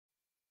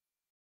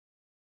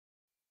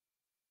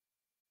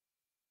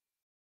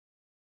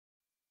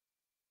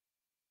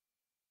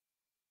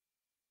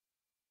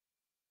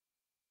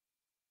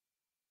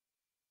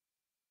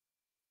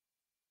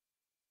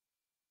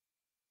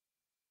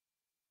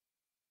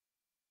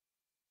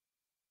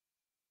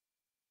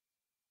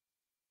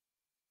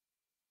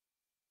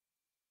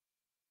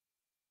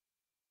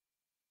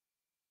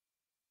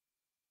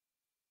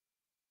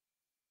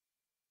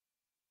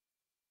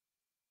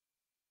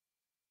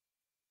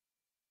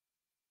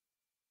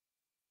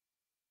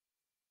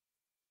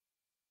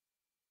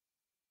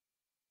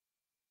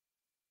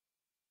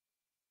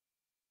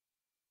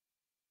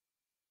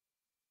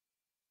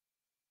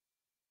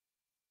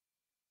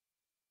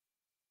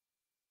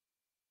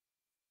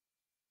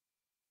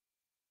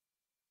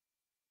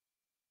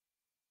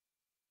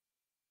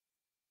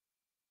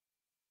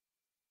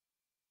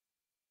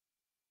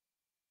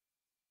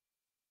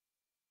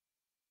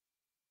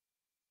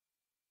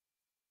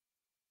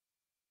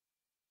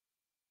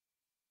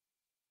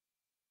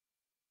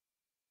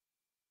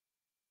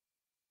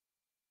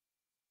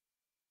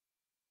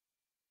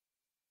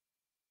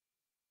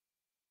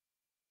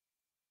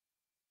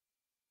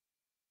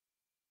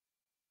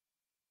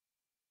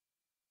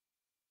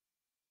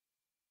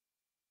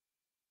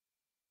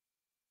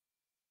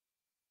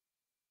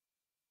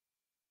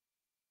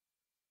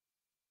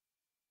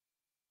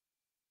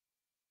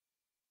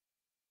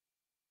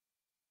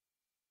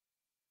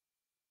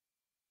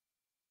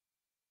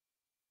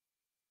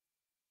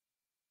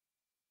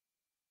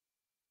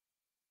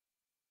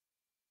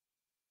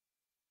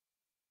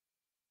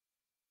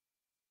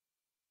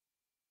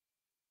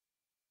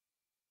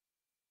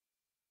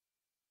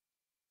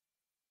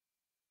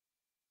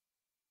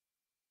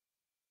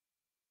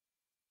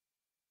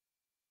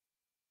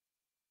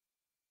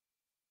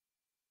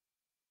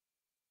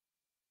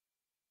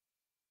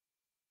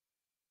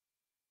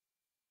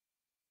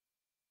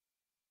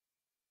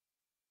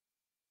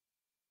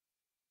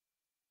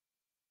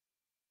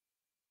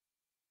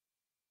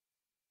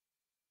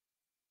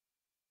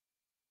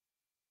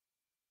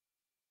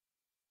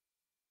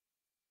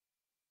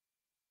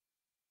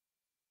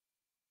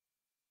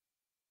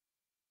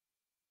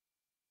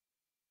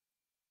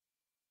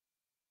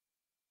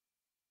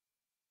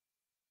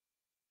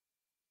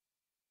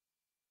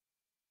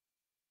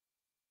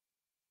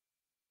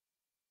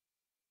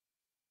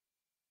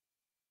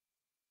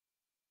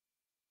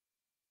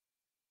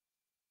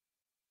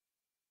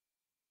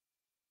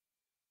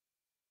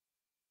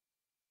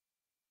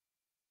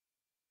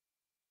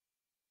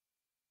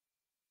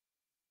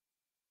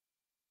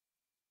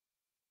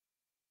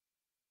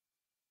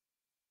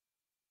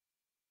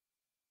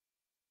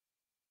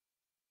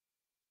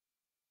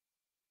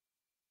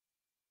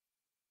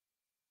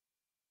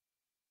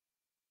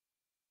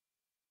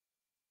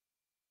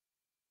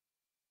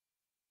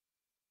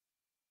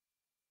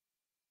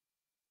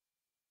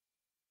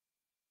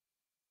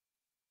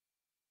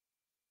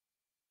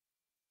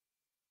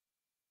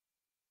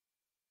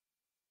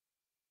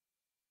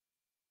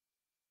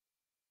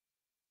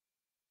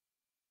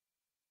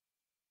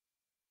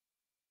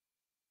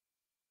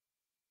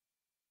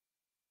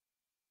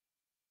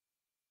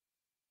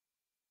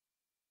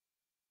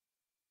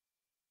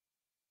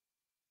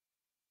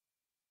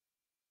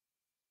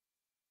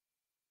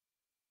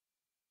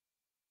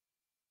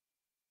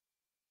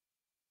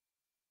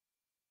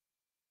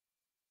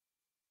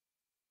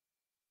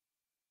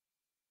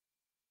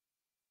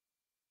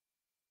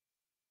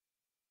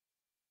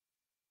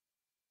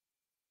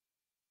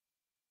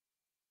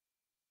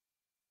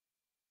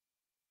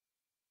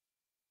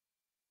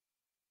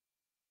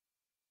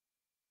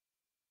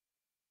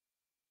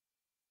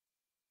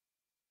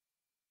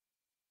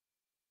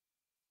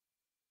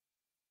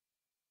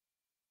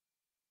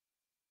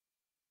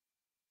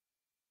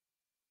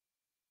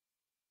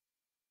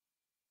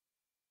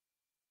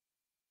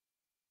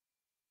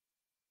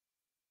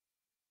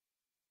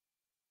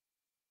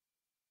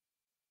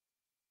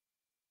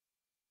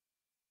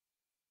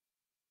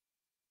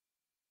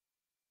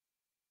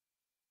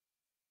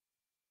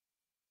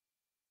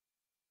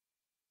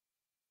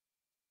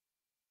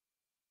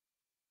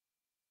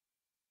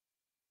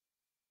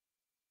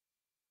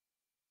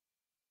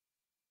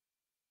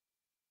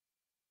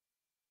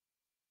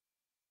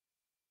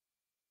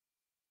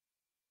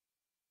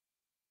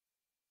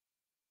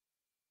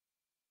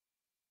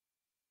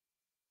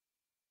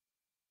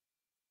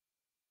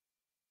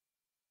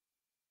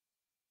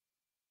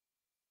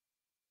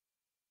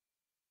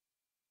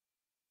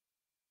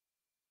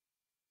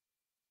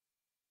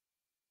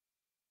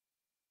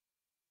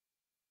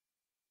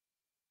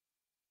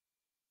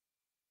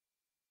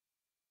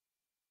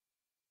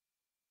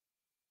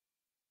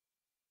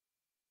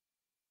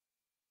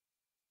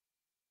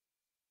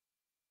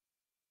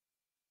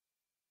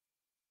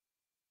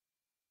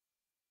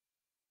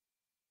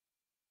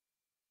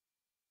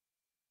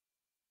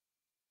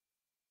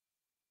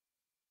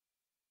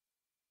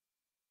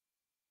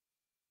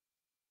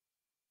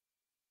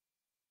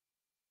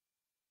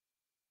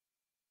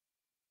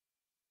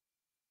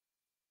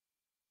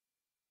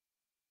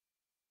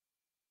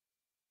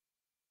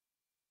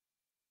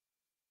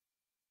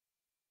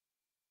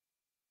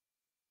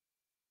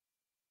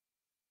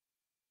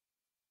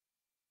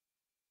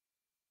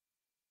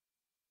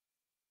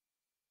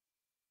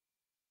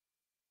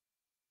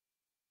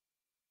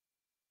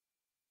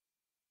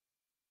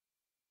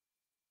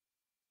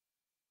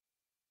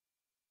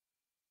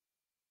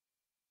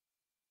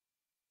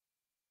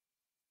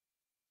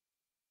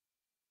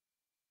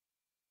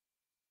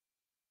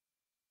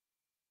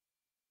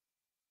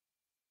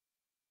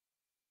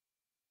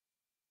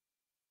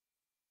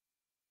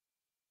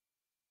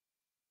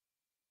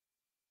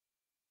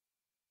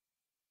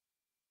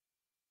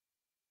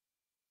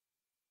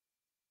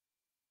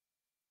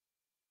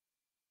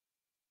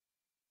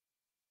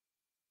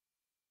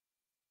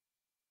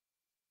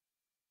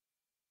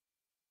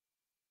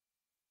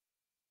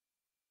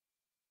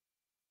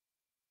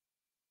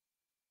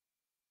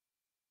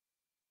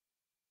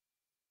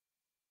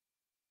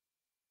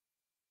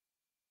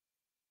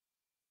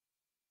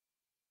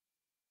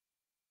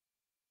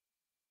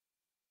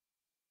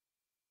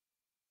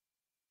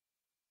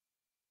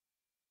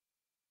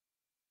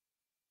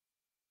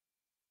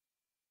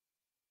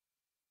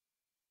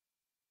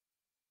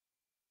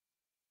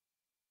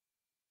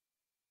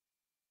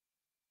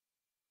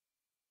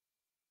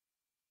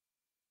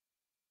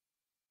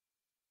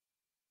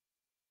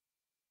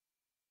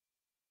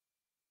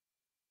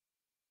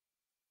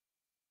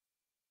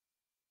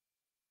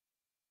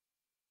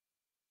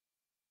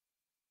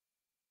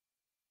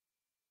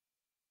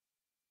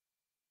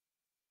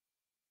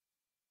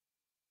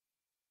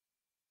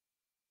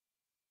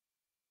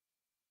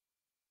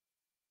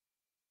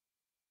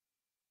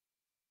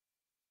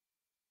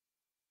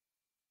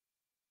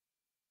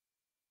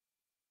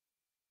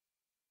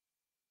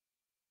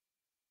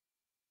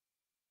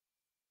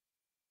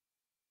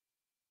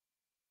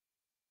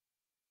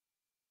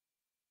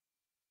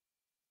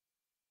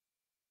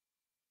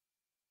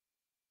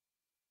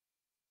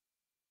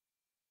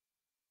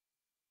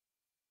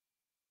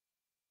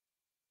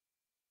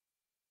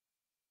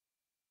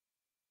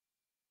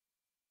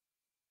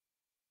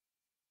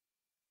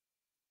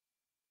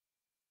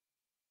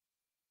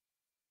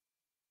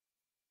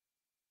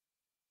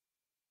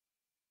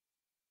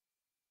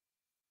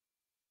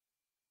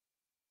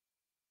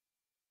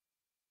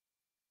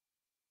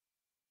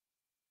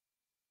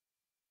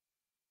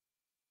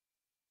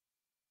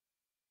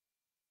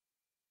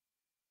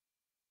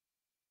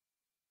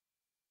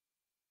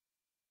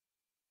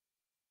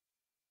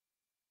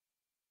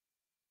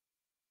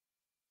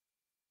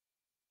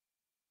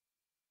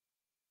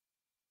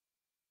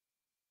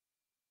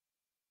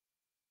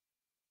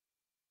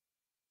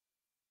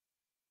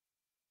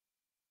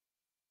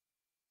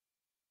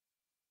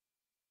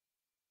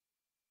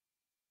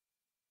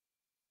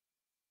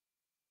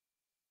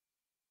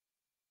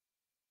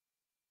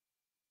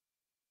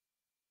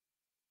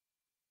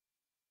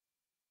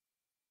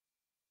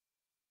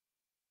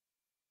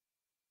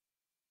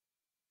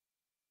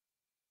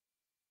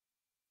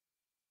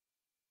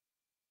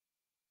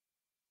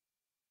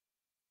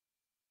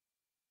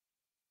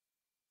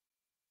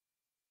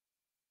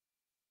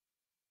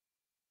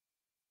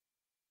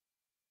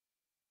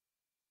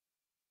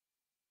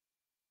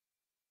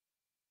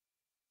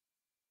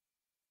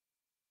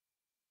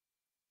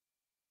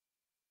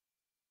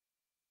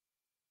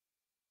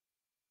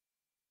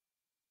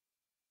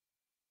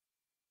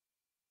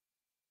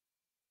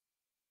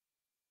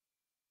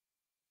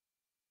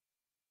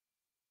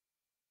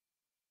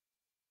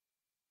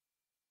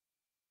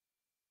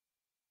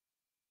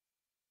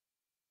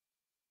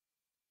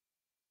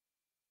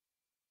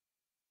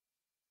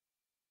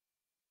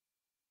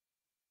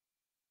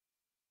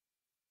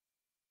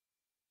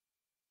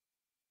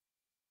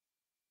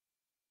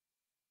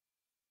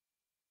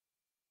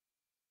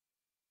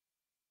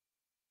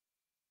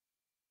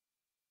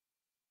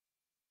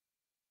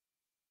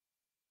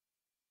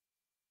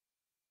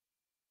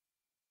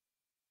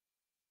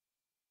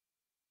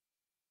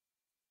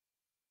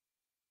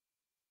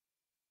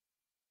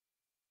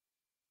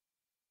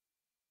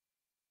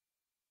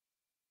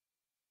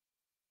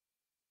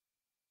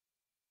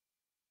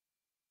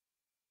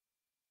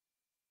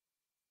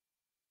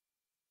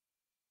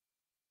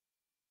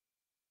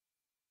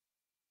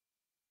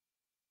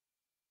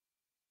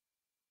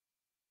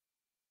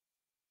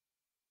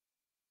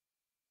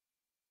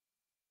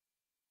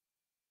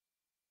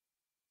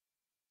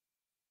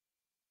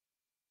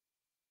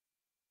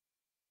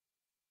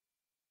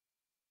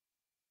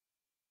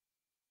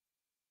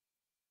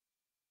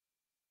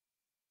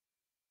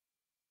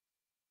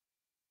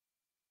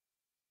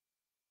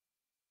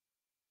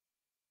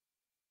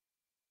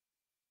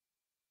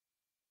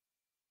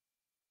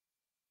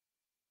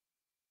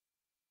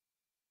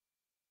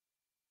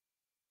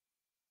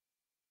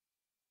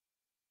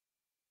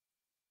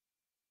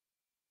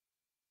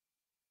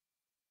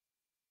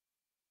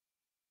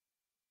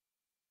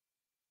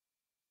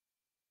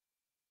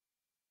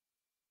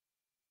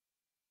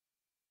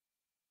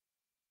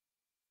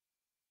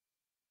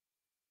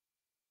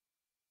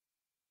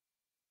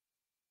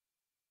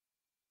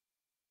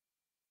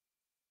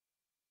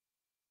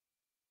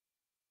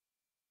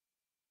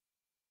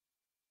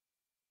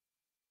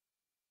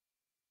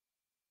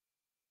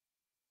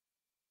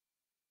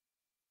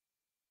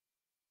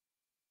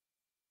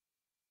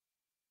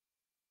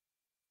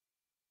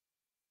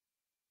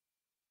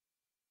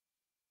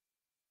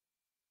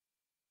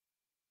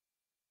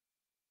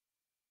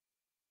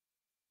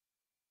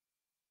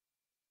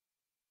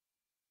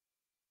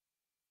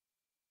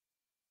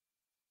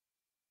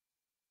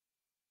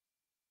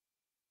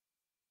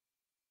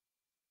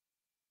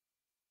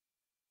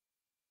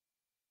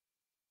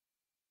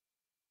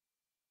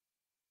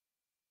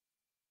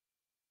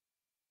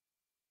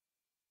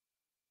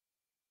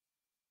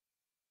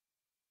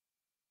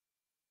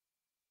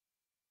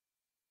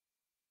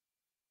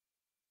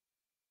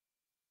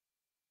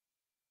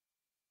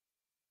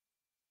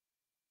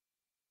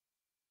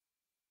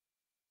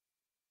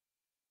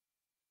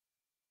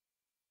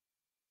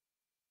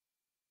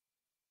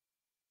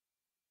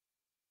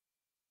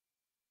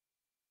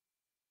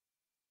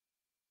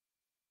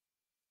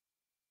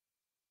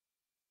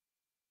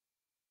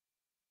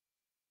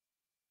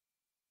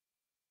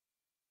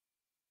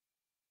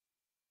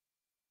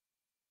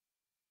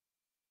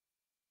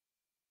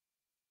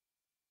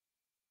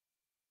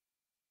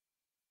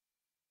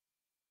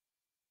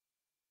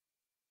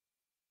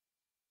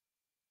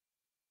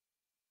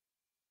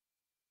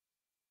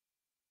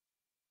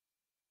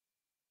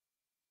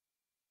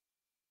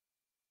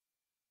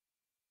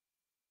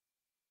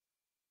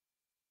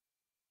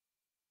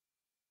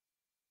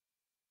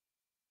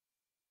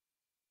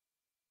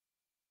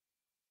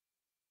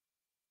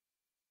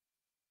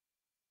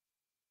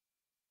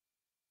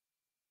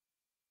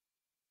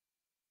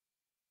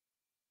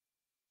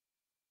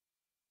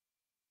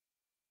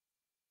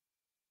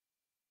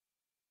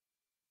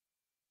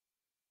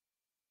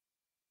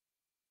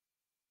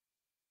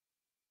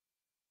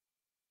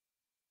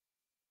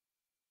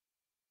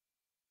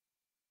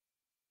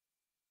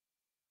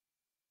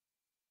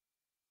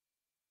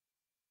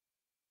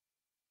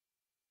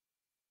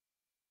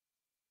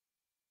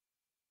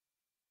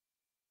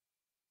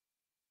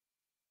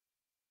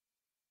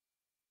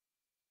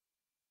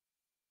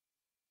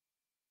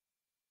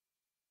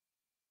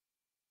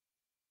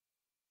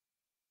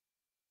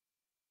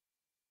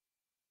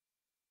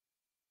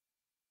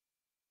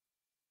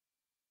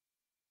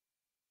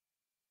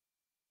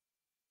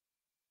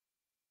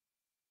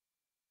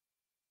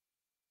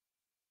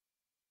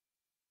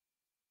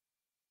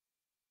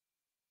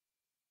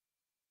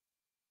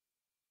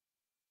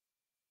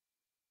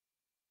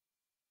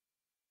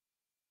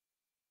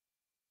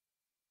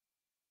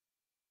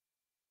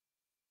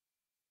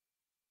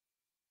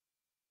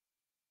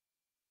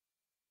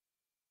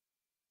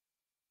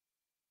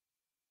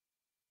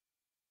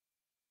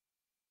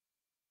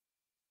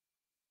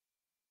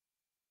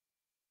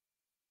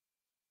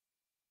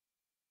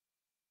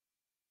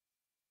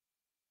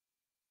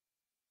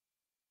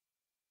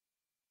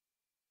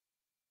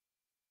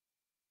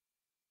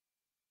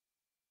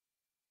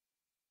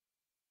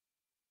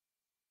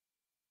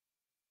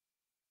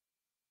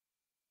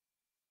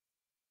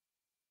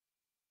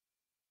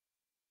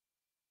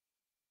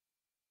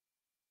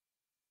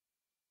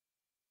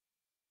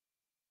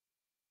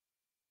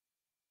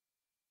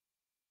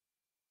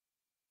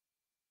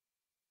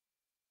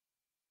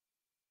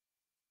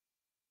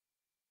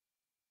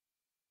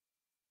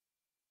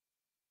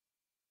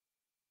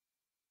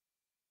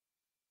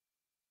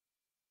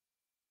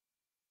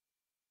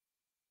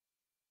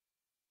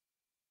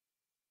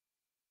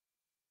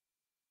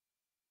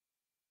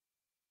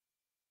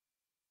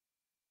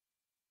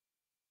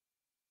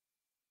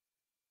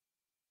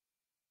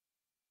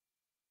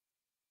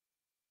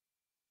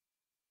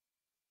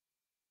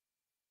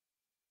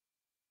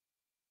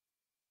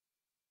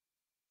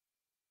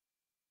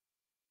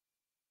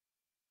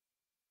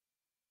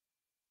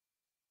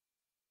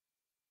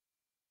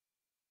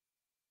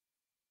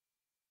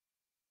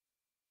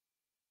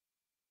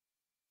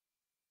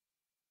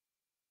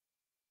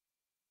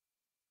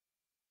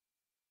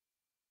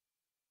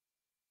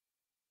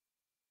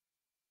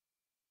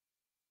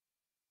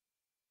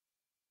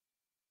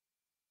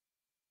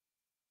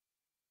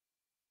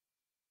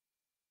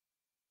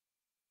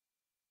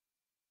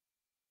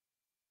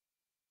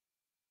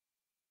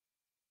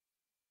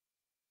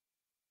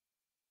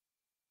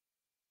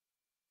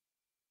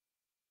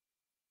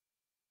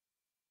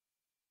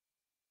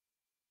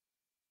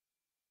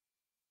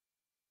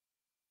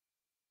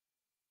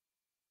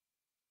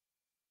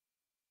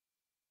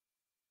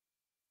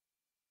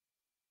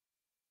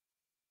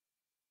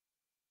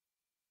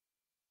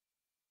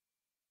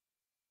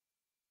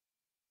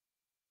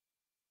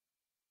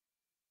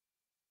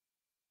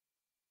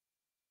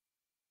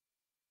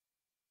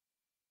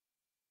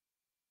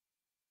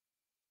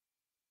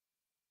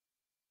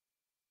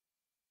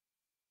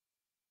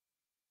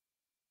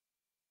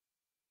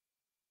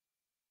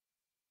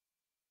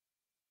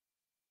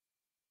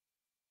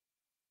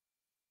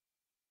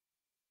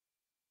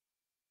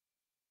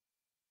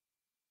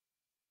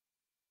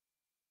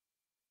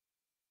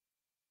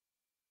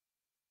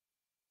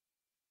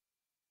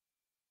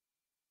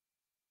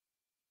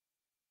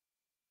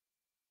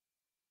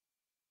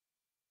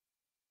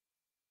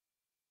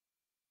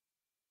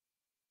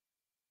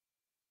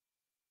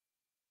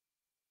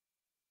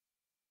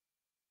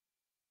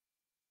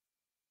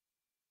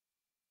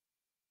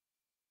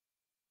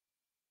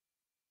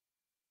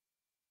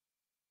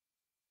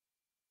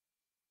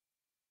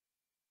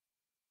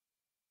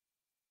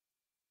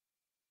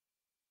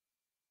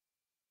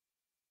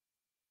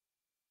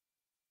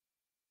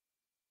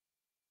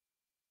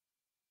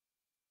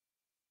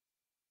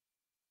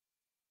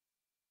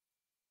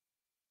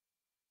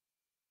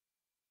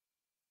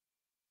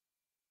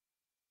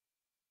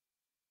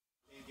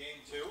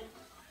2.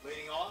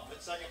 Leading off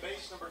at second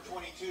base, number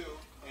 22,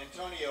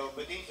 Antonio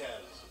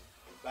Benitez.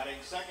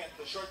 Batting second,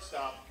 the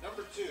shortstop,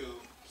 number 2,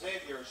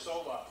 Xavier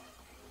Sola.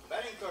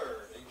 Batting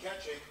third and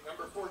catching,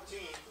 number 14,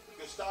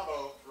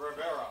 Gustavo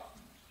Rivera.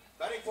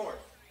 Batting fourth,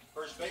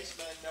 first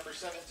baseman, number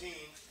 17,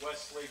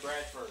 Wesley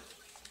Bradford.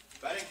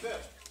 Batting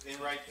fifth, in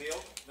right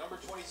field, number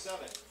 27,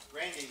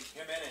 Randy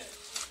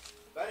Jimenez.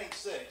 Batting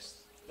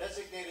sixth,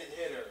 designated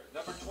hitter,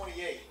 number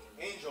 28,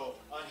 Angel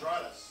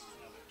Andradas.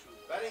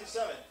 Batting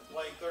seventh,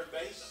 playing third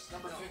base,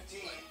 number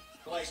 15,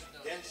 Blake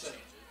Denson.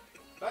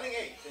 Batting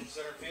eighth in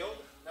center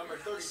field, number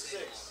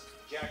 36,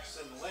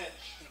 Jackson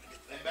Lynch.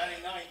 And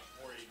batting ninth,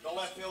 the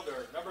left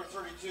fielder, number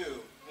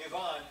 32,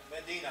 Ivan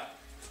Medina.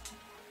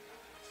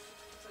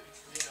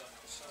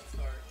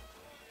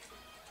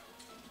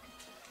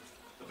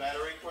 The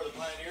battery for the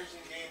Pioneers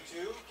in game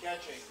 2,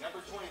 catching,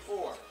 number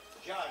 24,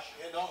 Josh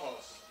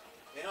Hinojos.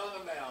 And on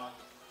the mound,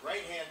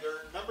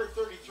 right-hander, number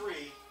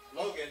 33,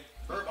 Logan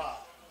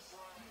Burbach.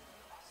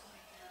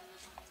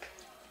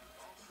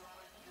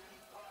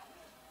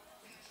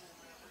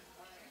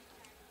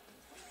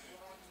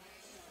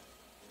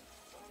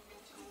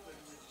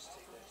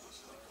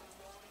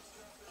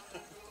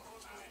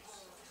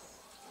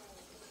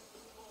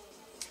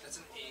 That's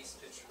an ace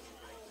pitcher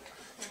right there.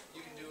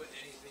 You can do it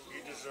anything you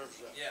want. He deserves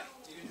that. Yeah,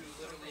 you can do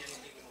literally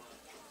anything you want.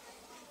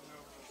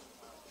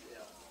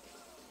 Yeah.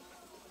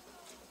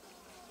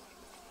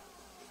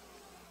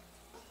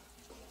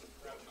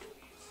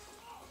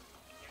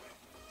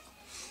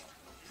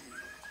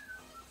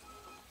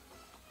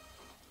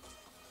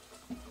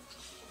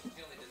 He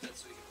only did that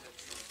so he could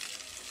pitch.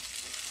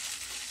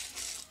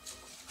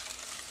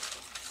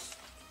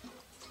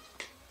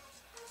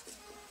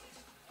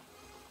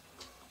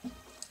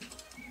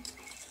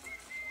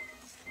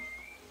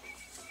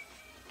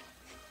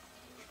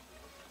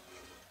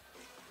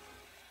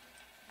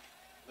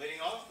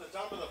 Leading off the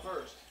top of the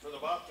first for the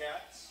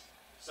Bobcats,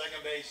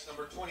 second base,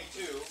 number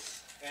 22,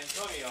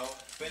 Antonio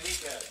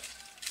Benitez.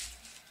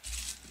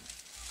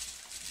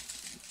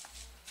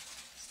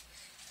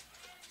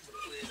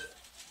 Leave it.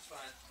 It's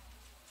fine.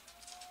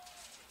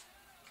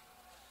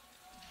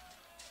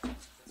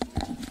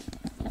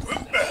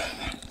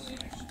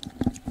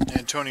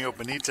 Antonio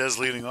Benitez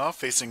leading off,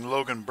 facing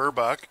Logan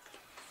Burbach.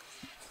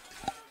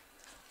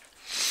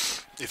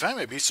 If I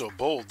may be so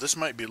bold, this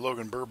might be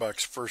Logan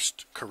Burbach's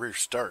first career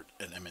start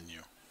at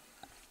MNU.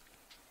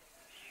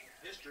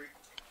 History.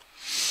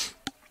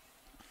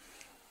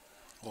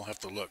 We'll have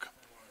to look. I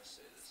want to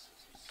say this is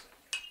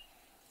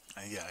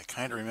his Yeah, I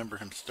kind of remember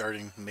him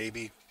starting,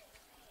 maybe.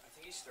 I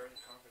think he started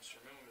the conference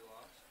tournament when we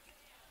lost.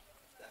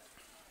 That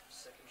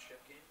second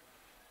shift game.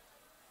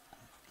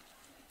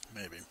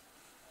 Maybe.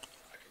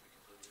 I could be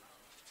completely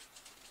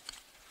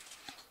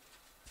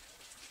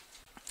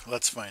wrong.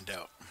 Let's find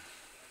out.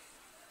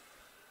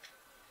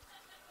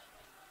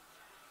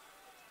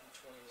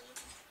 21.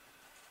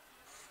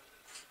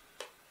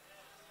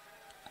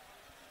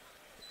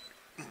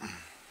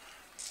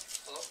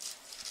 Hello?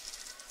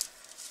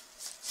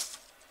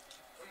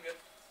 I'm good.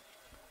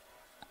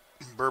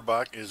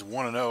 Burbach is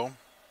 1-0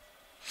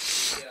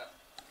 Yeah.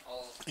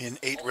 in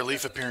 8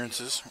 relief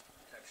appearances.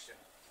 Text you.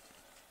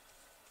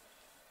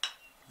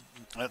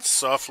 That's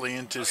softly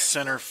into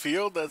center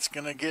field. That's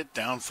going to get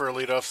down for a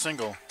leadoff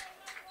single.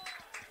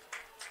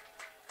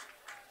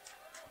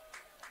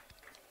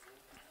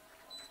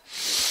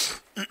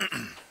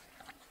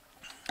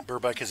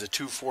 Burbach has a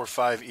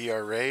 2.45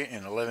 ERA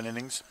in 11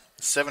 innings.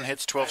 7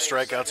 hits, 12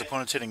 strikeouts.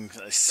 Opponents hitting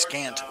a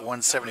scant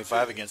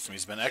 175 against him.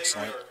 He's been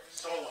excellent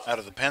out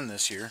of the pen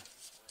this year.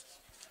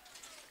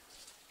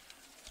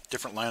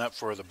 Different lineup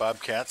for the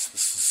Bobcats.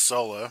 This is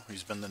Sola.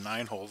 He's been the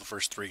 9-hole the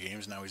first 3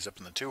 games. Now he's up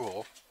in the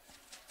 2-hole.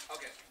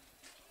 Okay.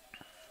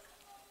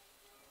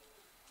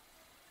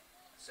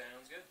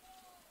 Sounds good.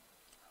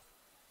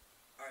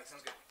 Alright,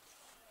 sounds good.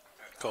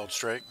 All right. Called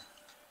strike.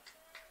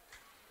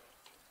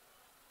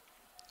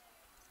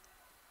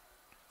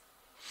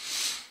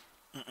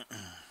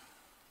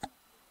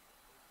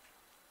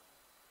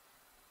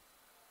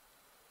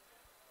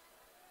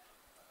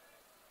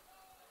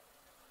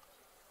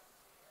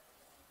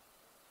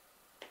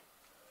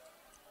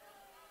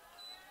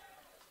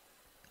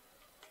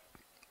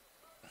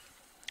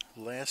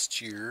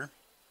 Last year,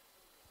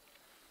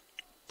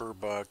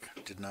 Burbach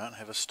did not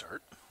have a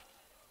start.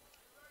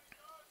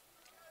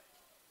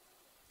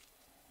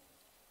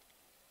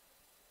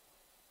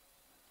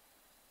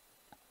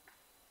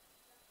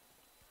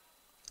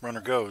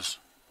 Runner goes,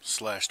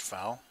 slashed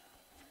foul.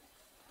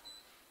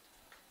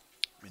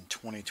 In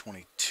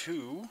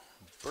 2022,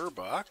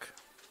 Burbach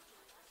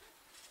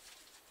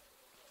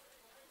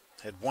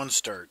had 1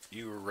 start.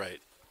 You were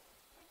right.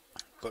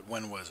 But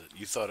when was it?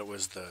 You thought it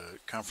was the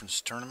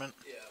conference tournament?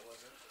 Yeah, it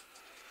wasn't.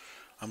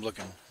 I'm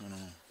looking. Yeah, I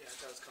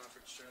thought it was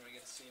conference tournament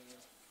against CMU.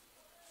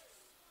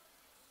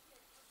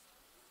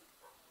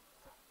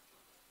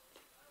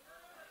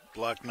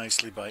 Blocked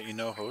nicely by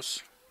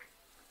Hinojos.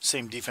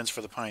 Same defense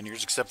for the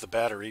Pioneers, except the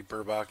battery,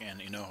 Burbach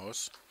and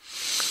Hinojos.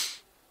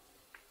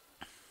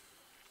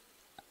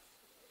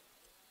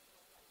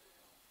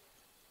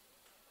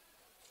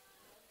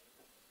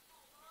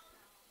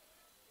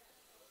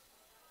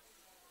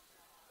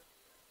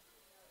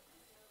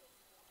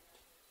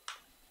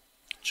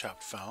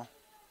 Chopped foul.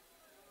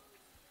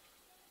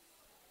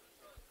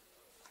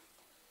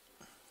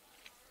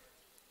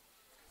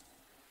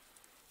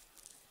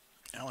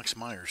 Alex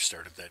Myers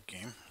started that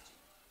game.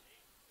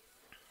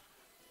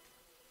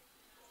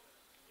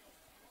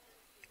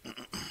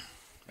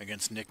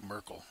 Against Nick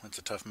Merkel. It's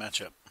a tough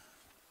matchup.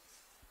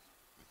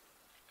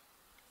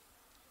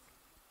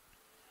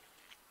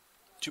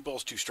 Two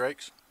balls, two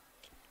strikes.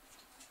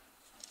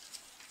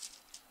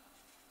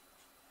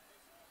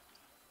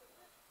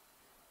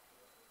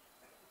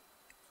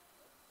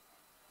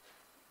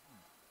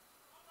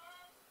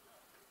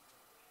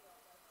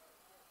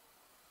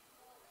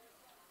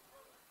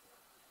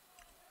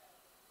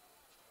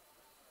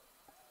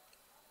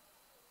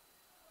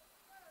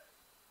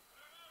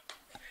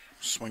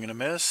 Swing and a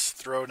miss,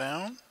 throw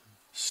down,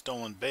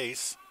 stolen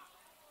base.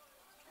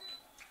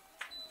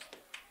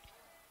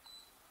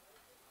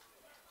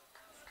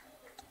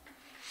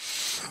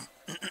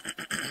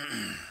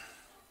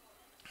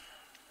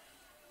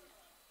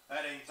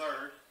 Batting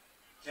third,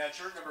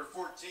 catcher number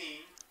 14,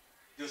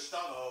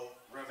 Gustavo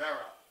Rivera.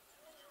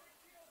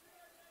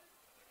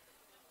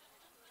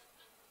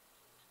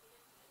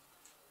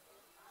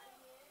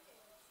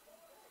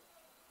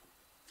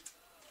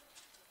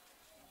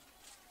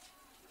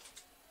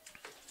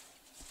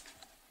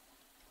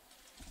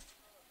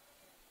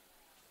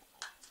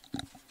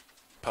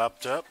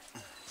 Popped up,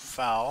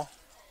 foul.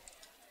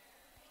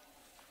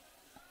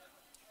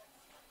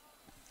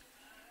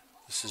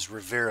 This is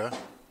Rivera.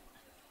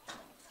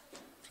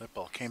 That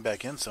ball came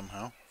back in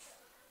somehow.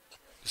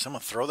 Did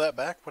someone throw that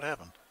back? What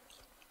happened?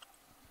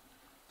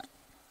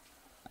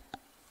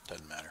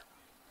 Doesn't matter.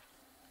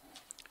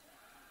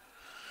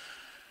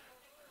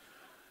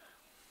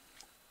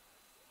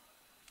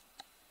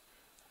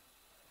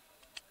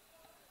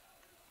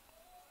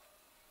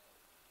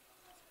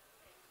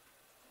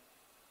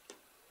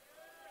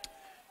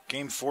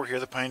 Game 4 here,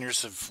 the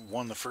Pioneers have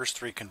won the first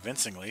 3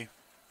 convincingly.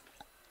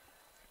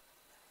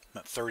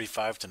 Not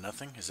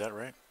 35-0, is that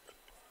right?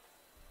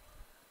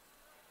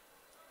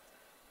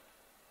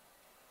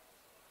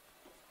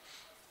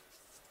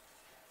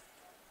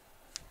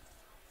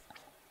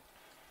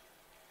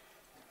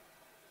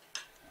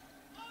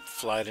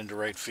 Flied into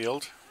right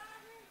field.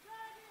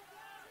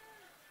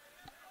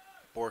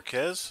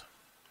 Borquez.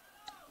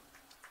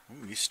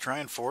 Ooh, he's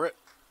trying for it.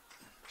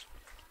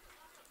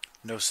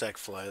 No sac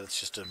fly, that's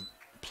just a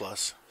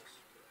plus.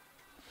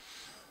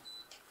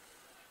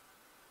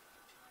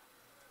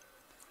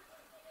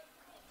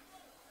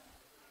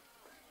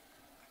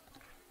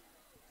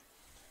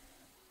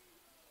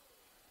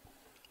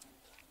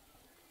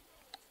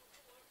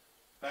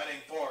 Batting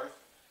fourth,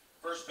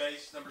 first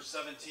base number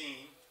 17,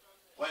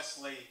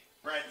 Wesley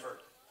Bradford.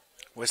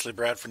 Wesley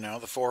Bradford now,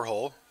 the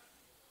 4-hole.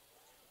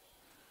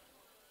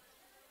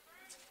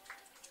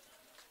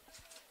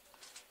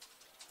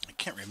 I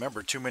can't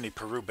remember too many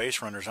Peru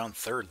base runners on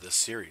third this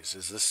series.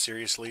 Is this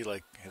seriously,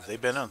 like, have they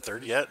been on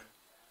third yet?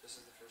 This is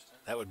the first time.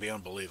 That would be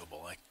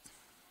unbelievable. I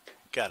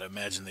gotta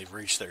imagine they've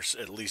reached there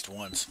at least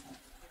once.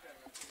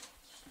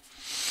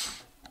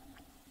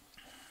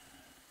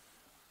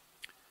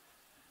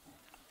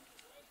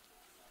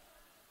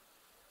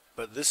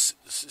 But this,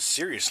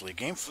 seriously,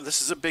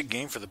 this is a big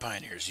game for the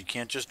Pioneers. You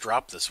can't just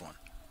drop this one.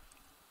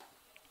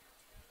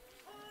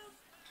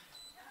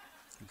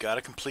 You've got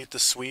to complete the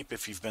sweep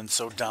if you've been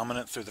so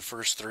dominant through the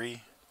first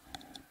 3.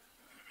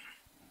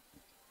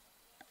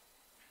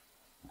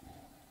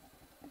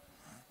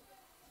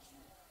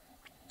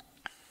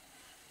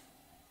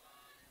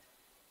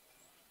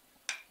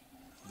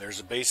 There's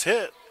a base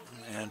hit,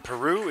 and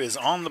Peru is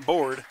on the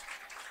board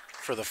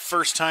for the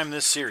first time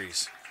this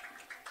series.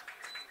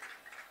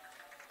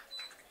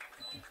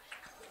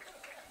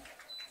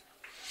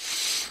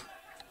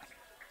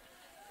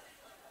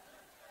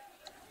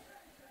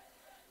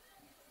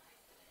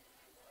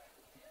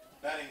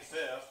 Batting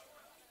fifth,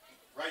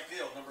 right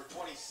field, number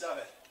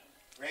 27,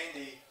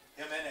 Randy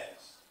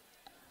Jimenez.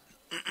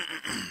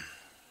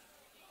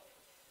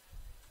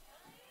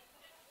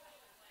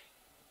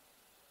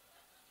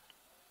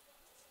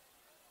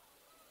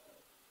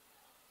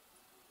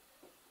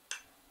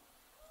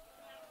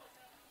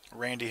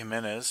 Randy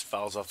Jimenez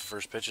fouls off the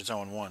first pitch. It's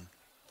 0-1.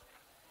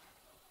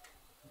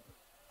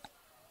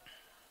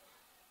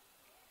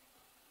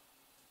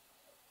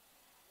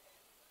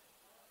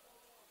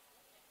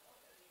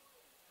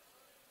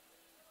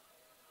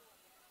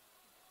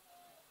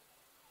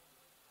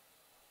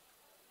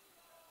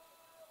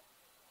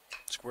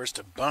 Squares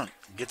to bunt.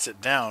 Gets it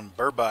down.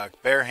 Burbach,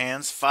 bare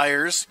hands,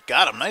 fires.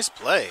 Got him. Nice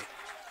play.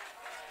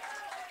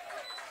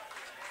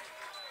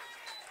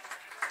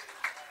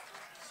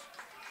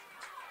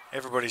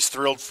 Everybody's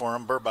thrilled for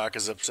him. Burbach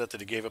is upset that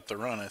he gave up the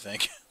run, I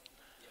think.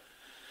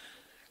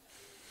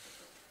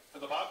 For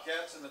the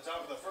Bobcats in the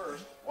top of the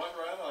first, 1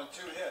 run on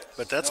 2 hits.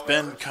 But that's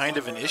been kind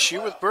of an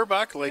issue with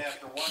Burbach. Like,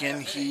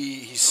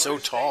 he's so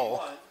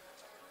tall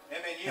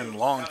and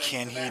long,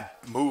 can he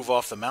move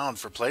off the mound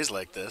for plays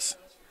like this?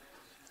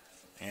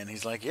 And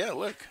he's like, yeah,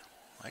 look,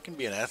 I can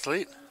be an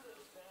athlete.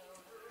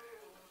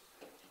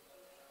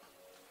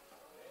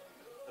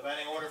 The The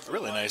batting order for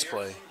Really the nice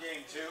Pioneers play. in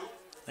Game 2.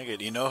 I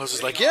get Hinojosa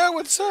is like, yeah,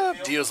 what's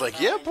up? Dio's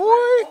like, yeah, boy,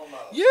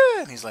 yeah,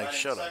 and he's like, Batting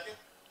shut up. second,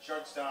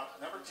 shortstop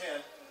number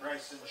 10,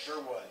 Bryson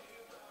Sherwood.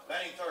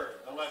 Batting third,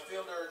 the left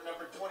fielder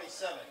number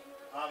 27,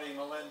 Javi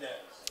Melendez.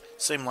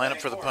 Same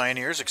lineup for the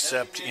Pioneers,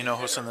 except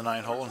Hinojosa in the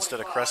 9-hole instead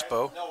of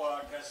Crespo.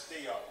 Noah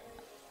Castillo.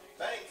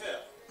 Batting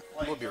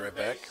fifth. We'll be right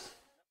back.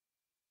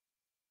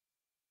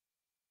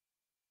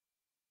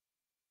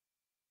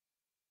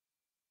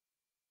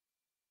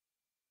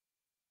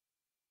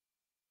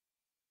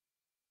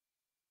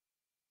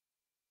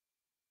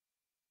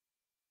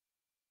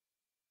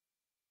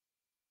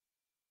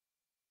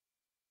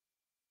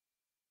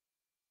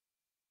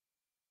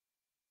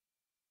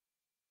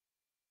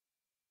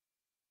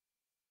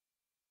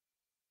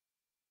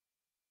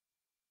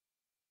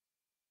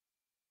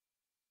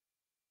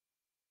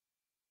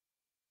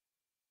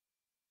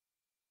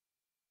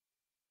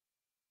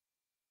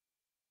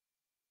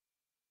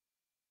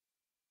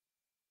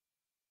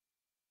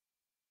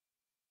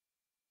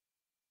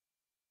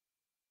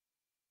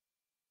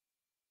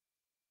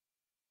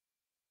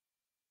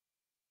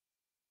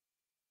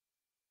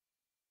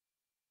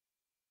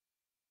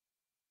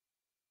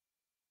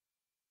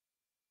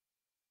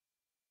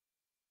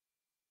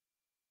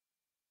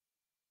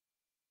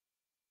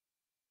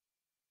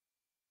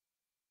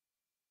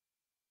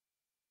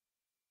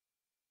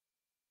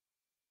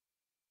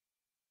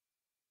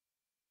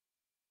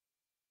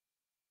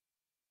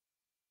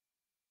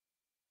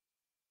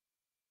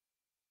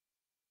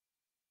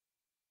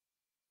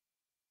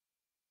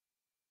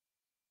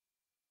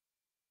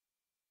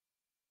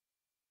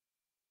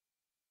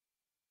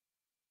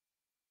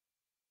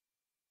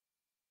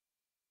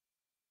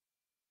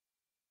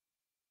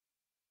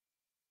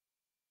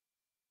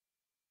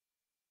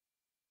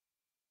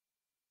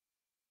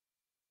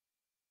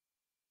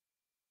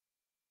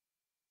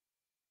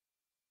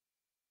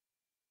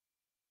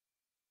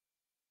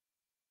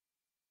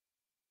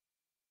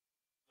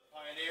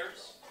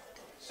 Pioneers,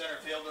 center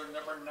fielder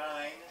number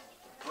 9,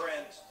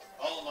 Brent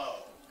Olmo.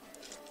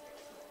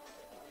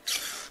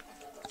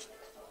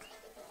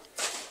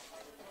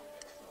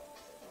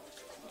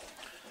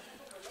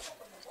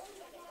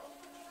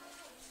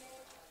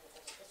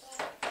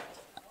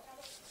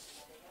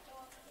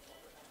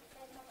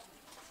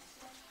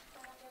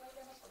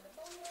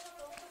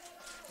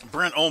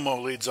 Brent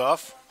Olmo leads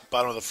off,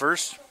 bottom of the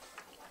first.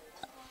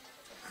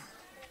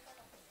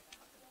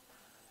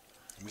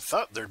 We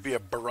thought there'd be a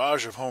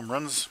barrage of home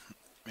runs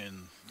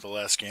in the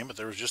last game, but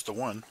there was just the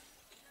one.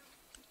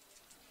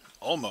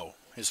 Olmo,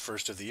 his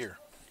first of the year.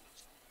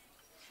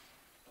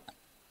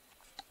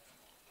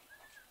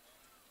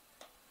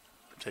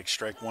 Take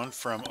strike one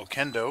from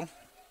Oquendo.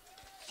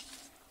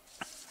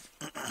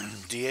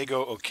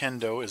 Diego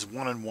Oquendo is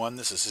 1-1.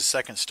 This is his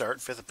second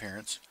start, fifth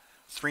appearance.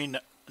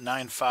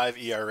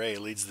 3.95 ERA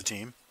leads the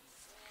team.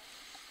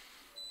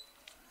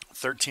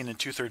 13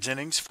 2/3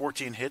 innings,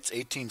 14 hits,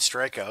 18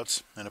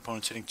 strikeouts, and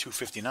opponents hitting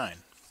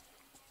 .259.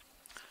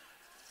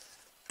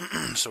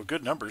 So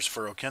good numbers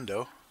for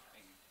Oquendo.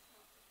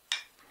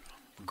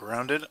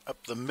 Grounded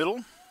up the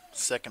middle.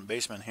 Second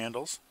baseman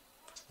handles.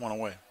 One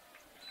away.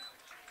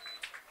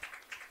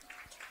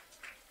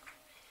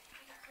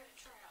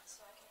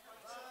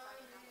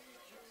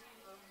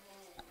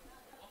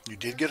 You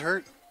did get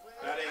hurt?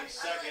 Batting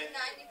second,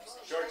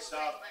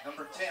 shortstop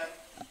number 10,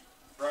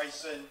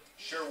 Bryson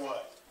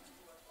Sherwood.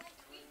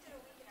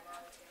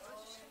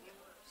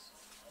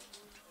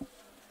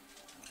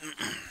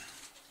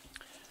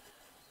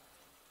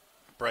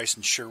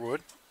 Bryson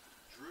Sherwood,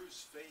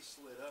 Drew's face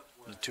lit up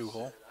when the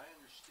 2-hole. I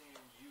understand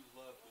you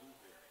love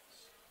blueberries.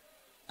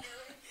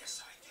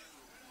 Yes, I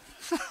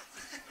do.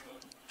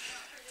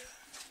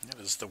 That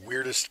is the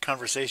weirdest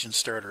conversation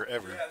starter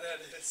ever. Yeah,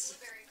 that is.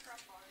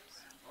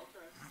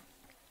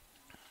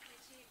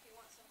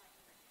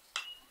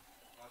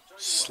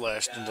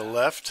 Slashed into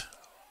left.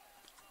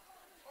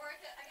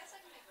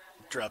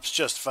 Drops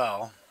just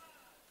foul.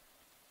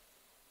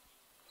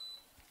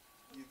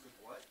 You could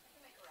what?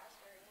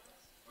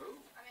 Ooh.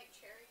 I make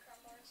cherry crumb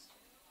bars.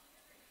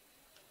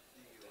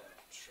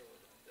 Sure, I'm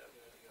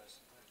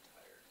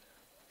tired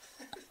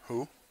now.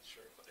 Who?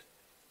 Sure, but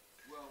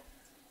Well,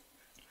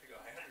 I go,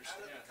 I out of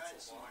understand. the It's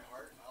kindness a of long my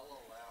heart, I'll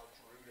allow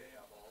Drew to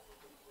have all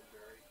of the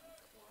blueberry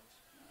ones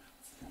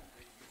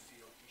that you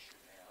feel he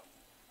should have,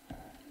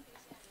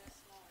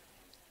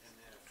 and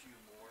then a few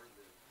more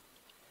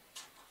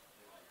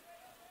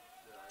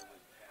that I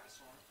would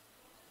pass on.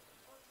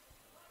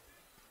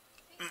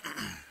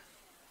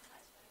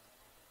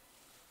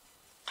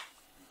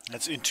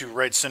 That's into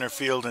right center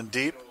field and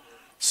deep.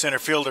 Center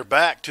fielder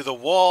back to the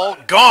wall.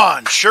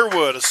 Gone.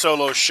 Sherwood, a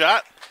solo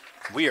shot.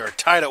 We are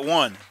tied at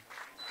 1.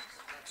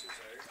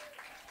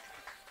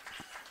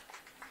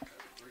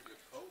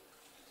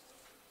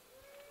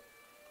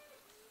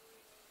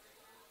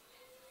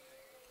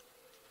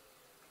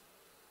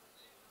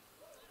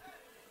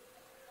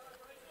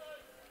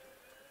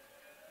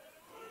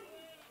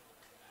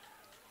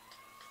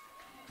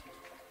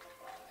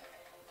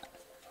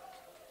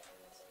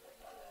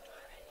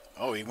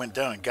 Oh, he went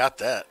down and got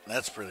that.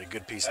 That's a pretty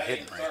good piece of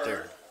Batting hitting right third,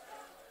 there.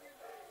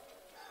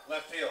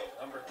 left field,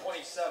 number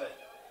 27,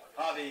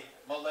 Javi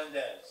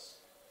Melendez.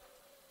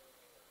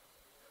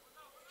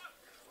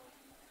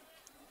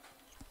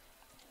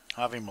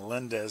 Javi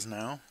Melendez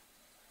now.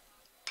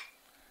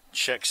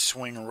 Check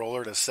swing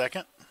roller to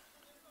second.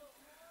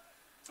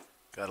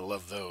 Gotta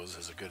love those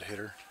as a good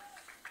hitter.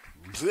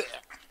 Blech.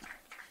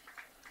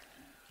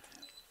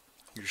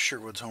 Your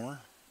Sherwood's homer.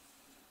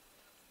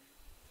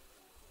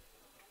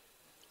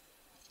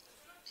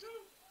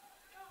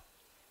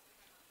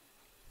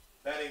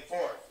 Batting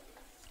fourth,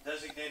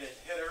 designated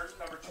hitter,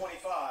 number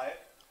 25,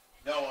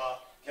 Noah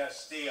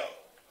Castillo.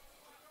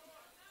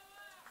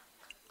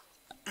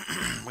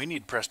 We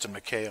need Preston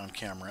McKay on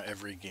camera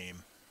every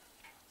game.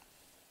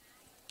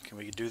 Can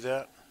we do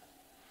that?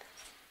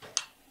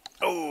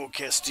 Oh,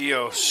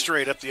 Castillo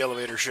straight up the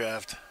elevator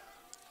shaft.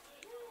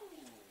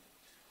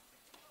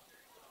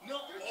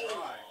 No. Good Oh.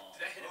 try.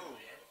 Did I hit him in the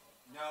head?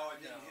 No,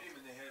 it didn't hit him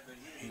in the head, but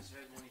he hit his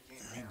head when he came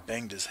He down.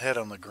 banged his head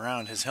on the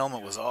ground. His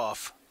helmet was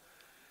off.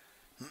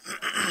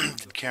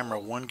 Did camera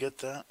one get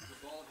that? The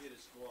ball hit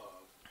his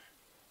glove.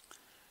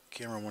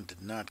 Camera one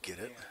did not get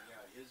it. Yeah,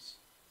 his...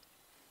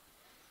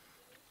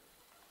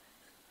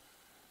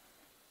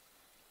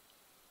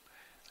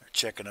 They're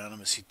checking on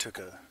him as he took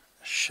a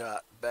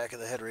shot back of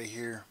the head right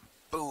here.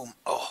 Boom.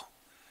 Oh.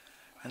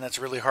 And that's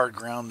really hard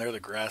ground there. The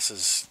grass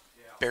is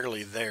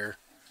barely there.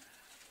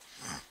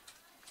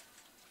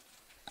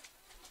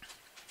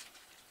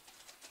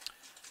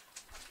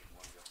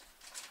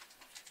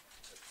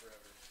 Took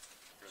forever.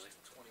 Really?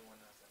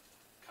 21-0.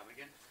 Come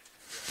again?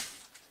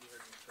 You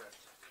heard me correct.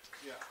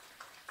 Yeah,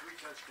 3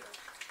 touchdowns.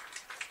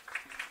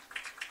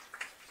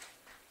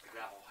 Like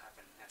that all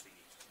happened at the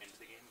end of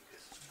the game?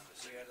 Because I'm We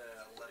assuming had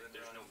a 11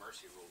 there's run. no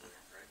mercy rule there,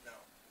 right? No,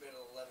 we had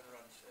an 11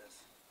 run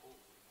fifth.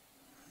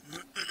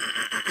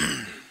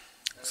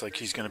 Looks like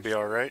he's going to be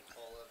all right.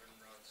 All 11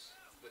 runs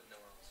with no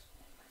runs.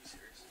 Are you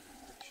serious?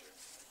 Pretty sure.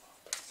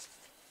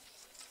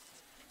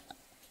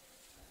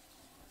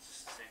 It's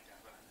just the same guy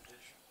behind the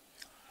dish.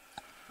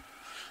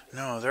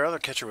 No, their other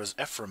catcher was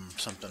Ephraim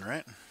something,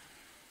 right?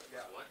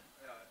 Yeah. What?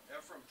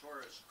 Ephraim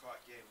Torres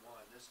caught game 1.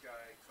 This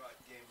guy caught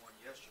game 1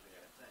 yesterday,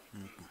 I think.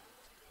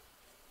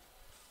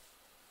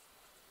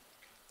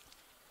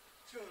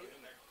 Get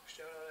in there.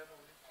 Shout out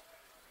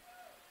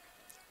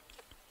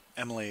Emily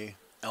Emily.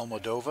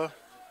 Almodova.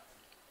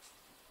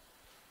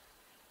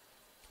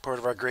 Part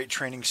of our great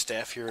training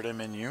staff here at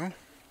MNU.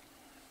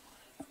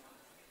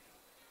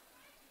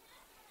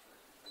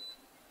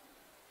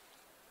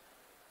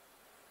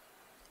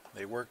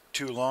 They work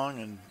too long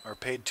and are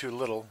paid too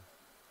little.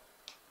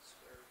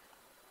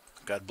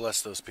 God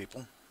bless those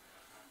people. Doesn't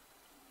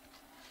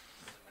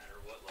matter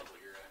what level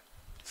you're at.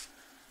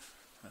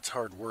 That's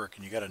hard work,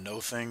 and you got to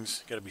know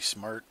things. You got to be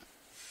smart.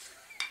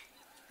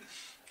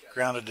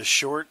 Grounded to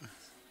short.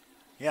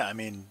 Yeah, I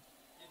mean,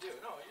 You do.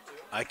 No, you do.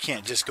 I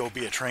can't just go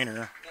be a trainer. No,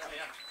 yeah.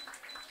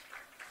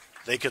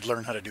 They could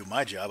learn how to do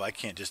my job. I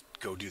can't just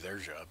go do their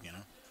job, you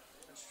know.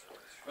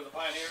 For the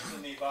Pioneers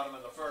in the bottom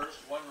of the first,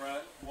 1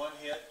 run, 1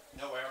 hit,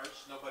 no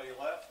errors, nobody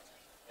left.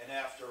 And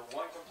after 1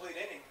 complete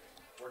inning,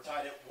 we're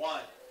tied at 1.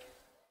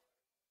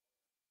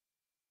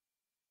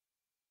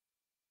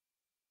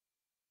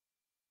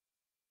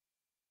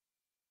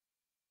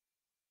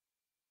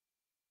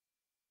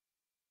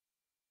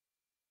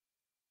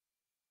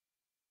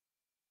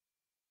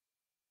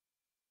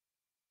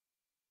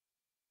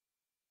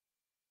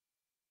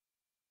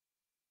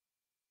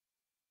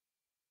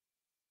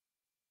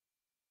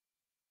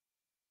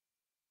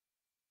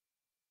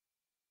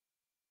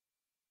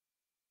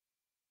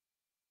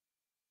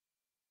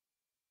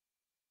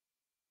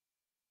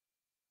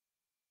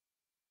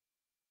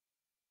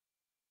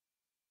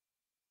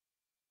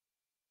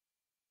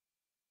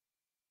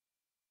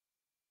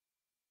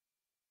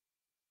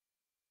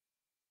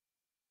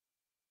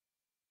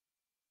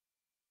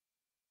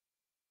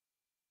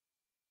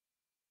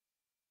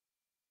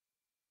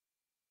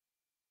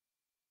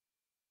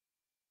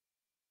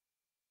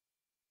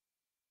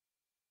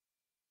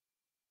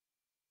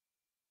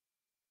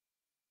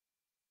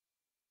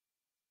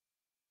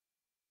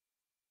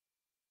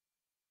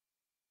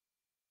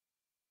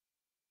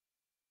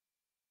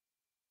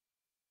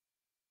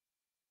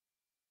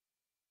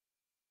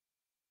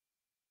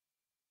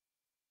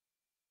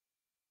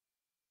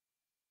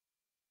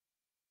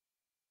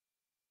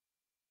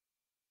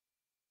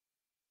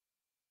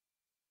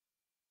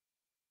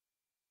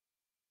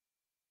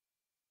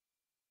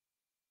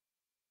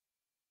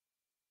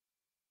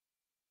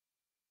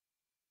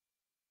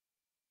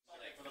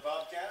 For the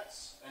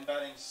Bobcats, and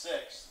batting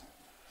 6th,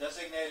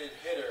 designated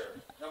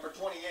hitter, number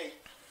 28,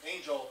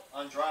 Angel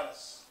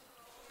Andradas.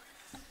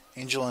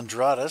 Angel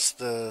Andradas,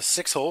 the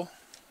 6-hole,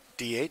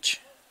 DH.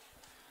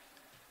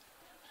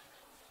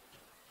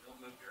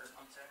 Don't move dirt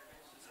on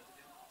Saturdays? Is that the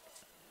deal?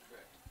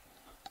 Correct.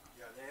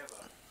 Yeah, they have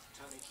a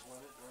tonnage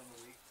limit during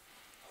the week.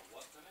 A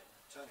what limit?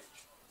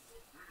 Tonnage.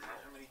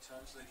 How many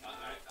tons they can do?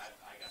 I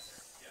got there,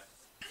 yeah.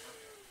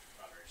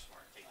 Not very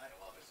smart. I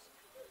love it.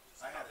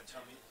 I had a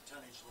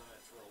tonnage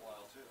limit for a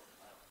while too.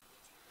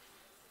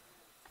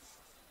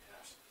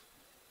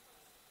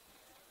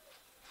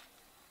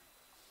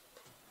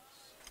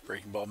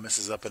 Breaking ball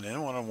misses up and in,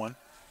 1-1.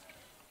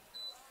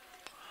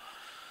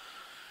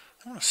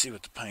 I want to see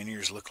what the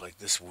Pioneers look like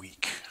this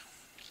week.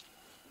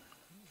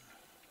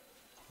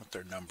 What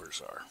their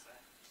numbers are.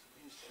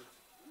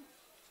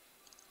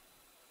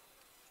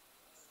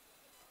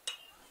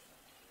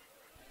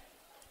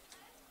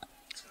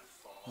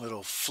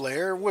 Little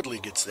flare. Woodley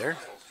gets there.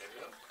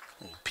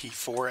 Little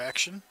P4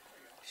 action.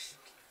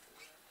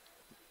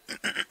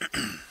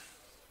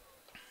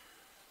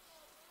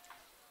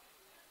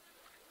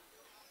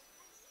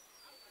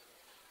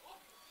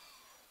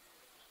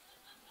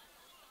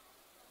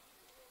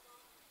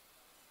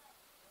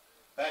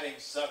 Batting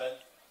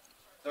seventh,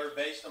 third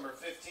base number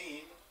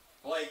 15,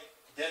 Blake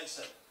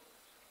Denson. I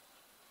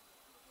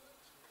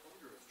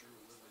wonder if Drew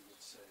Lilly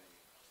would say,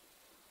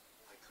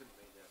 I couldn't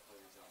have made that play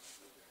without my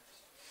blueberries.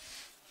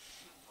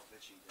 I'll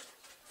bet you he does.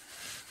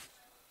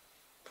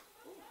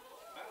 Oh,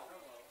 wow.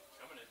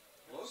 Coming in.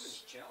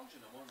 Logan's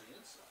challenging him on the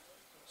inside.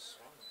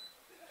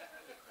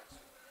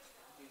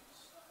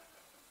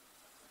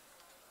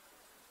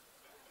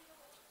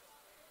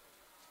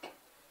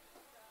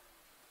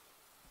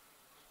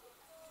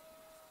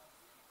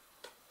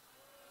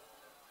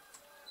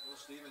 Well,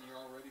 Steven, you're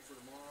all ready for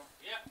tomorrow?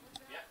 Yeah,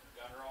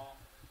 got her all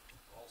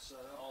Set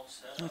up? all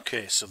set up.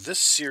 Okay, so this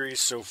series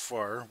so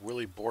far,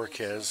 Willie Bork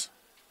has,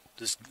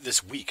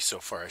 this week so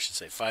far, I should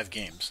say, 5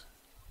 games.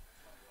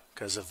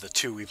 Because of the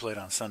 2 we played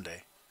on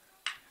Sunday.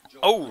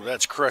 Oh,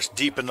 that's crushed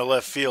deep into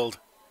left field.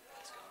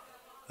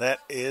 That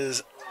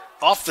is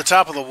off the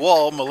top of the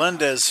wall.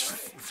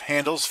 Melendez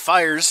handles,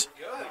 fires,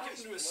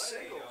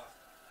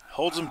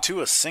 holds him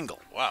to a single.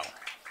 Wow.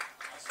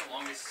 That's the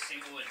longest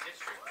single in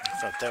history. I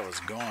thought that was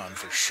gone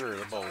for sure.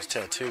 The ball was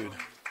tattooed.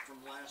 From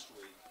last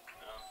week.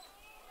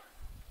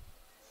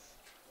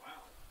 Wow.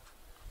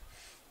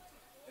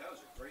 That was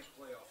a great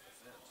play off the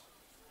fence.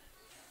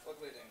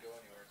 Luckily it didn't go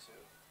anywhere, too.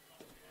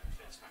 Yeah,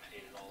 Fitz kind of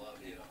ate it all up.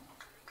 Yeah.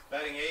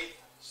 Batting eighth,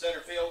 center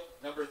field,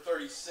 number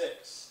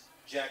 36,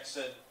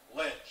 Jackson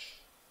Lynch.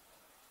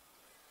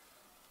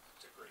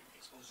 It's a great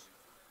baseball.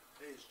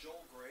 Hey, is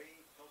Joel Gray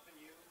helping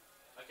you?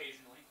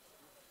 Occasionally.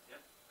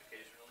 Yep,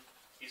 occasionally.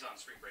 He's on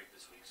spring break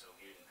this week, so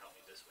he didn't help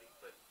me this week.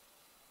 But,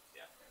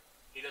 yeah.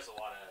 He does a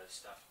lot of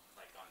stuff,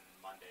 like on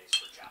Mondays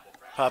for chapel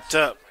practice. Popped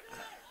up. Like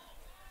that.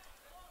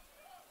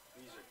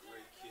 He's a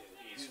great kid.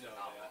 He's You know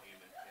phenomenal that.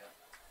 human.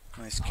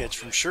 Yeah. Nice catch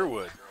from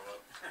Sherwood. Grow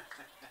up.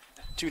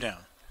 2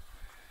 down.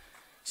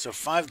 So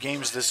 5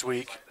 games this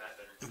week. Like that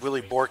better.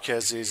 Willie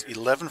Borquez is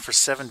 11 for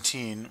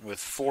 17 with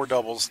 4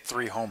 doubles,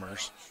 3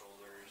 homers,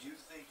 You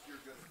think you're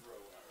going to grow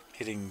up?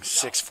 hitting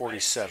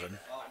 647. I'm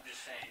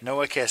just saying.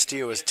 Noah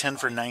Castillo is 10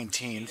 for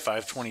 19,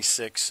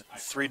 526,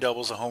 3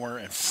 doubles, a homer,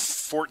 and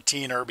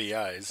 14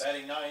 RBIs.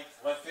 Batting ninth,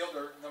 left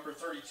fielder, number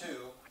 32,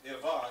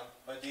 Yvonne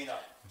Medina.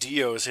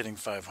 Dio is hitting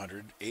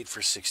 500, 8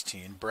 for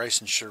 16.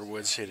 Bryson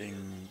Sherwood's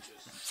hitting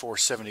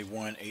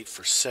 471, 8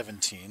 for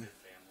 17.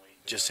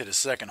 Just hit his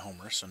second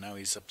homer, so now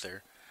he's up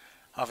there.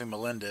 Javi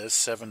Melendez,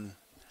 7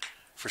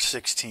 for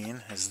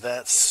 16, as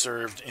that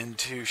served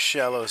into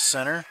shallow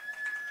center.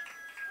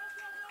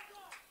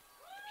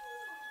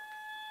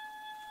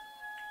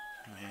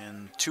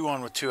 And 2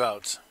 on with 2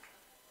 outs.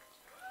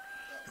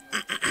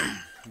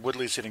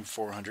 Woodley's hitting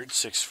 400,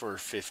 6 for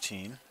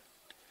 15.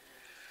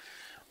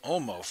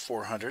 Olmo,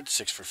 400,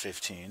 6 for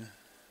 15.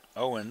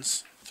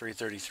 Owens,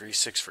 333,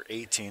 6 for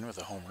 18 with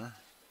a homer.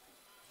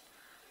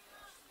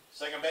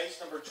 Second base,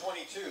 number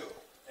 22,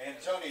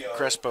 Antonio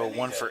Crespo, Benitez.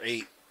 1 for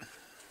 8.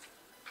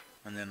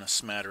 And then a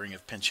smattering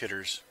of pinch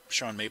hitters.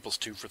 Sean Maples,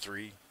 2 for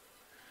 3.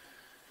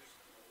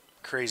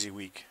 Crazy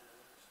week.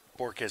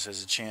 Borquez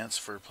has a chance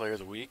for Player of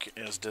the Week,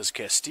 as does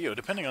Castillo,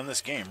 depending on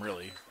this game,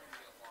 really.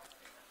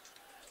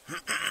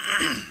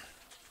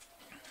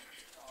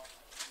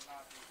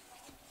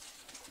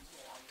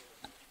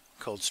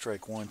 Cold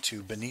strike 1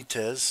 to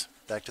Benitez.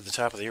 Back to the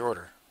top of the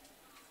order.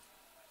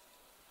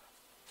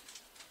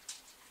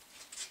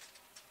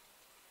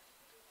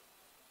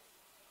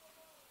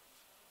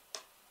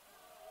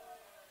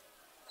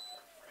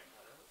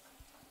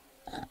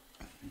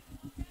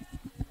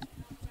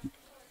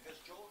 Has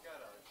Joel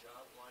got a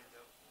job lined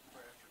up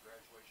for after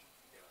graduation?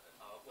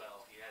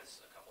 Well, he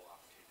has a couple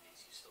opportunities.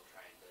 He's still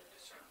trying to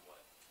discern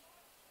what's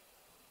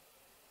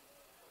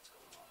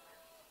going on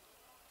there.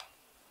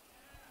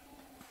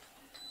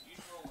 You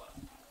know,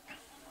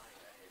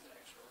 his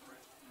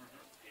ex-girlfriend,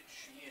 did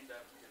she end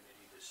up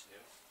committing to SNU?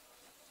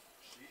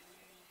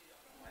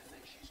 I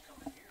think she's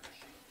coming here.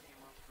 She came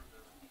up for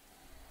the,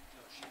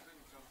 no, she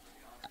couldn't come for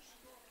the honors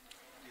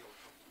deal a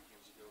couple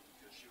weekends ago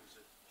because she was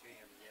at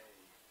KMEA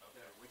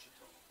down in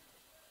Wichita.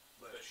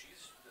 But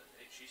she's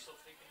still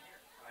taking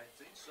here. I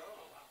think so.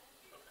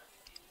 Okay.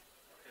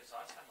 Because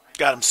last time I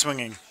Got him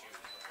swinging.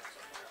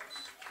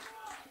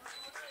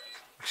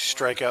 she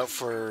was Strikeout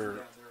for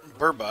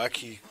Burbach.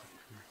 He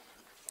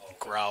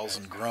growls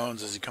and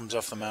groans as he comes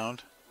off the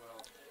mound.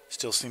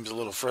 Still seems a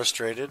little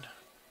frustrated.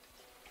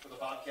 For the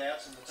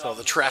Bobcats in the top Saw of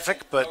the the traffic,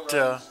 second, but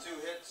no runs, 2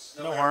 hits,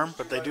 no errors, harm. 2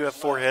 But they do runners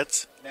have 4 left.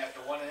 hits. And after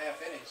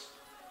 1.5 innings,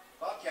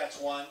 Bobcats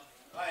won,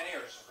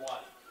 Pioneers won.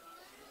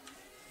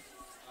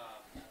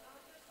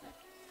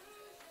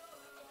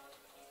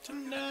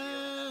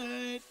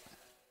 Tonight.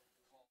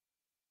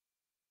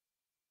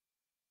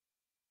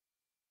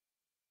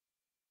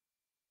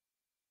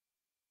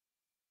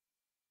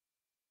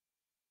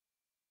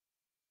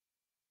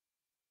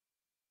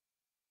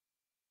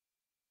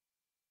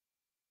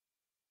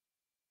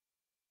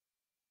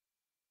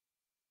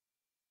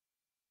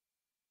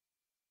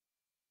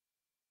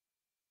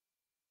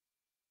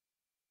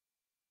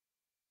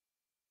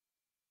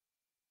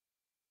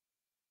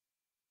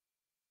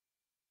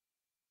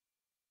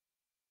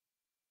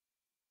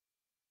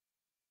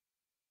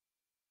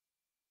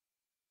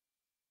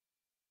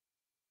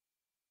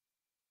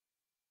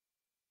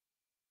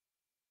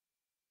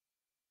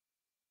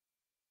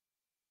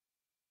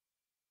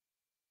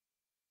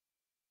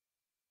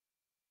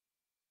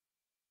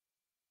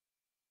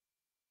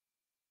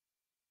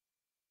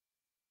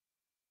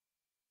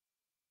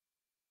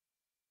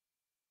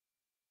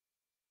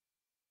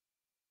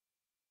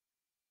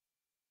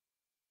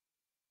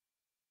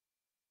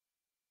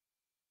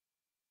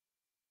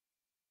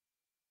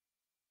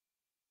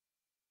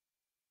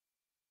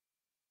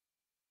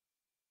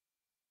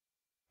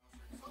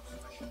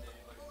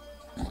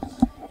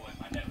 When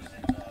my dad was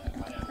in the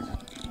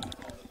meeting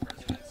with all the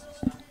presidents and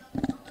stuff.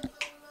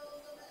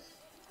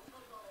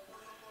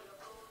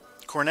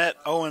 Cornett,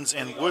 Owens,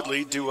 and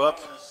Woodley due up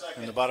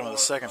in the bottom of the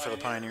second for the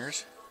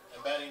Pioneers.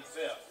 And batting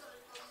fifth.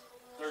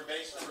 Third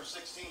base number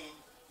 16,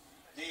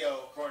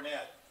 Dio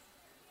Cornett.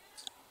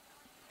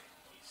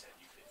 He said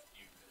you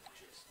could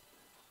just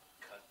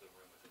cut the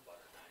room with a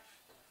butter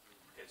knife.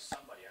 Because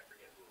somebody, I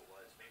forget who it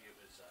was, maybe it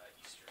was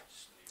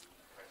Eastern's new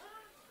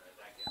president,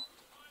 that gal.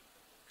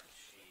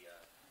 She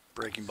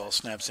Breaking ball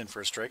snaps in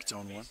for a strike. It's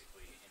 0-1.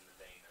 basically in the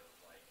vein of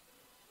like,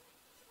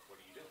 what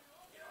are you doing?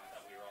 You know, I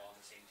thought we were all on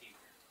the same team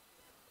here.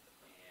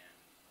 And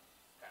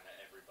kind of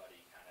everybody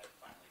kind of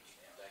finally,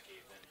 that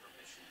gave them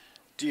permission.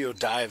 Dio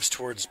dives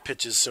towards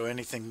pitches, so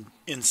anything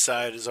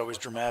inside is always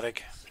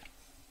dramatic.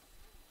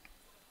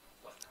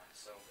 Whatnot.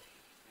 So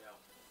Yeah.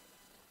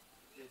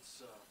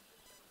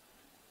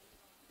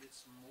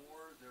 It's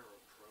more their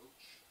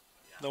approach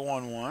The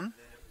 1-1. than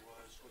it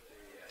was what they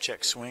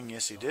Check swing.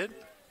 Yes, he did. to do.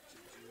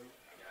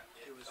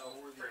 yeah, It was felt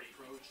more the pretty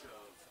approach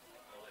of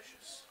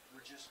malicious.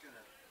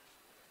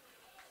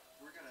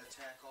 we're gonna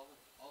attack all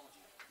of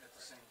you at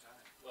the same time.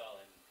 Well,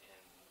 and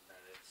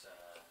that it's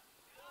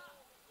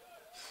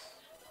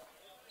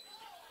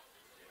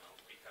you know,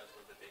 because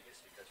we're the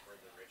biggest, because we're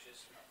the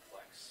richest,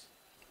 flex.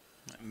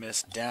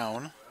 Missed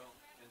down. Well,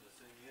 and the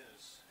thing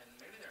is, And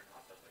maybe they're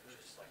not the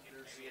richest. Like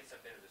maybe it's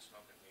a bit of a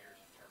smoke and mirrors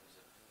in terms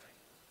of like,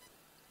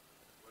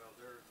 well,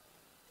 they're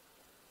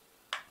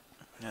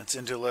That's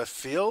into left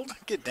field.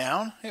 Get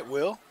down. It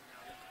will.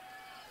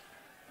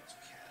 it's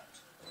capped.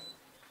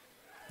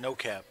 No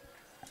cap.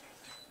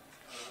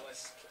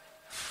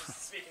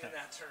 Speaking in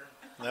that term,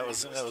 That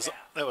was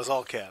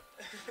all cap.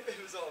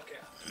 it was all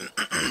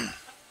cap.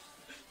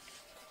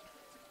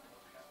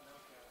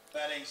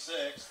 Batting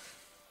sixth,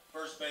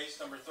 first base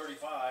number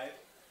 35,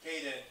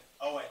 Caden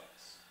Owens.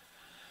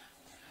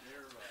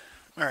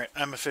 They're All right,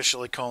 I'm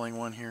officially calling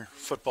one here.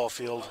 Football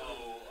field.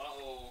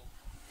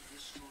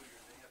 this school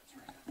year they have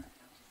 300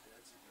 empty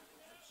beds in their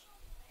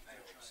dorms. I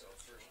think so.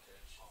 First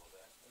pitch, all of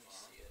that. Let me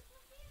see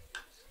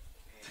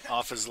it.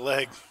 Off his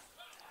leg.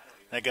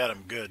 That got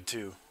him good,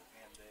 too.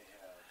 And they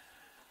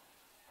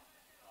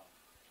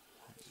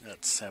have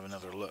Let's have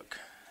another look.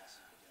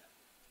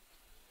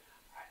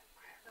 I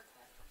heard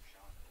that from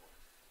Sean Ford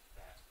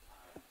that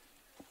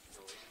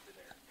related to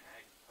their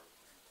ag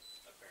program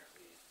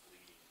apparently is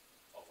bleeding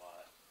a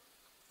lot.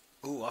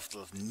 Ooh, off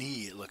the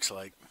knee, it looks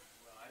like.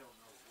 well, I don't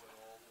know what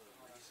all the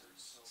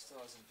reasons Still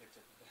hasn't picked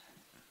up the bat.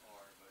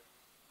 are, but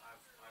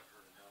I've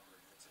heard a number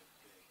and it's a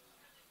big.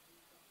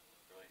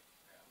 Really?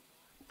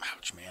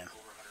 Ouch, man.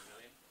 Over 100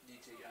 million?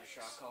 Need to take your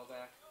shot call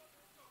back.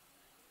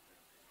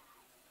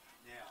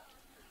 Now,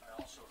 I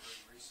also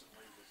heard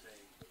recently that they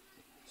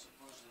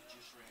supposedly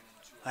just ran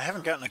into. I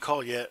haven't gotten a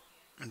call yet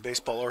in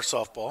baseball or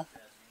softball.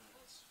 That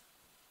means,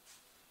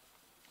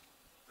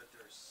 but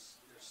they're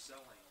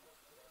selling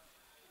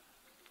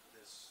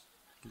this.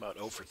 About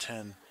 0 for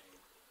 10.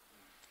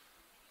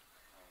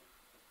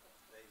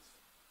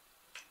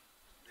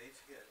 They've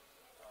hit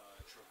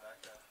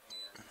Tribeca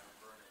and Mount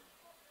Vernon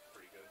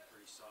Pretty good.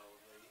 pretty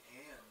solidly,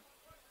 and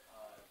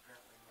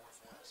apparently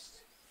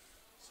Northwest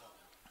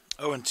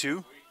zone.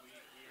 0-2.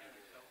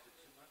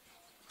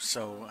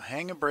 So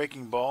hang a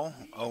breaking ball.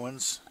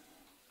 Owens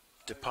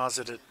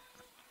deposit it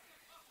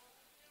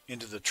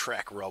into the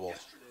track rubble.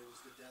 Yesterday was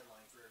the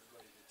deadline for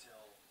everybody to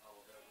tell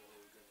Alabama whether they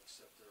were going to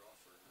accept their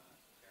offer or not.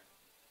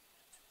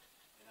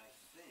 And I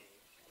think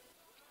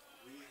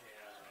we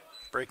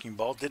had Breaking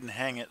ball didn't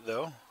hang it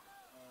though.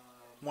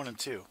 1 and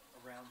 2.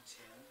 around 10,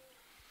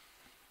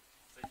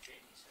 But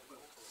Jamie said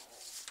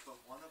but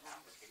one of them,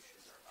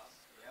 applications are up.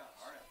 yeah,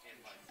 our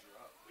applications are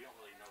up. We don't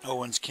really know.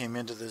 Owens came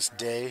into this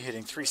day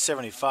hitting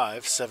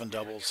 375, 7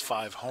 doubles,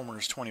 5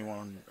 homers,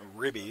 21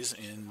 ribbies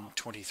in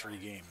 23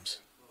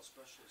 games. Well,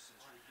 especially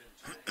since we've been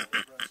told by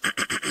the president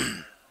that we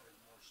had 100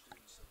 more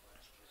students than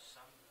last year.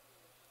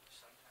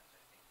 Sometimes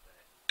I think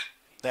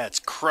that That's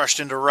crushed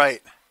into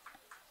right.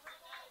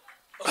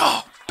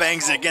 Oh,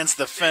 bangs it against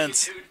the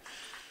fence. Dude,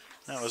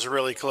 That was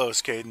really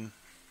close, Caden.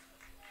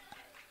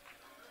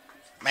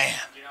 Man.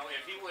 you know,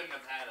 if he wouldn't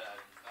have had a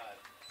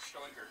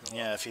Stoiker,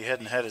 Yeah, if he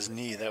hadn't had his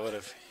knee,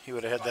 he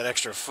would have had that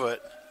extra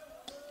foot.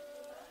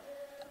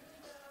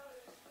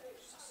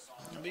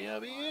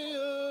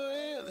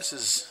 This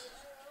is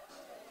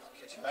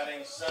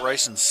Batting seventh,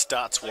 Bryson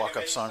Stott's second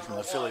walk-up base song number from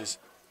the one, Phillies.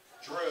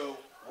 Drew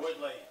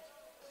Woodley.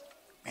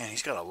 Man,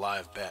 he's got a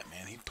live bat,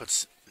 man.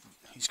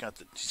 He's got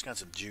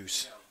some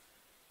juice.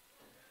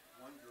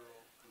 One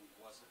girl who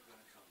wasn't going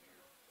to come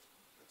here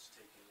that's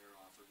taking their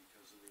offer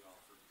because of the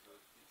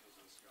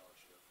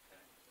scholarship.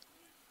 Okay.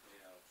 They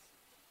have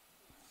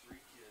 3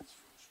 kids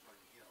from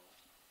Spring Hill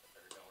that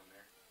are going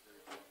there. that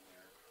are going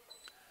there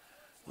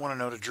Want to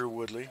know to Drew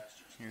Woodley.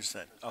 Here's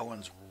that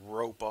Owens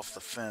rope off the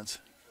fence.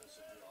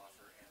 because of the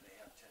offer, and they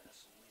have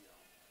tennis and Leo.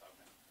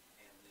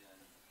 And then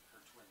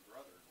her twin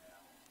brother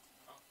now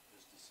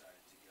has decided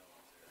to go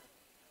up there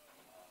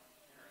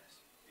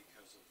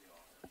because of the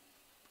offer.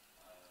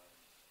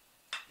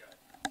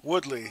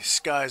 Woodley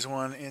skies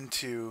one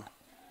into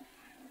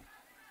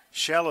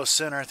shallow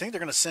center. I think they're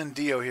going to send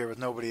Dio here with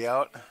nobody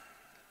out.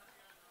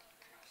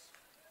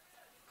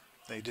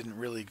 They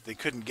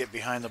couldn't get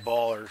behind the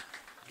ball or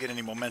get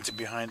any momentum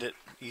behind it.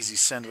 Easy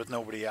send with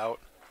nobody out.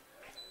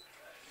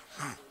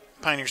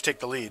 Pioneers take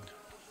the lead.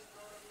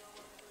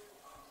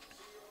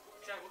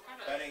 Chad, what kind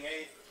of Batting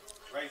eighth,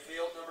 right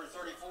field number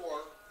 34,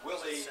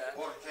 Willie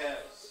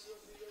Borquez.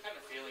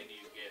 feeling do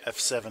you get?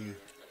 F7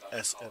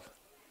 SF.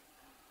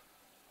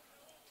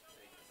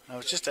 I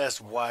was just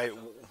asked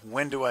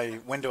when do I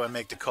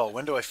make the call?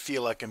 When do I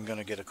feel like I'm going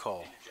to get a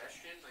call?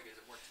 Indigestion? Like, is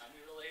it more tummy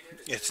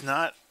related?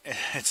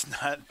 It's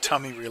not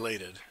tummy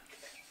related.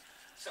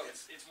 So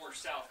it's more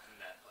south than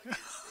that. Like,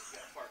 it's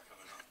got a part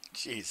coming on.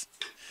 Jeez.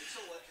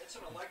 It's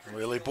an electric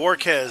Willie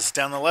Borquez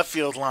down the left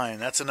field line.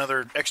 That's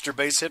another extra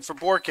base hit for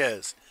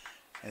Borquez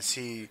as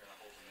he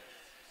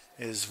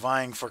is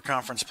vying for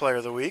Conference Player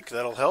of the Week.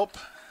 That'll help.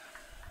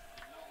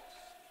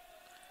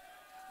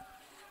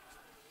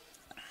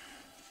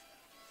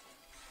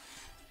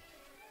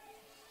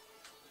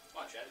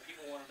 Come on, Chad.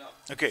 People want to know.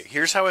 Okay,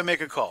 here's how I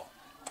make a call.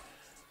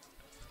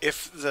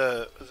 If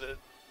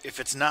if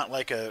it's not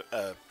like a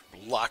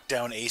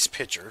lockdown ace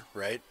pitcher,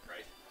 right,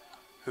 Right?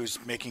 who's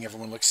making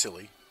everyone look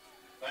silly,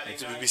 Batting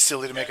it would be ninth,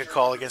 silly to make a catcher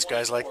call number against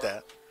guys like 24,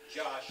 that.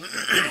 Josh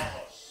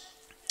Ramos.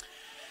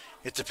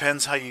 It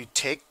depends how you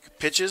take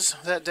pitches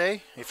that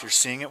day. If you're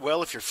seeing it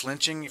well, if you're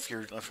flinching, if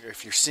you're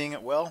seeing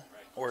it well,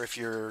 or if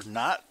you're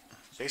not,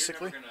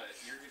 basically.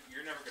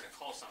 You're never gonna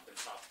call something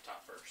top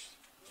first.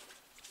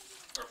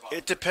 Or bottom.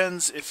 It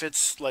depends if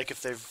it's like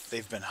if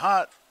they've been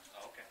hot.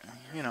 Oh,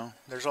 okay. You know,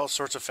 there's all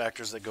sorts of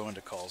factors that go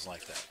into calls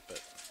like that.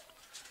 But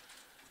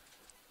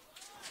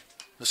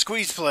the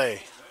squeeze play.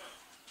 They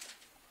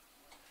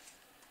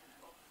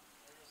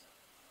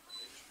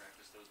just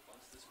practiced those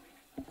bunts this week.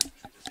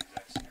 This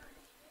exact scenario.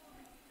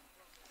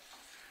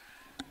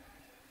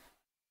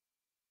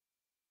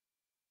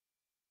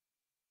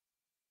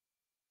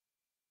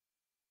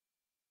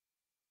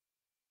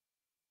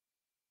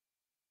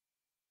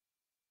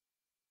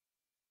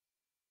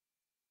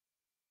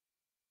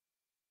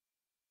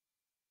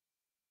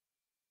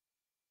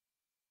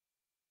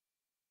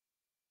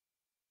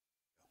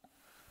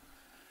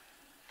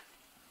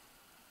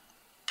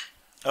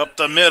 Up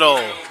the middle.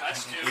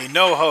 That's two.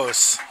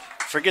 Hinojos.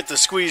 Forget the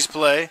squeeze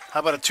play.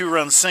 How about a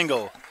 2-run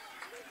single?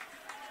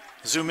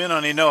 Zoom in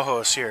on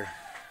Hinojos here.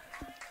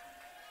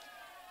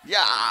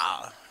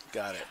 Yeah.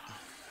 Got it.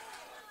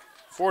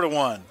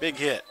 4-1. Big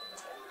hit.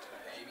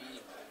 And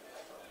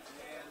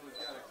we've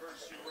got a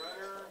courtesy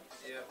runner.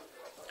 Yep.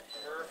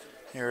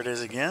 Here it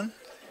is again.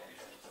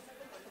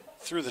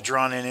 Through the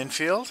drawn-in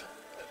infield.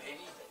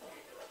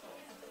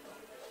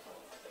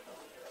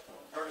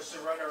 Courtesy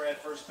runner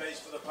at first base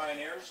for the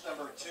Pioneers,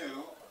 number 2,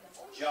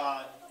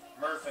 John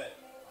Murphy.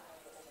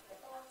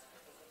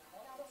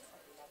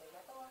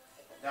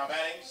 Now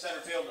batting center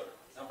fielder,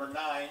 number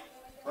 9,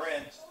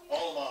 Brent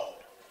Olmo.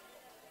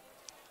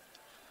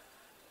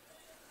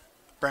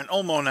 Brent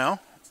Olmo now.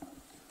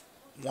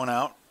 1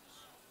 out.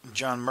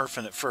 John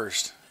Murphy at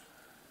first.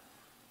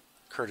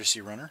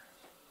 Courtesy runner.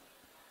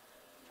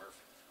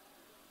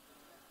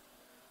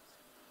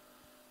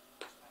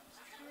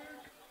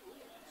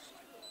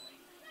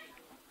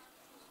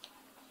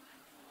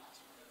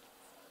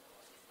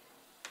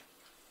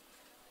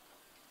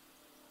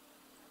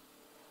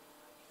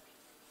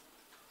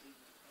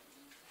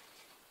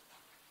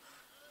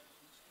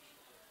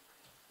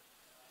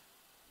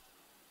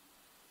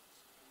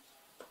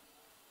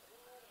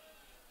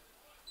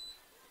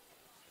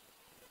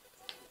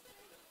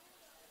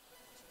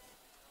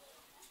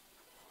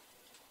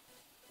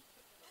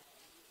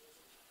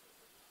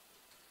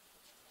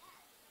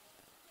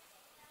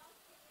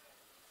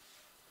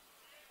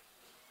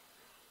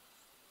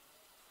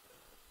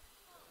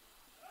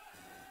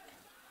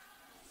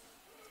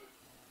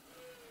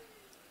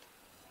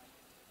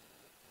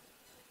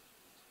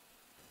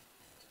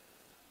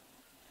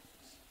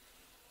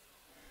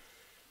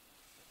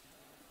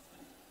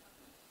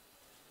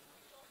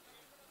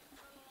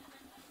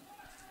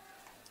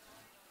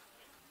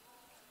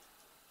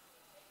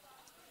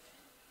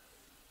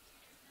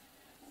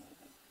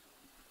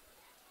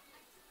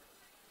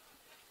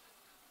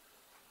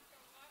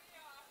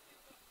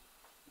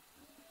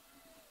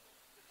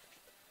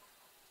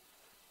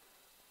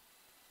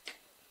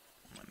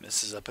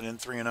 Misses up and in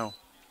 3-0.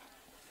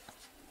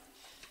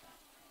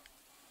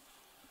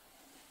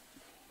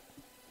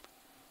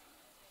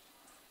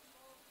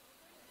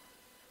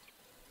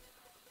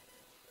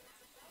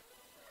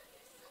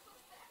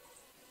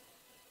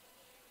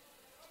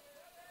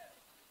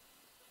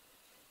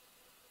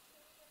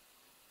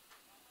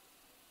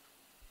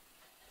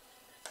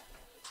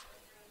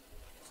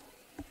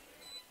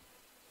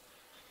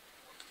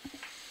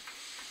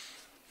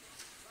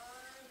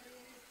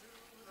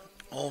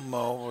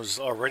 Olmo was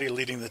already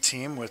leading the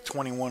team with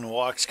 21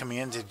 walks coming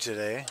into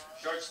today.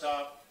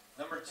 Shortstop,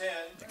 number 10.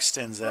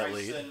 Extends that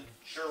lead. Bryson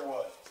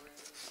Sherwood.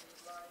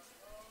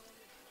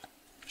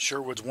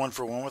 Sherwood's 1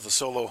 for 1 with a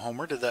solo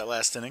homer. Did that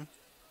last inning.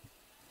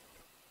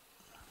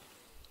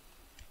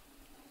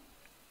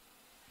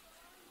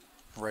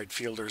 Right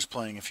fielder is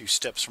playing a few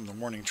steps from the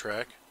warning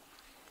track.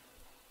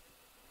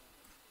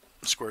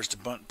 Squares to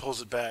bunt,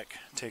 pulls it back,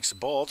 takes the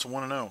ball. It's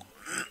 1-0.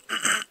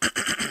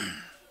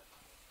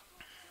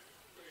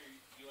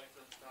 You like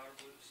the Powder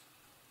Blues?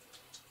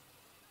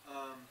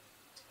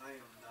 I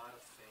am not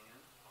a fan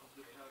of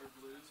the Powder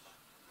Blues,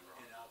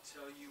 and I'll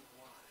tell you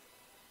why.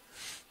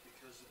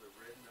 Because of the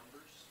red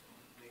numbers,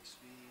 it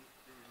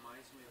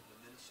reminds me of the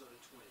Minnesota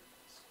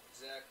Twins.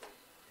 Exactly.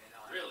 And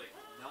I'm Really?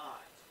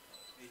 not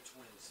a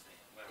Twins fan.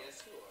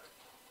 Yes, you are.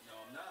 No,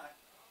 I'm not.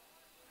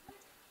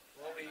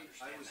 Well, we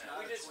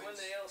just win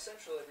the AL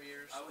Central every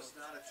year. I was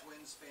not a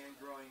Twins fan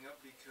growing up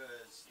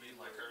because You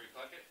like Kirby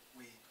Puckett?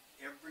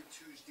 every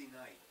Tuesday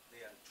night they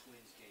had a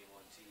Twins game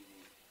on TV.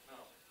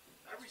 Oh.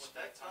 I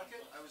respect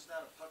Puckett. I was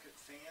not a Puckett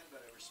fan,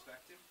 but I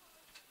respect him.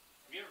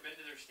 Have you ever been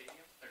to their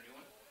stadium? Their new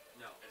one?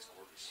 No. It's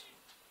gorgeous.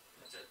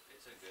 It's a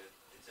good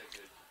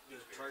The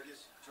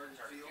experience. Target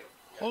Field.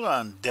 Hold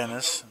on,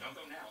 Dennis. Don't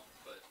go now,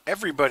 but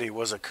Everybody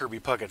was a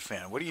Kirby Puckett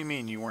fan. What do you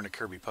mean you weren't a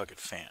Kirby Puckett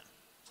fan?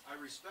 I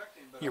respect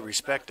him, but You I was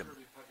respect not a him.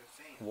 Kirby Puckett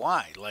fan.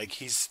 Why?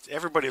 Like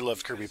everybody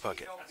loved Kirby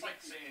Puckett. that's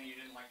like saying you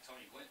didn't like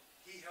Tony Gwynn.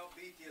 He helped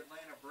beat the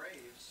Atlanta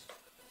Braves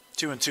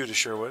 2-2 to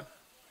Sherwood.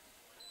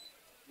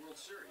 World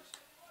Series.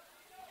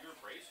 You were a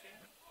Braves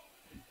fan?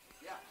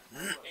 Yeah.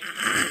 And you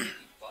getting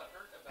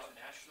butthurt about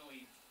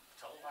nationally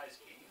televised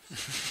games?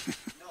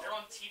 No, They're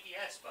on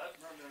TBS, bud.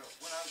 no.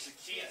 When I was a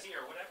kid. TNT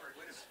or whatever it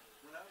Wait a is.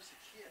 minute. When I was a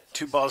kid.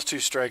 2 balls, 2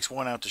 strikes,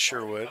 1 out to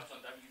Sherwood. Comes on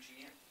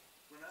WGN.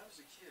 When I was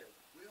a kid,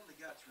 we only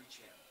got 3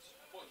 channels.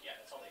 Well, yeah,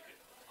 that's all they could.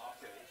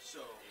 Okay, so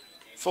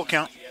Full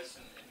count. TBS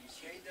and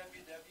NBC.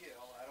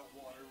 KWWL out of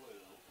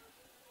Waterloo,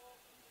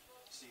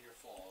 Cedar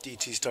Falls.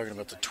 DT's talking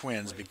about the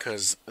Twins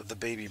because the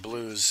baby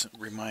blues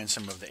reminds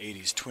him of the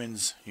 80s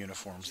Twins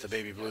uniforms. The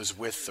baby blues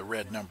with the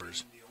red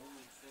numbers. The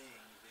only thing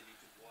that he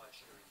could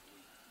watch during the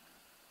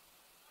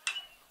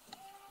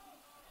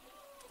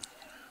week.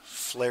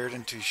 Flared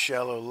into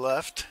shallow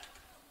left.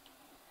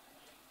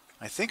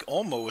 I think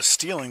Olmo was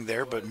stealing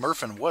there, but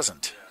Murfin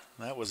wasn't.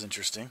 That was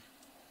interesting.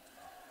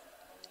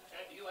 Chad,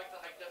 do you like the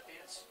hyped up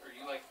dance? Or were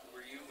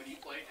you, when you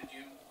played, did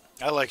you?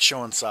 I like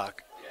showing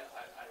sock. Yeah,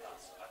 I thought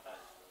so.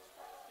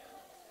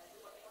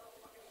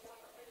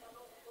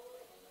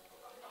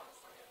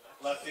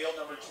 Left field,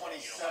 number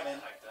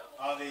 27,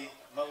 Javi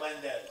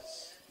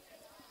Melendez.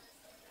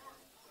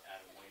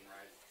 Adam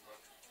Wainwright look.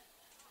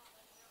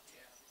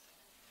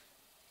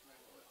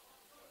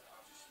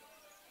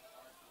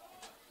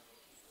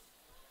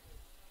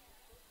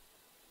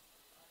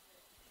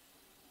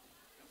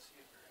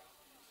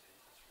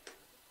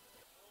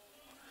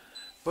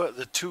 But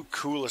the 2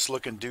 coolest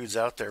looking dudes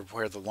out there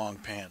wear the long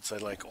pants. I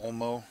like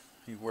Olmo.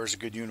 He wears a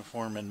good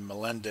uniform, and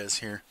Melendez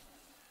here.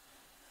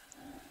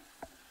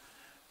 We're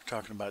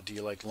talking about, do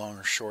you like long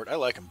or short? I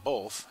like them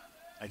both.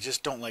 I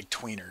just don't like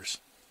tweeners.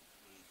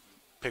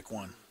 Pick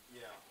one.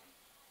 Yeah,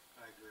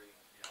 I agree.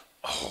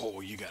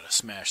 Oh, you got to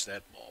smash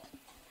that ball.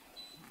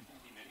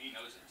 He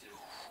knows it too.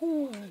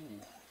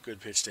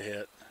 Good pitch to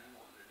hit.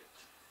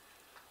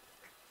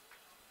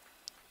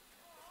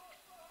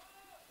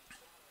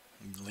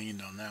 He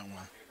leaned on that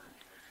one.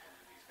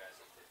 These guys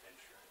that play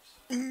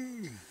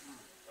pinstripes.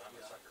 But I'm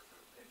a sucker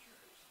for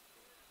pinstripes.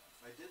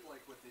 I did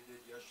like what they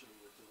did yesterday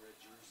with the red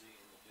jersey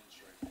and the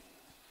pinstripe pants.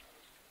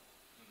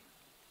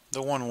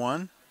 The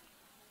 1-1.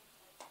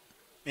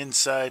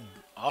 Inside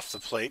off the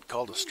plate,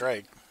 called a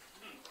strike.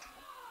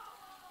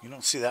 You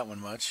don't see that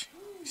one much.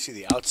 You see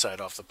the outside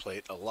off the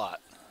plate a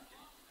lot.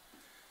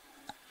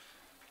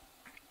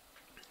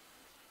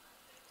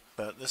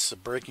 But this is a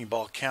breaking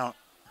ball count.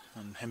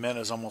 And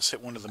Jimenez almost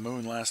hit one to the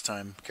moon last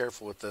time.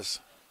 Careful with this.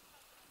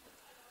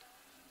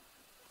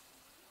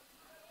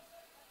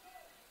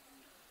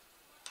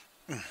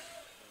 That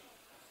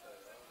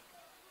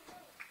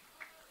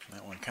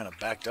one kind of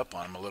backed up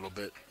on him a little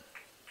bit.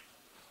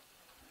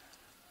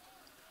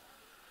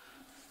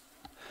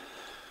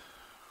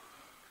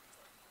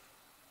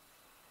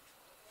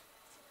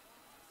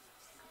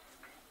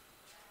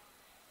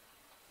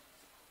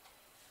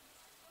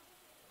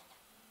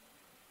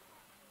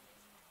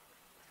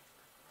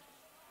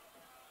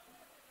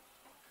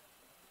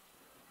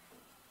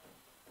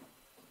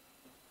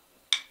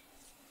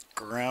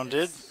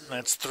 Grounded.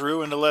 That's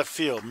through into left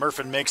field.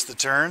 Murfin makes the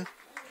turn.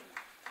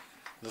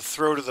 The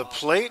throw to the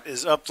plate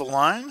is up the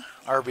line.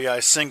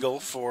 RBI single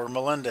for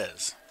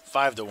Melendez.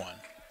 5-1.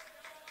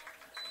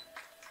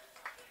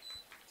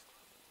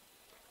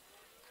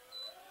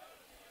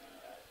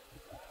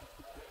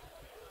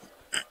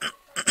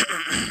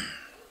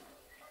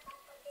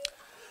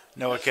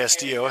 Noah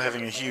Castillo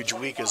having a huge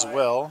week as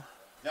well.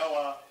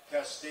 Noah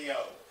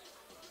Castillo.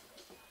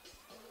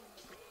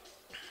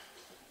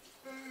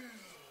 Opinion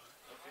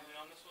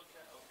on this one,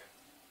 Ken? Okay.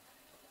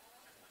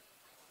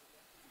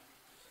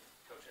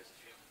 Coach has a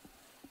few.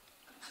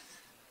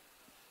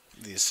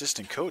 The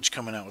assistant coach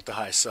coming out with the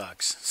high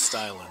socks,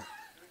 styling.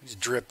 He's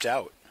dripped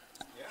out.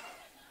 Yeah.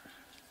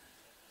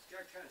 He's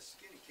got kind of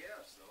skinny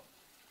calves, though.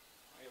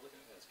 Why are you looking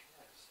at his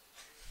calves?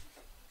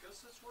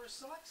 Because that's where his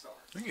socks are.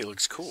 I think he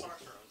looks cool.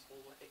 Socks are on his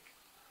whole leg.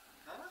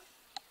 Huh?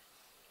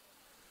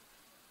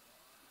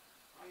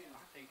 I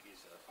think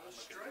he's a The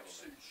stretch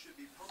suit should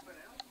be pumping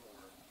out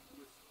more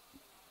with,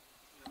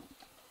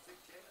 thick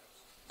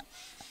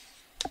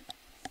calves.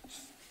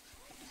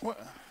 What?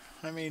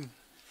 I mean,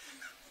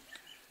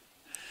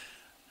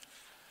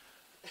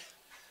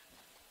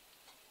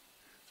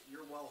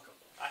 You're welcome.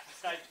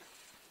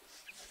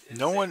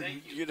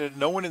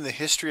 no one in the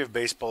history of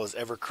baseball has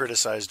ever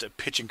criticized a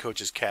pitching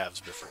coach's calves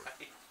before.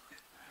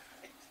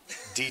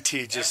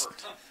 DT just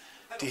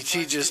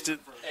at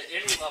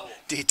any level.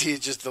 DT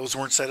just those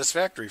weren't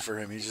satisfactory for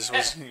him. He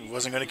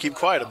wasn't going to keep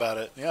quiet about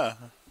it. Yeah.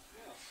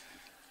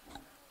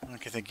 I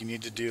think you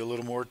need to do a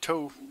little more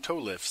toe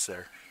lifts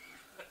there.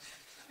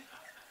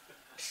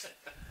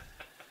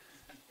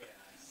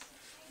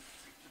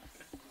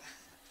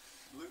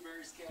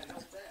 Blueberries can't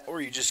help that.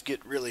 Or you just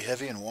get really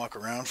heavy and walk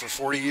around for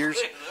 40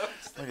 years.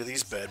 Look at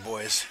these bad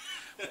boys.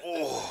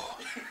 Oh.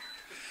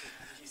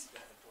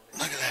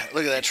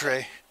 Look at that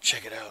tray.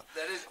 Check it out.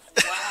 That is,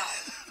 wow.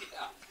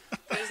 Yeah.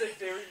 That is a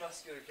very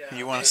muscular calf.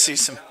 You want to see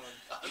some?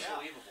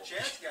 Unbelievable.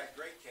 Chad's got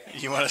great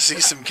calves. You want to see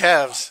some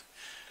calves?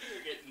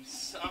 You're getting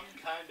some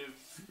kind of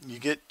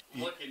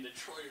look into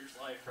Troyer's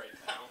life right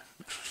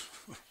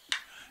now.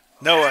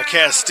 Noah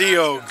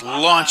Castillo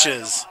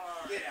launches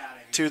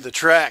to the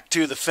track,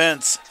 to the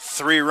fence.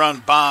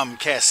 3-run bomb,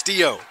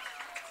 Castillo.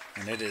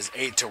 And it is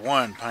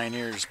 8-1.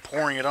 Pioneers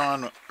pouring it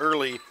on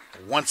early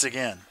once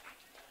again.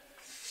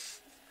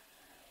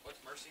 What's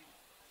Mercy?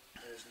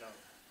 There's no.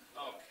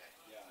 Okay.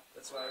 Yeah.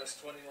 That's why it was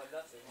 21-0.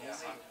 Yeah.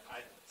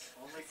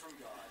 Only from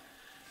God.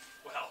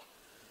 Well.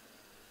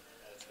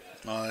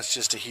 Well, that's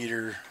just a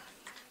heater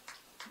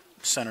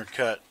centered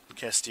cut.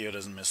 Castillo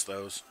doesn't miss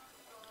those.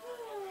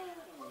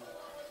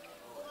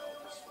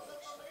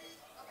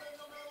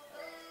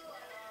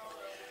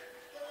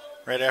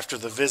 Right after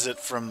the visit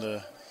from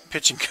the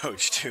pitching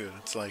coach, too.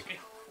 It's like,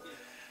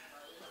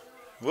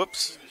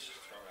 whoops. He was just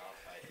thrown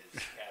off by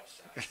his calf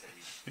socks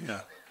that he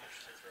Yeah.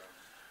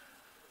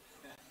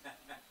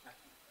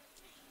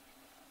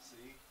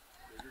 See?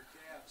 Bigger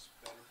calves,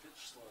 better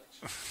pitch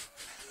selection.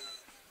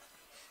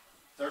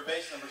 Third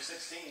base number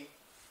 16,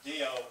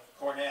 Dio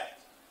Cornett.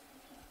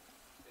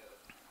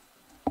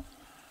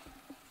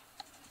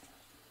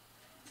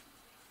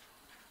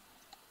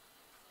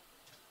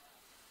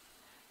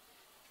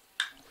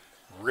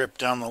 Ripped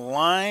down the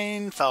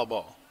line, foul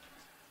ball.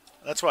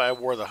 That's why I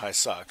wore the high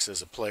socks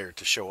as a player,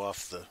 to show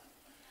off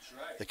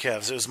the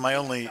calves. It was my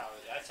only.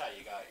 That's how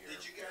you got your.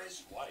 Did you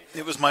guys wife.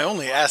 It was my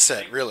only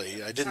asset,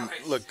 really. I didn't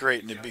look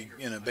great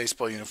in a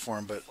baseball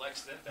uniform, but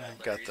Flex them I bad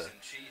got berries the. and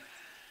cheat.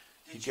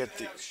 You did get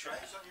you the. have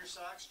stripes on your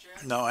socks,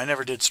 Chad? No, I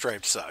never did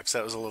striped socks.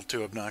 That was a little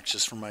too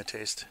obnoxious for my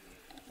taste.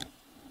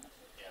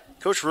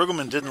 Coach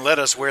Rugelman didn't let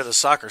us wear the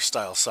soccer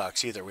style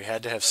socks either. We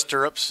had to have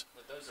stirrups.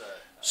 But those,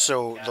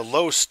 So the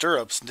low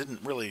stirrups I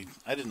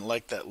didn't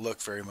like that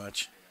look very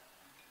much.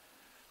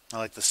 I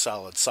like the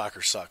solid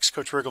soccer socks.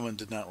 Coach Riggleman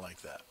did not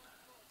like that.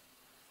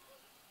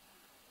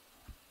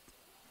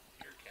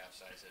 your calf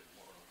size it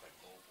more look like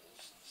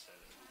ovals instead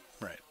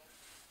of Right.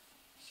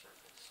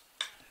 circles.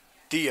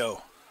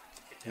 Dio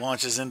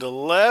launches into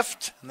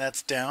left, and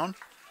that's down.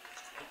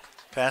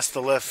 Past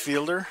the left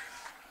fielder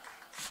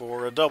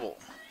for a double.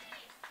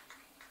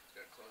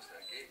 Gotta close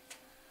that gate.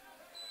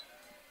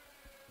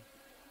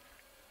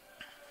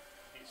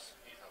 He's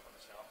helping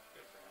us out.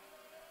 Good for him.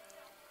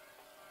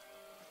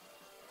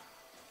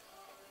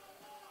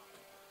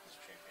 He's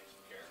changing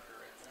some character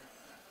right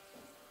there.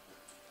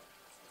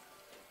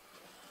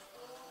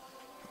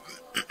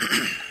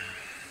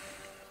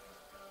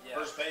 Yeah.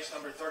 First base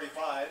number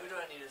 35, Who do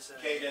I need to send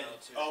Caden an email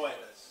to?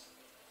 Owens.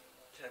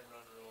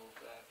 10-run rule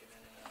back in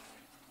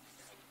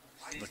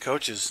NNI.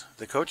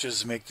 The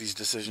coaches make these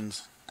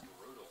decisions.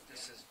 Brutal.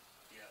 This is,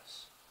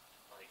 yes.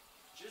 Like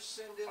Just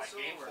send in by some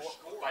game of our four.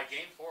 scores. By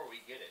game 4, we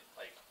get it.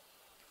 Like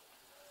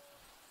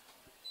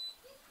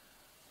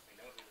we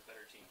know who the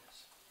better team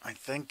is.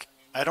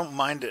 I don't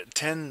mind it.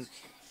 10.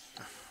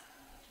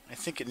 I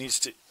think it needs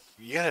to.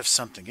 You gotta have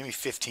something. Give me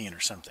 15 or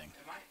something.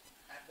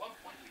 At one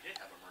point, we did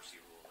have a mercy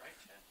rule, right,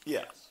 Chad?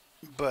 Yeah,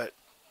 but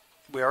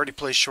we already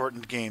play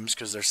shortened games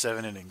because they're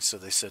 7 innings. So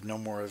they said no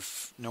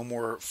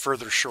more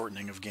further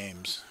shortening of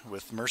games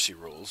with mercy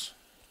rules.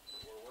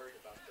 We're worried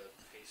about the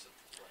pace of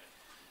play.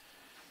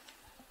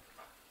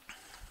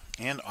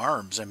 And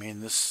arms. I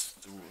mean, this.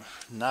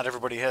 Not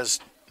everybody has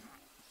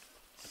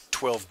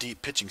 12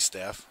 deep pitching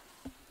staff.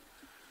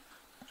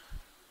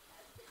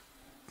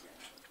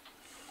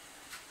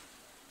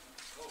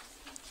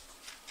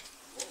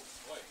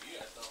 Boy, you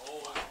got the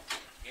whole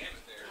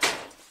gamut there.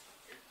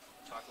 You're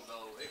Taco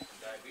Bell away from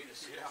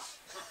diabetes. Yeah.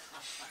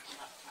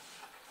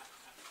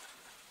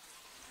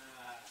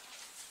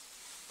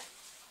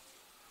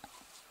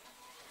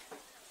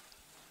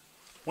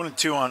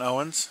 1-2 on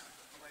Owens.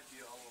 Might be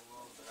all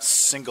alone, but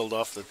Singled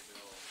off the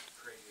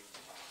craving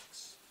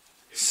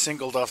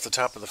the box.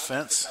 top of the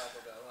fence. Taco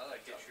Bell. I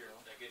like Get Taco your,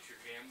 Bell. that get your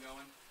jam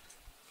going.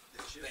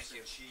 The chips Thank you.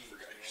 and cheese.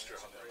 Forgot your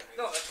straw there.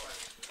 No, that's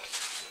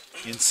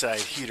fine. Inside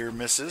heater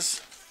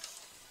misses.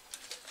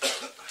 I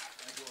go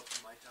up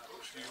to my Taco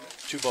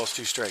Bell, 2 balls,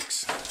 2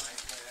 strikes. iPad,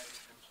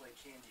 and play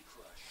Candy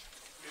Crush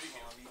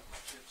while I'm eating my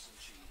chips and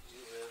cheese. You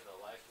live a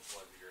life of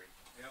luxury.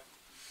 Yep.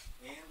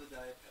 And the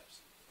Diet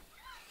Pepsi.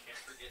 Can't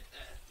forget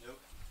that. Nope.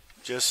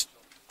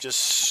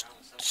 Just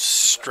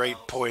straight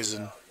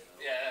poison.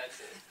 Yeah, that's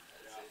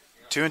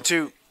it.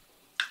 2-2.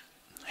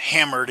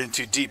 Hammered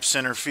into deep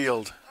center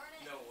field.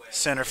 No way.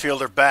 Center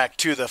fielder back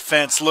to the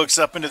fence, looks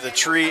up into the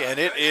tree, and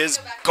it is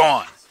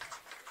gone.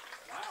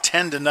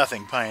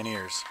 10-0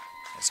 Pioneers.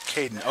 It's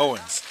Caden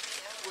Owens.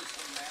 That was a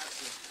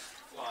massive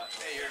plot.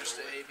 Hey, you're just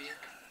an AB.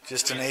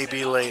 Just an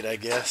AB late, I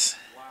guess.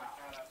 Wow.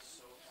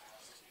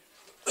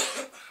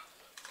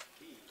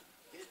 He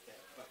hit that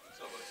fucking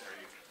So what's are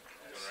you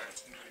doing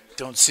right?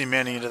 Don't see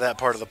many into that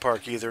part of the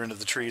park either, into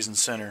the trees in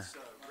center.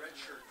 red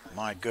shirt.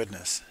 My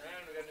goodness. And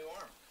we got a new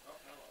arm.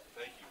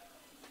 Thank you.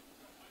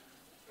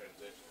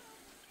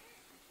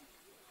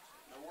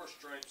 No more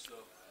stripes though.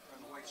 Are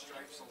the white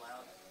stripes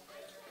allowed?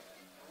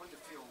 I wanted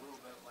to feel a little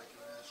bit like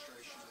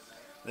administration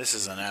tonight. This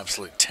is an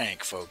absolute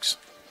tank, folks.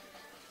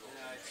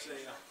 Yeah, I'd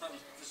say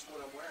this is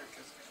what I'm wearing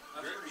because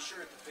I'm pretty sure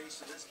at the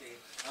face of this game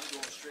I'm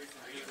going straight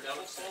from Are you here.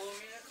 double solo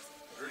me yet?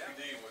 Drippy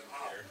D wouldn't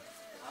care.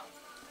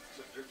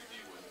 So Drippy D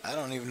wouldn't. I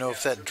don't even know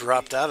if that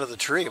dropped out of the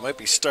tree. It might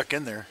be stuck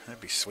in there.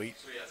 That'd be sweet.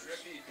 So yeah,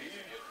 Drippy D would get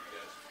you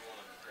guys if you want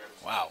to grab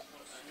some. Wow.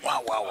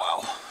 Wow, wow,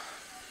 wow.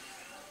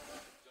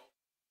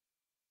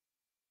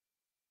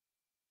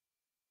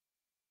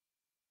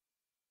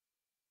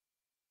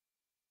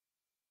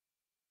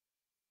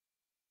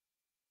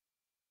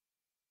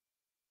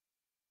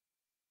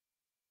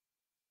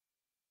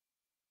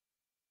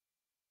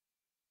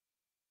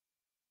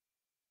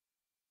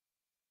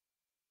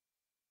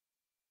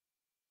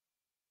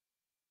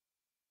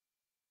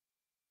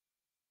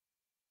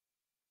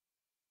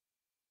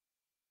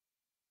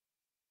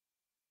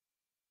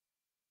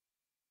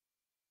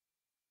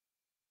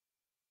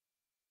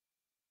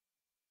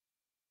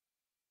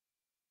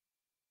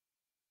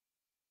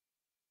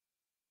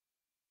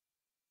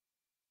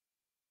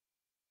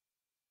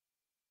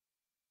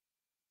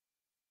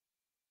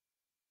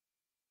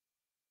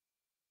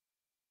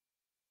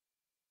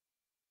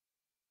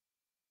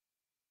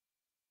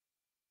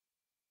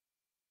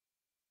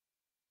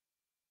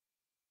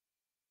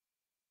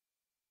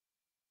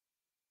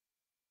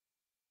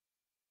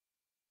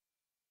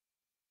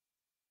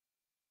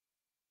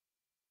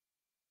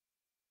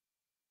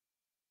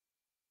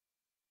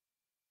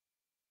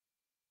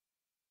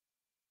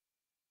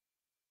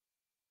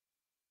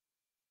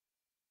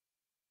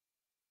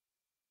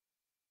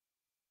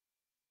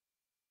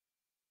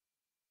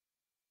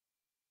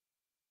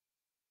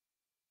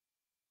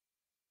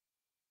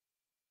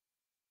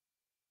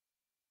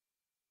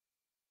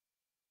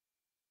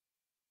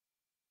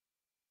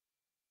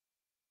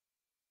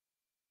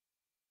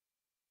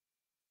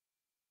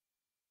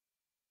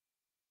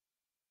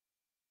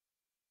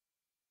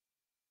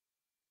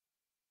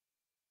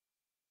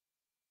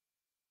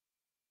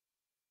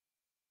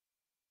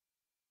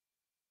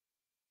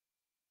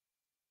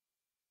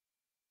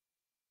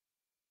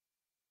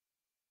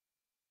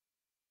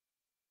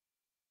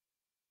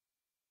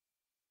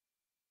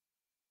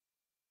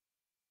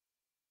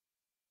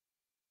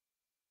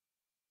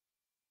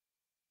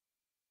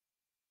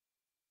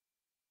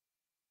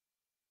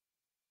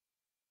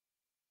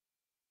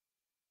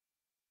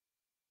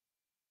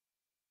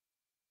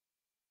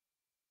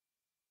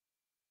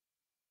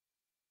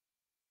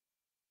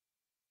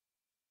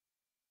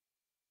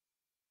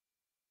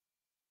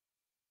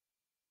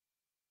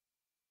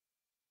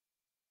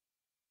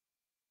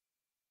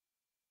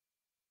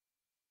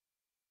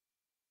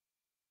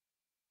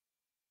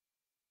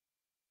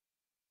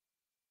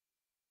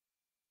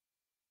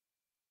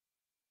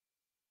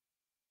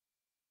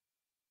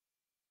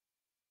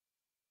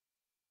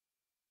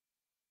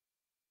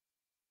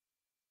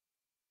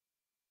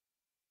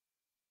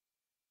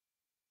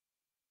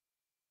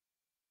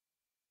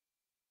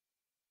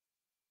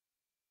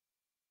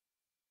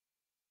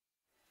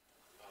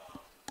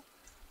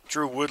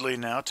 Drew Woodley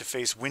now to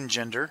face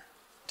Wingender.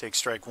 Take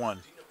strike 1.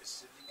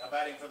 Now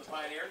batting for the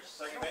Pioneers,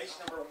 second base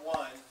number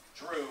 1,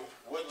 Drew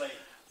Woodley.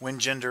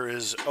 Wingender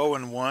is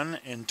 0-1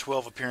 in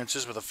 12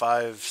 appearances with a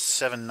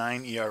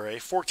 5.79 ERA,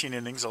 14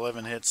 innings,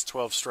 11 hits,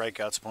 12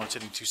 strikeouts, opponents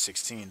hitting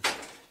 .216.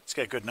 He's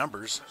got good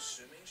numbers.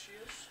 Assuming she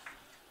is.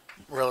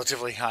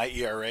 relatively high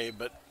ERA,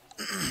 but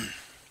Actually,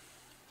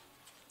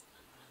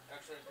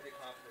 I'm pretty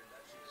confident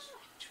that she's.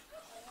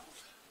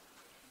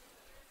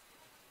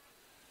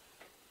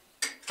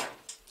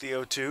 the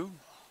 0-2.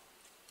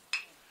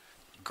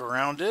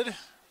 Grounded.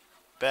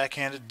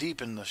 Backhanded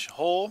deep in the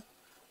hole.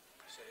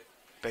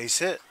 Base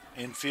hit.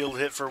 Infield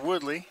hit for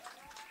Woodley.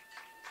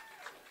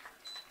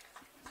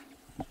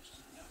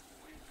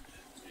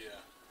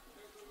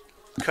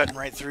 Cutting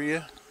right through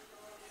you.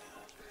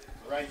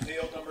 Right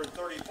field, number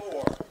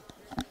 34,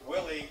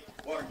 Willie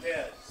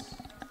Borquez.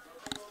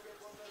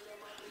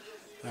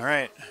 All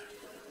right.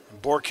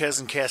 Borquez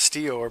and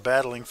Castillo are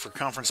battling for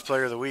Conference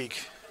Player of the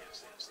Week.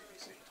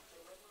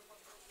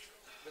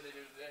 What did they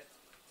do today?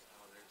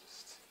 Oh,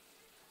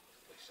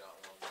 they shot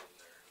one in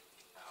their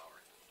hour.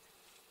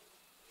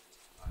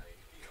 I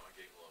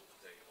gave a little,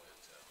 they went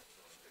to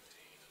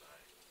 15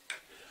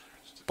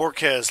 and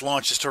Borquez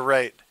launches to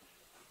right.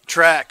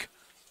 Track.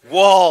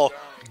 Wall.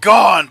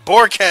 Gone.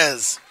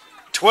 Borquez.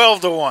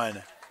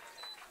 12-1.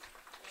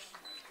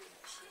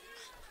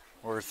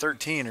 Or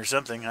 13 or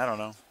something. I don't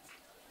know.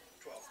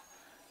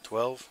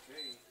 12.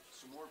 Okay,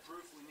 some more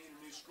proof. We need a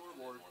new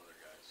scoreboard.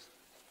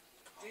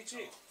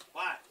 DT,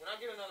 What? we're not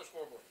getting another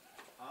scoreboard.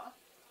 Huh?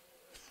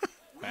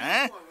 We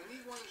Huh? need one. We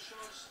need one that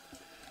shows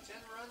 10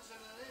 runs in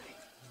an inning.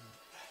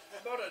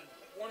 How about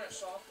one at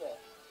softball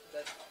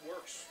that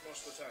works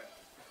most of the time?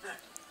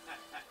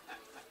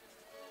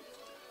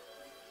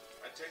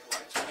 I take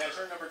lights.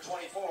 Measure number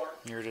 24.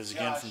 Here it is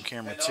again Josh from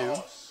camera Menos. 2.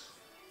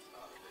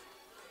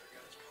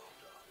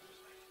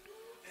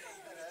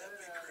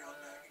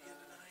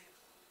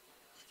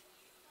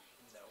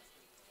 No.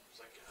 It's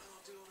like, oh,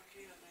 I'll do what I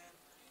can, man.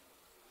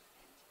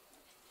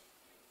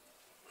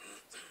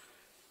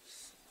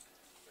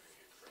 They're gonna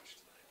get crushed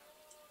tonight.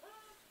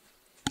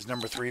 Is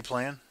number 3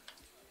 playing?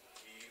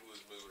 He was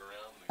moving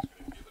around and he's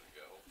gonna give it a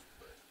go,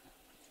 but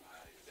I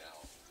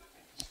doubt that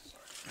he's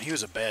sorry. He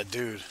was a bad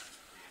dude.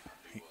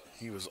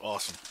 He was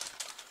awesome.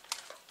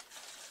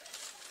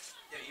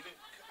 Yeah, even I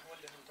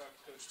went down and talked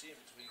to Coach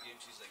Stevens. We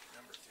games he's like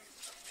number 3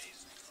 was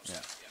amazing.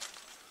 Yeah.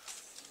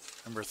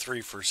 Number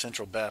 3 for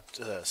Central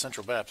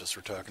Baptist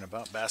we're talking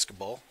about.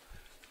 Basketball.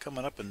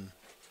 Coming up in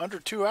under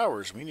 2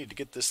 hours. We need to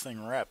get this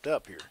thing wrapped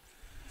up here.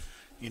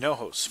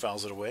 Hinojos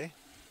fouls it away.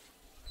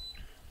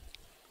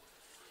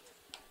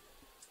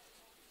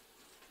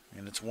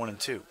 And it's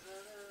 1-2.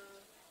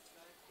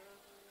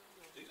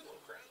 He's a little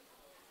crowd.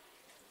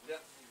 Yeah.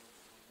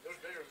 It was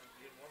bigger than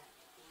the one.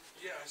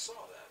 Yeah, I saw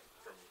that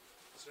from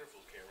the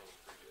Centerfield camera. It was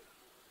pretty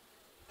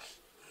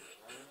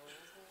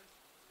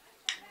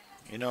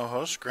good.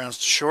 Hinojos grounds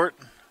to short.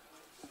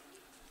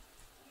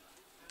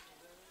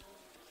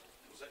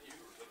 Was that you or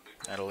was that a big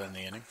crowd? That'll end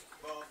the inning.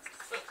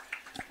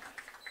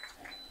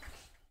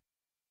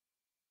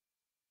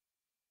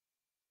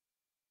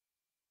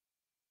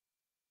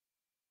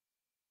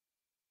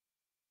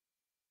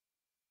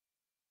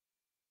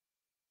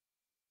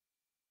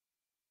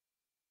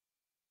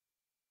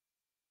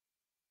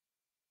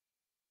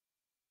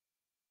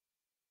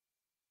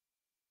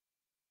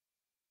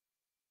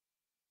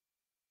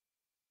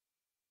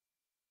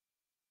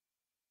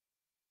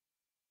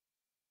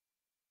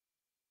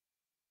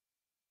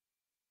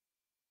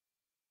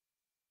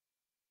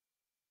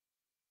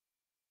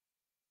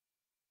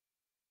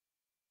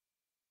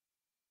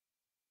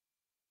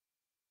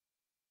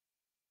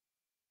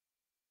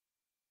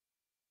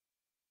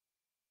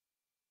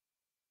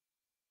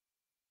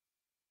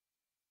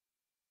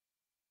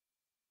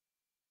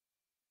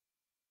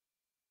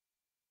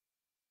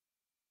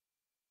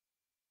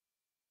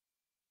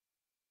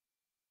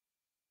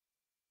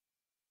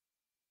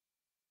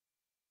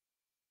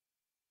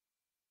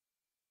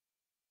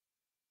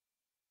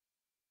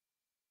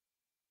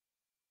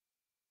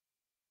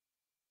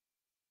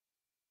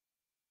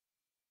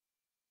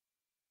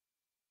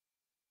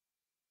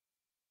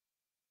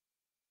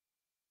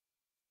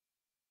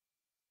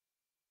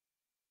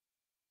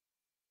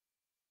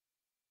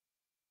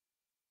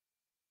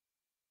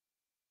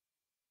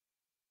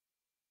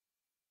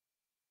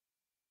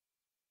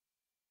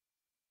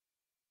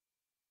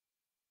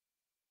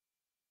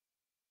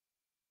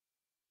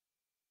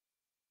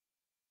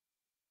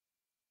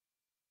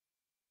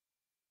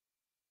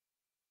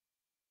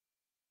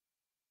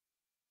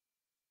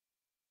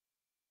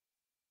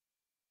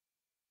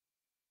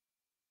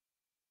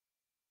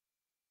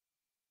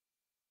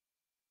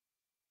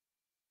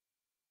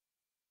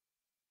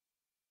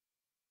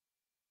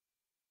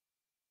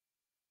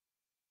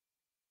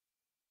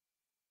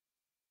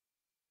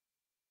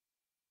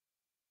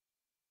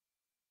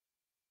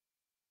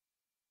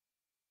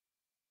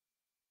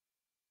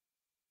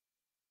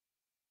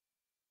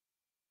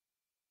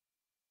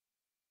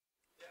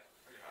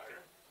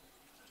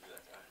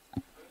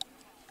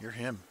 You're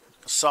him.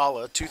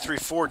 Sala,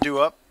 2-3-4 due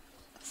up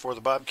for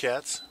the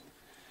Bobcats.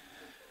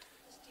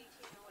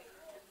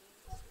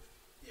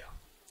 Yeah.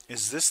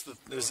 Is this the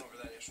is Over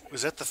that yesterday.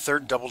 that the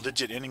third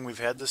double-digit inning we've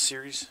had this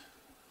series?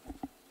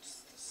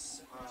 Just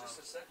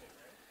a second,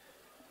 right?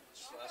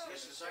 Just last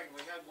Just a second.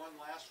 We had one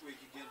last week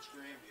against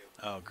Grandview.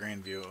 Oh,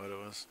 Grandview, what it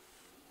was.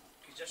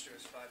 Because Yesterday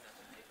was 5-0.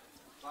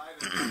 5-0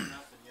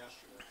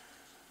 yesterday.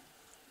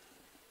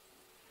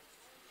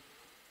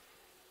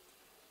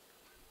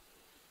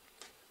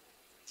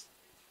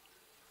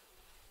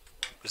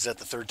 Is that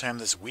the third time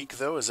this week,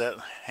 though? Is that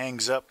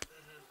hangs up?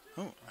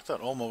 Oh, I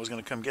thought Olmo was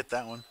going to come get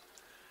that one.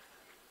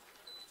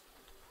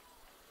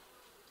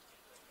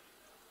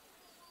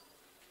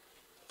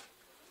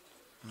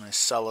 Nice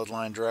solid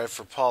line drive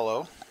for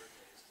Paulo.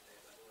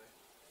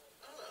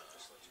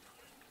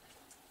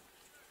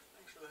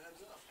 Thanks for the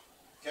heads up.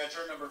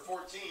 Catcher number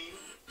 14,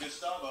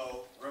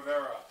 Gustavo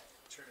Rivera.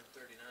 Turning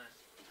 39.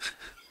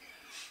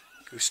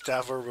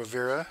 Gustavo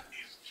Rivera.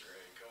 He's Trey,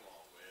 come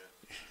on, man.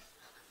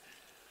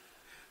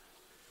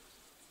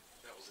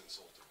 That was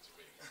insulting to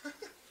me.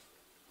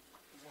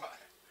 Why?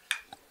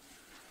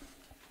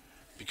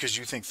 Because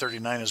you think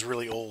 39 is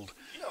really old.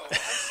 No, I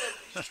said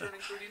he's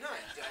turning 39.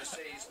 Did I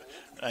say he's old?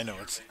 I know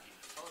it's. Making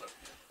fun of him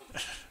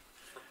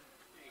for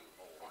being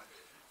old.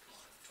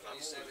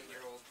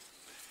 27-year-old.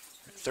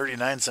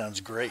 39 sounds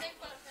great. I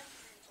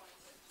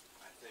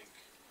think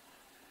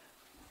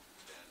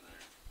Dan and I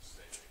are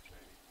same age,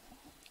 maybe.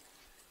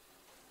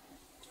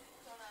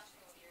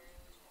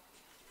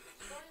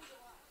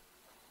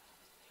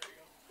 There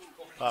you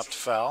go. Popped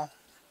foul.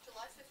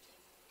 July 15th.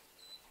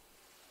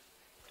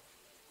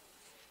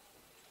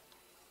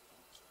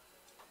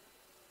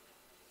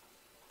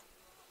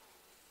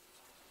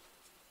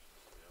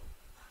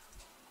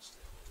 Stay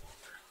a little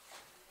longer.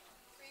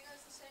 Were you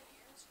guys the same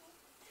year in school?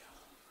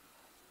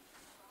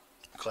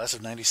 Class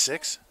of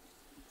 96.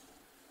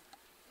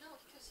 No,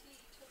 because he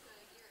took a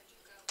year at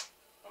JUCO.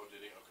 Oh,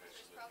 did he? Okay, so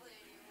He's then probably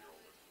he'd a be year a year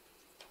older.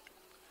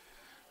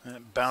 older. And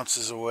it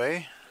bounces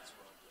away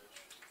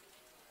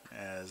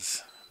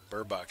as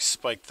Burbach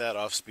spiked that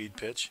off-speed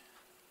pitch.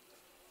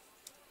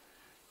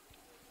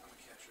 I'm a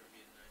catcher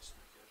being nice to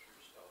the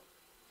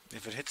catchers.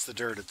 If it hits the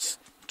dirt, it's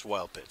a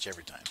wild pitch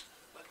every time.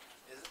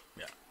 Is it?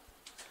 Yeah.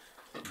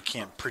 You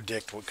can't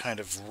predict what kind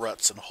of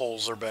ruts and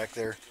holes are back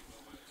there.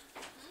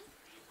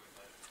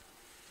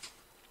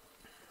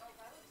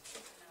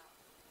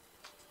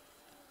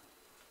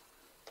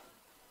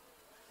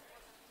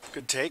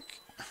 Good take.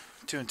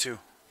 2-2.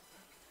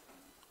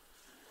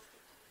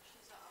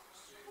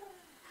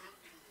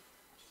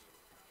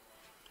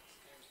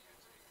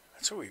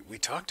 That's what we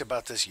talked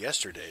about this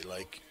yesterday.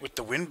 Like, with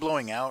the wind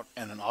blowing out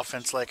and an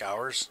offense like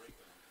ours,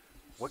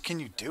 what can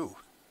you do?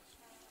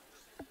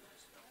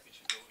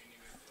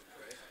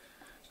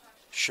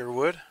 Sure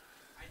would.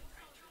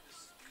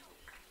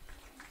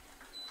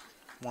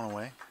 One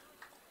away.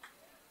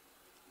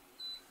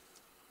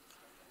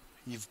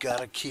 You've got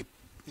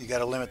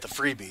to limit the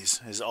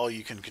freebies is all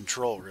you can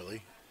control,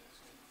 really.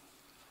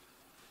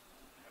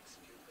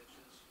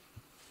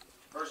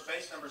 First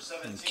base number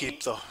 17. And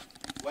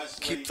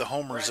Wesley keep the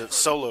homers at Bradford.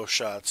 solo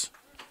shots.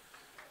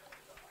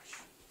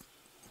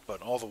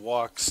 But all the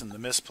walks and the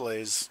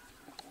misplays,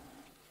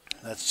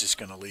 that's just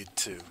going to lead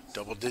to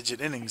double-digit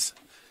innings.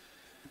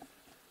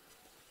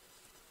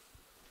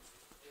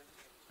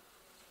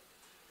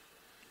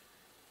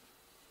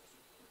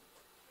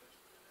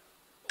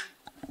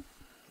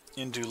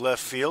 Into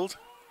left field.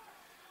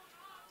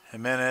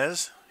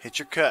 Jimenez, hit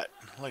your cut.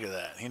 Look at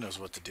that. He knows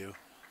what to do.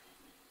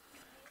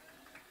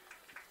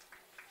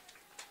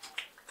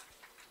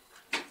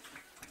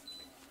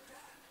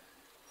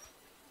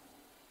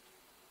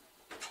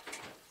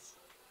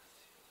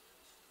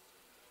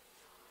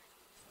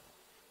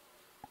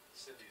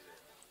 Cindy's in.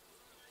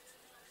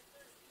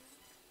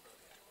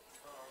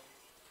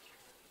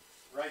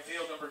 Right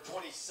field number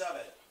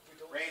 27,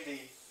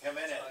 Randy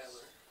Jimenez.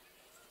 Tyler.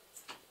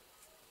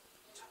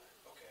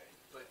 Okay.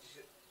 But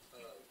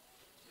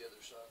the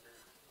other soccer,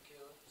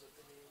 Kayla, was that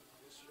the name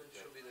yesterday?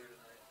 Yeah. She'll be there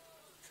tonight.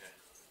 Okay.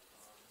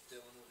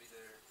 Dylan will be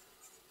there.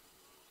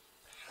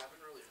 Haven't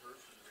really heard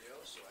from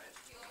Rio, so I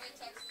You want me to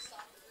text the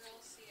soccer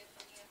girls, see if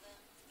any of them.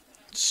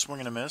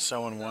 Swing and a miss,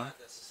 0-1. not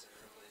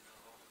necessarily,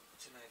 no.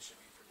 Tonight should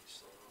be pretty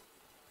slow.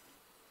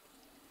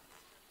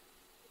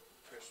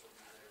 Chris will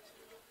be there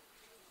too.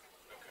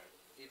 Okay.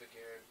 Eva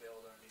Garrett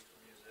bailed on me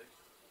for music.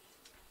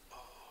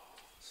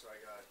 So I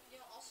got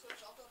I'll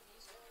switch. I'll go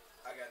music.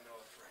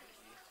 Noah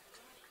Frankie.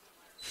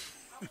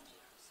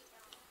 Sit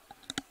down.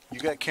 You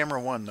got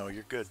camera one, though.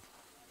 You're good.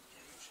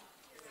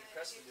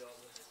 Preston did all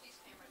the He's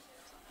camera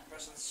too.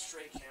 Preston's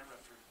straight camera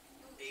for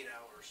 8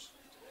 hours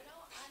today.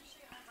 No,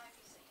 actually, I might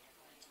be singing.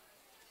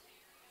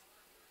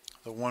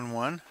 The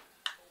 1-1.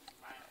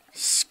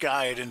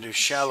 Skied into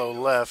shallow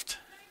left.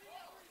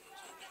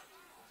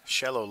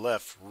 Shallow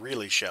left,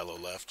 really shallow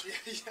left.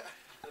 Yeah.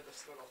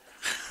 That's what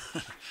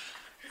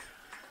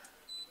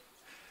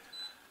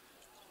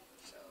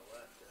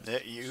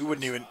You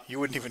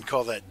wouldn't even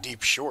call that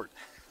deep short.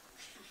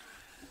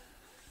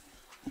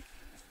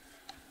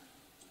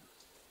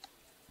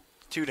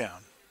 Two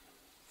down.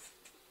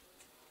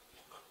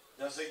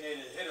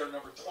 Designated hitter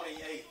number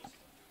 28,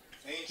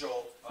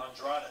 Angel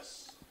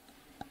Andrades.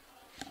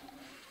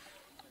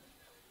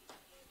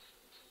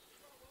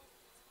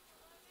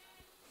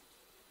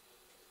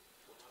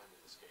 What time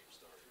did this game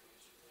start?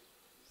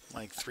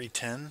 Like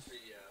 3:10.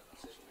 Yeah.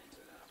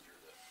 After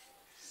the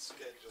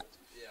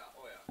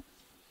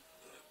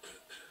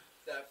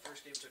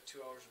 2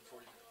 hours and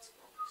 40 minutes.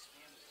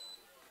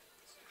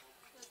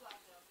 The black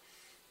belt.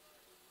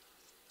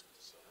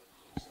 So that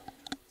looks like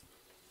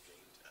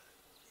game time.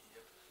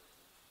 Yep.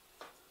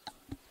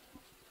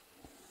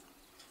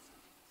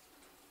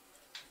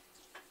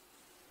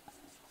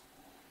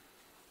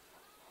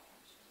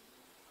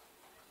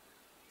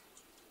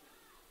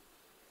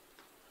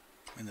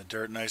 In the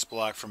dirt, nice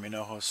block from Hinojos. Do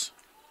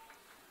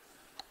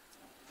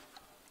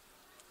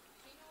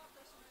you know what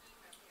person you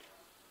have here?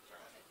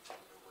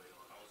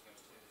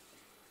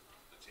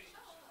 The teams.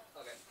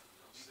 Okay.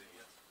 I'll see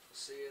ya.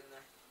 See you in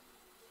there.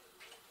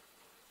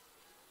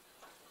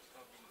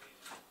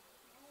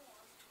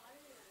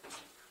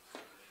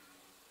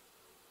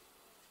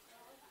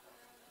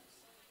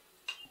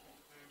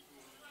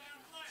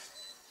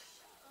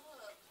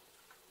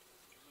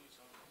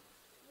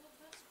 Well,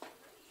 that's great.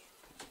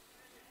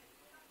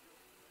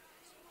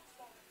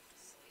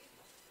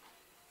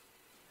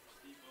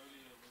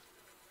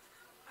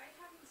 I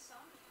have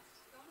insomnia.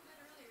 Going to bed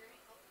earlier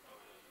ain't helpful.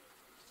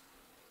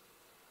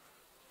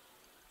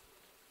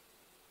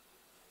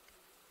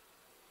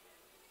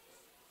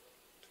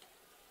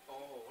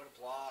 Oh, what a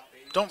block,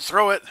 baby. Don't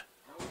throw it. No,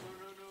 no, no,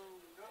 no,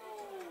 no.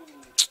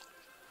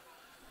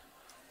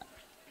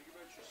 Think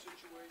about your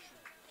situation.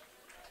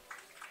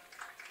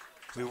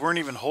 We weren't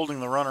even holding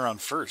the runner on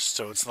first,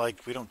 so it's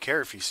like we don't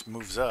care if he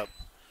moves up.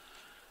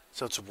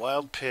 So it's a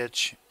wild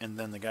pitch, and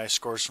then the guy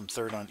scores from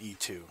third on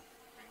E2.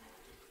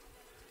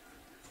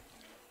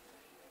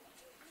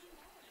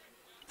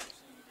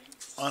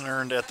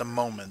 Unearned at the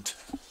moment.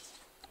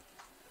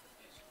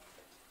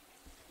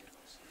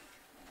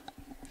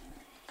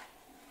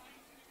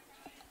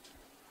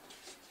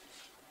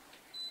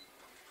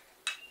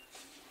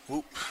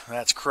 Whoop,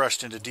 that's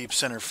crushed into deep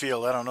center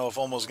field. I don't know if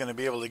Olmo's going to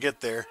be able to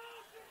get there.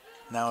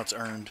 Now it's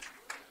earned.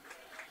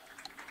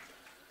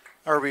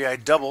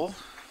 RBI double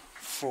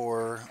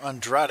for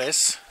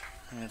Andrades,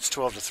 and it's 12-3.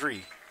 I'm going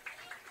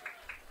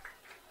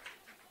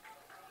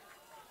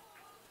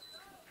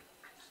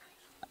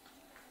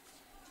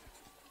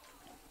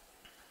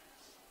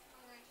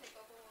to take a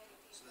whole lot of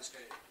these. So this guy,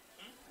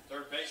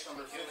 Third base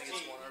number he only 15,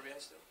 gets 1 RBI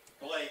still?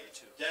 Blake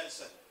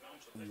Denson.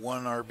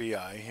 1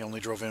 RBI. He only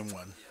drove in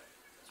 1.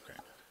 Okay.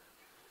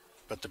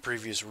 But the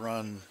previous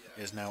run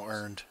is now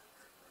earned.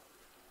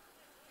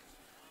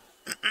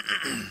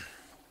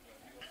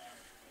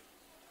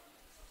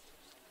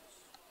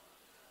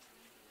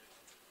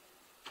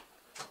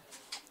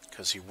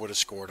 Because he would have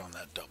scored on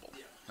that double.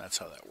 That's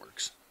how that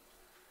works.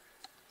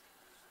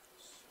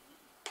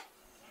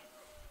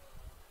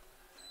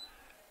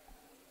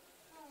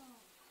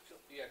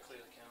 You gotta clear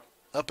the count.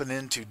 Up and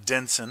into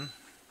Denson.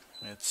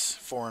 It's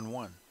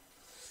 4-1.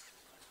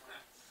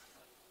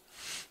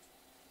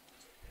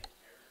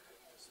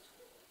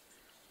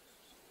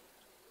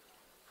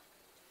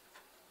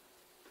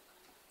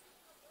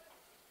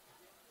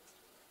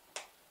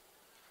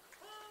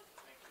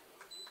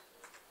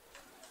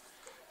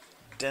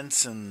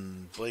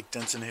 Denson, Blake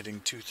Denson hitting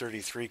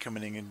 .233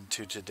 coming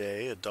into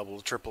today, a double,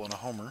 a triple, and a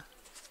homer.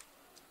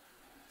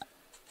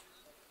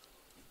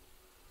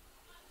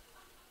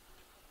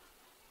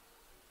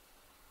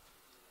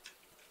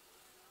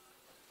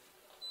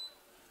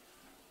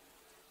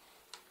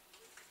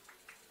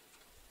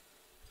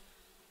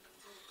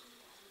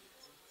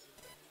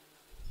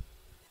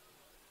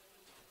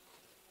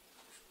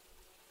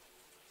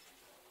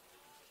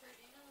 Kurt,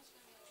 do you know what's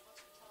going to be the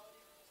hospitality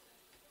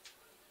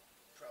Wednesday?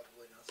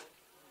 Probably nothing.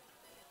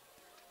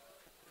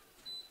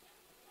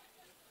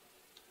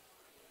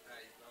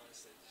 I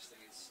honestly just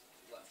think it's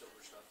leftover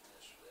stuff from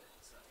yesterday.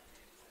 It's not gonna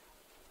be anything.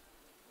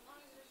 As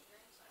long as there's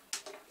drinks, I'm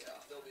Yeah,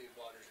 there'll be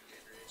waters and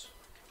Gatorades.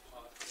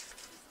 Hot.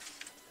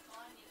 all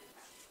I need is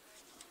that.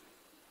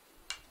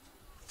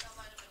 No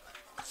vitamin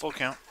butter. Full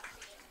count.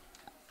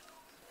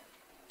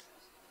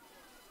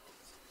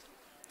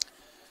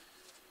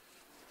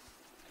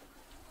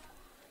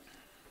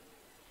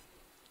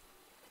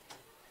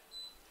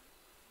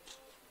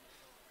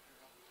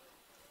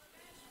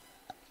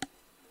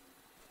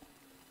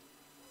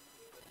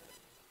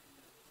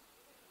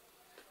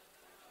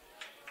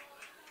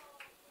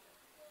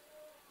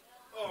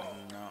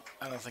 No,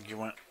 I don't think you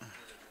went.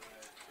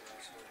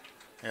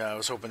 Yeah, I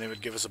was hoping they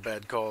would give us a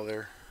bad call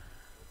there.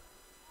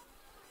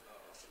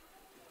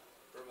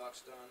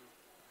 Burbach's done.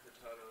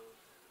 Hurtado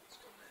is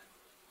coming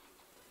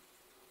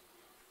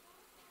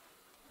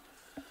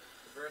in.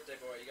 The birthday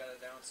boy, you gotta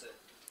announce it.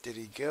 Did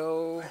he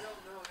go? I don't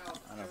know how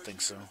I don't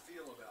think so. you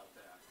feel about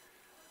that.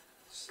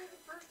 Say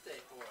the birthday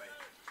boy.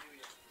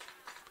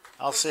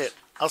 I'll say it.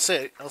 I'll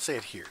say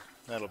it here.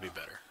 That'll be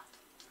better.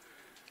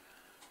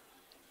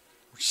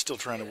 We're still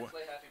trying to win.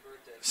 Play happy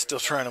birthday. Still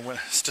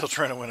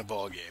trying to win a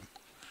ball game.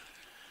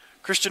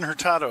 Christian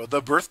Hurtado,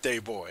 the birthday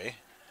boy,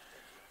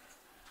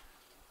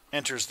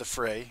 enters the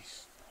fray.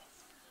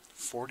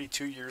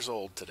 42 years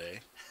old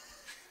today.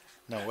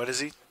 No, what is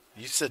he?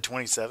 You said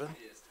 27?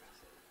 He is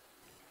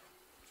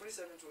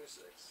 27,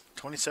 26.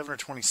 27 or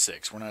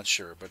 26, we're not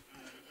sure, but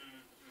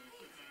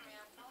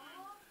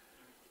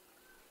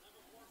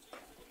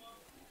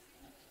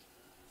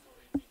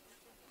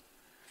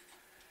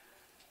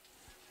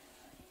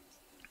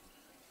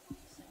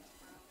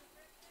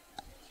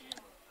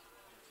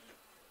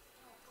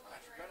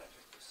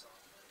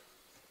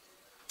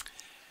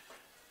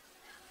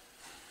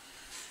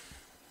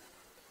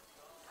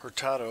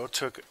Hurtado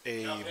took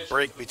a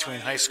break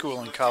between high school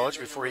and college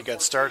before he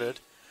got started,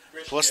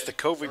 plus the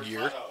COVID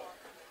year.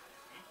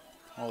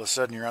 All of a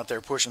sudden, you're out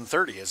there pushing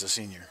 30 as a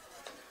senior.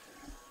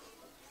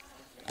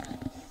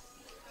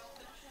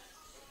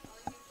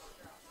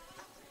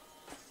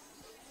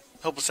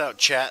 Help us out,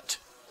 chat.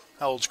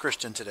 How old's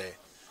Christian today? I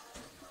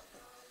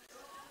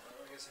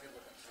guess I could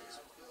look on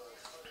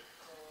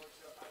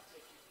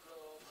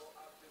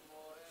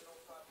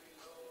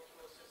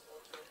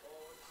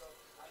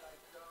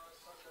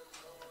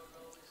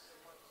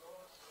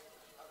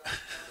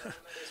Facebook.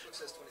 Facebook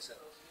says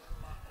 27.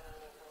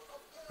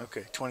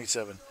 Okay,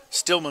 27.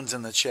 Stillman's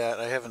in the chat.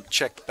 I haven't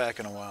checked back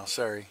in a while.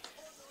 Sorry.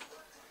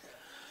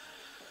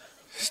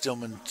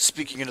 Stillman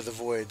speaking into the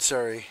void.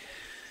 Sorry.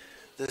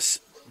 This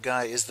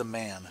guy is the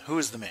man. Who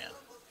is the man?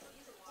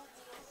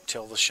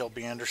 Tell the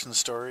Shelby Anderson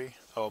story.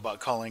 Oh, about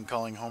calling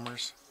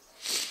homers.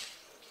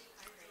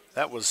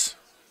 That was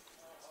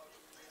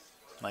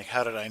like,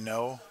 how did I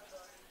know?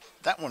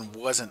 That one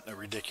wasn't a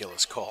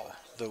ridiculous call.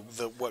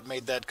 What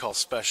made that call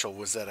special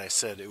was that I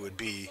said it would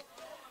be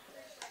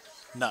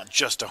not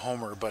just a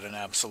homer, but an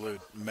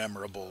absolute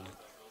memorable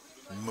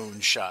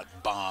moonshot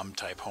bomb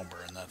type homer,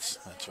 and that's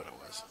what it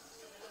was.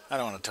 I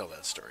don't want to tell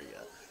that story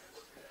yet.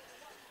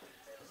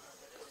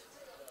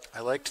 I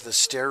liked the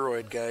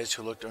steroid guys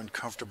who looked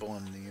uncomfortable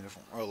in the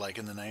uniform. Oh, like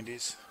in the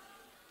 90s?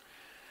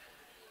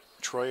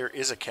 Troyer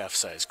is a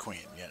calf-sized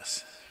queen,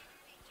 yes.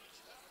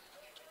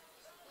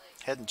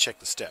 Hadn't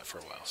checked the stat for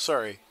a while.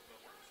 Sorry.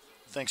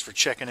 Thanks for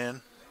checking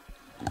in.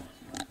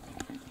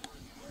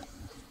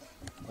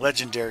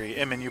 Legendary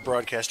MNU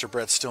broadcaster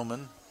Brett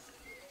Stillman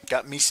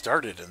got me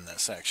started in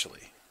this,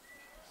 actually.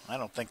 I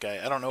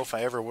don't know if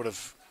I ever would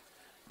have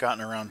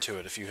gotten around to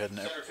it if you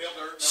hadn't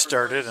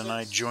started and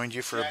I joined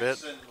you for a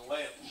bit.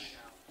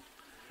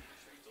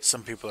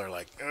 Some people are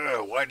like,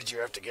 "Ugh, why did you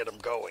have to get them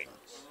going?"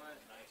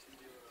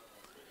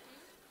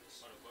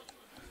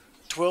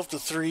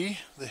 12-3.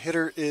 The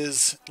hitter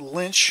is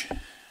Lynch.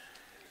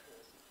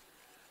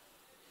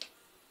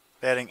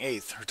 Batting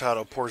 8th,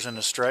 Hurtado pours in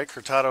a strike.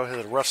 Hurtado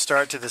had a rough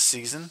start to this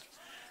season,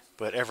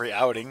 but every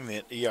outing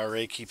the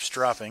ERA keeps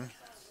dropping.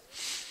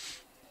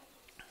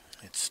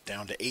 It's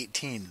down to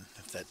 18,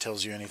 if that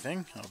tells you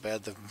anything.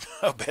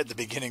 How bad the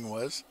beginning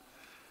was.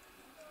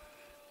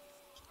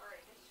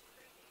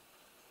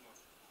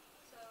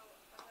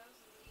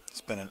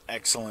 It's been an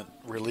excellent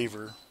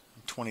reliever,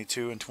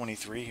 22 and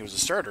 23. He was a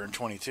starter in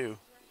 22.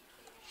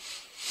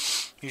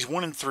 He's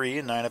 1-3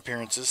 in 9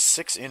 appearances,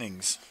 6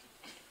 innings.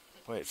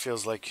 Boy, it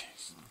feels like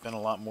it's been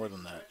a lot more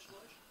than that.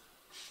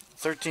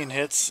 13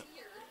 hits,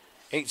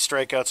 8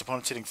 strikeouts,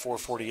 opponents hitting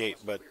 .448,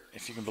 but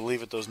if you can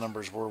believe it, those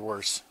numbers were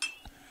worse.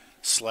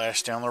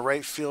 Slash down the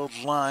right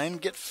field line,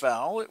 get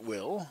foul, it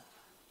will.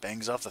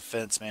 Bangs off the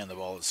fence, man, the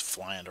ball is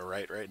flying to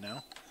right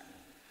now.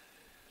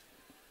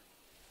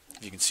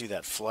 You can see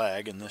that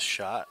flag in this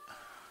shot.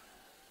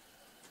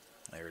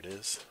 There it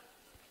is.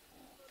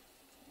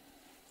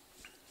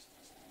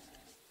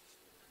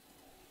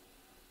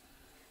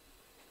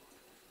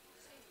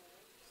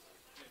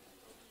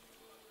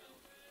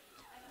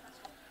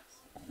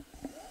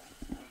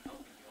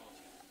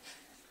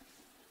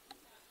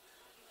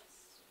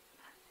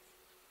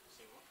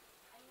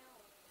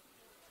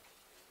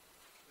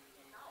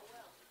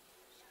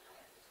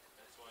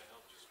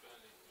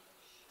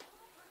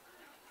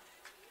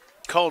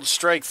 Called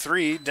strike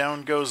 3.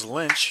 Down goes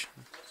Lynch.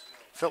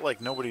 Felt like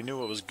nobody knew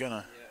what was going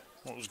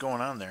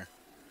on there.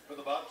 For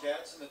the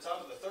Bobcats in the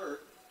top of the third,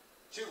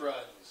 2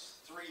 runs,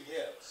 3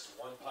 hits,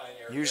 1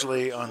 Pioneer.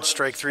 Usually on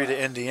strike 3 to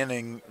end the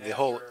inning, the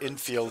whole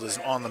infield is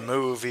on the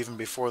move even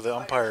before the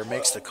umpire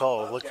makes the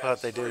call. Look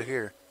what they did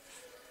here.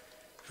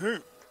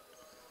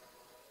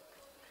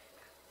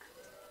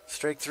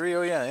 Strike 3,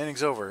 oh yeah,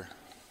 inning's over.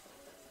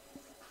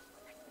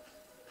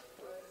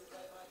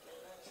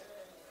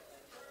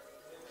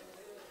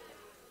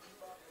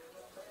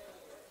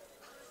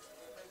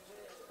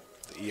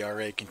 The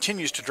ERA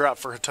continues to drop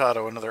for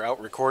Hurtado. Another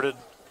out recorded.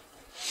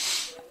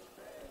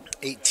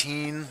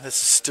 18. This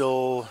is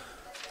still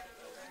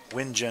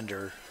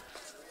Wingender.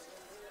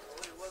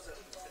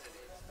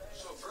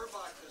 So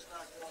Burbach does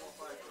not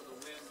qualify for the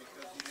win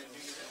because he didn't do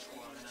this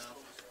long enough.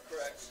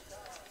 Correct.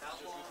 How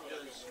long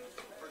does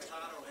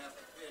Hurtado have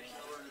to pitch in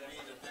order to be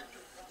the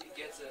victor? He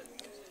gets it.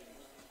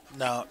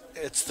 Now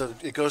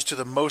it goes to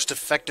the most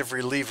effective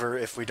reliever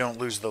if we don't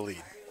lose the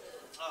lead.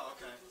 Oh,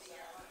 okay.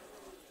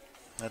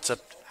 That's up.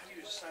 How do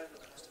you decide the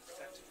most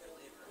effective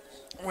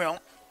reliever?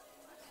 Well,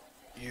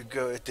 you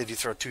go. Did he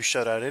throw 2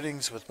 shutout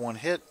innings with 1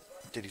 hit?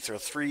 Did he throw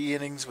 3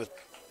 innings with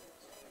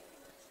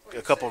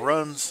a couple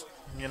runs?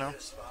 You know.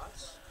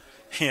 Spots?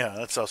 Yeah,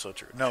 that's also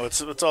true. No,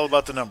 it's all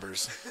about the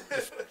numbers.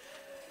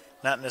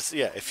 Not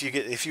necessarily. Yeah,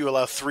 if you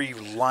allow 3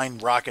 line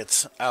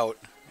rockets out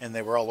and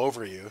they were all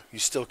over you, you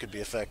still could be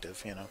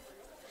effective. You know.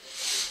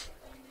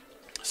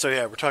 So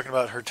yeah, we're talking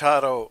about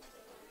Hurtado,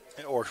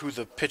 or who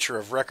the pitcher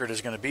of record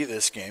is going to be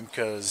this game,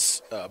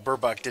 because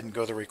Burbach didn't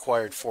go the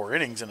required 4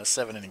 innings in a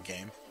 7-inning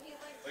game.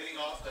 Leading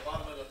off the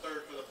bottom of the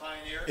third for the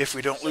Pioneer. If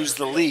we don't lose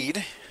the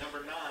lead,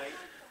 Number 9,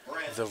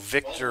 the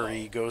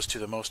victory goes to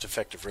the most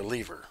effective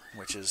reliever,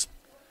 which is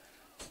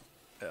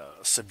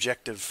a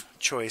subjective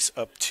choice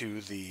up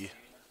to the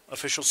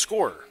official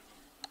scorer.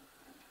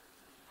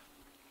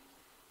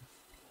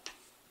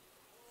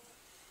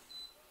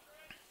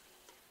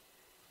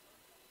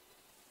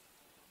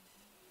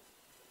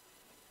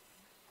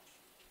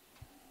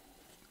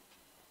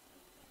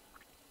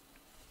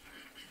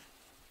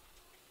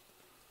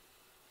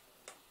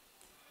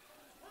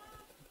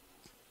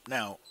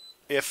 Now,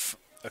 if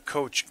a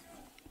coach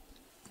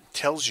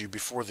tells you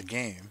before the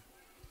game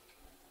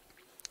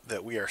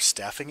that we are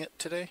staffing it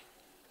today,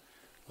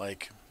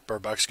 like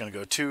Burbach's going to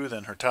go 2,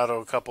 then Hurtado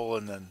a couple,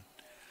 and then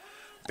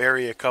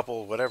Barry a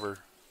couple, whatever,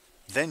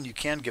 then you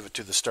can give it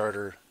to the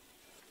starter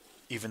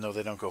even though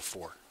they don't go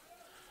 4.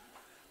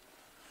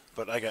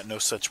 But I got no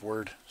such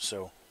word,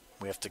 so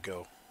we have to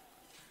go.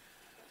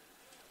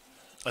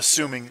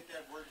 Assuming, Get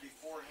that word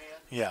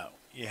beforehand. yeah,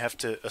 you have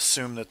to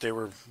assume that they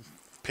were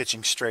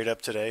pitching straight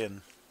up today and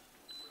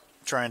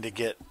trying to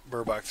get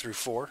Burbach through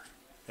 4,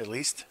 at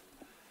least.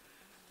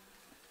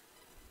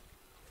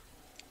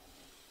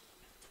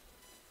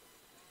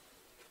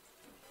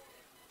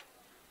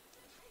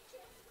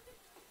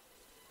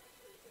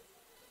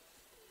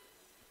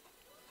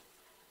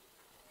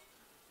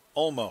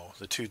 Olmo,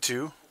 the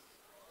 2-2.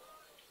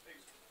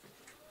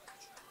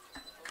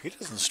 He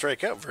doesn't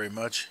strike out very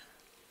much.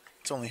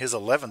 It's only his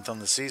 11th on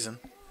the season.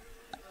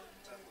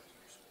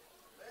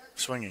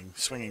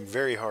 Swinging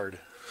very hard.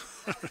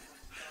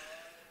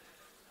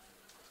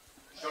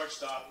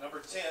 Shortstop, number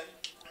 10,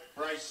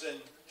 Bryson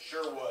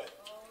Sherwood.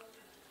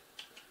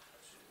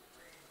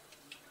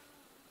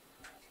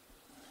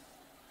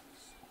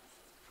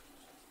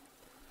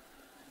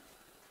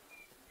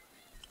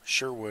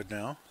 Sherwood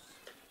now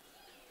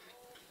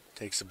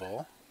takes the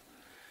ball.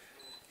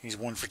 He's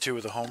 1 for 2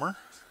 with a homer.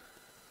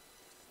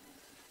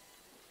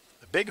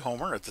 A big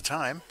homer at the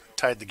time.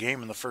 Tied the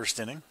game in the first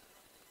inning.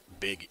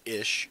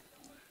 Big-ish.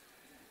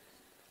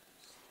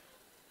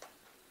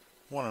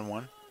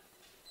 1-1.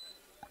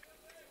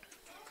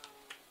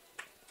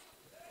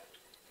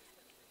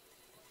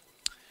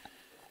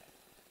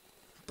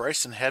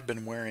 Bryson had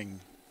been wearing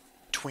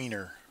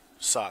tweener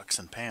socks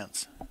and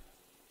pants.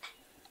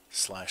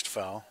 Slashed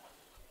foul.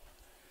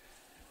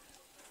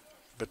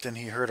 But then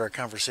he heard our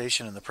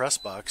conversation in the press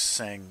box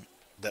saying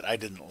that I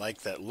didn't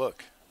like that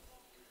look.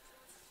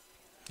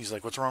 He's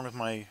like, what's wrong with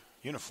my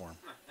uniform?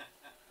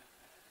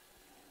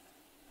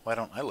 Why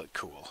don't I look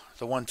cool?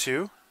 The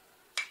 1-2.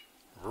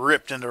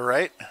 Ripped into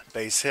right.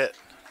 Base hit.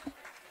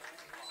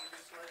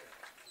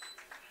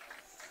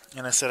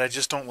 And I said, I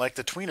just don't like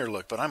the tweener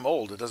look, but I'm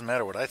old. It doesn't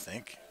matter what I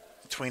think.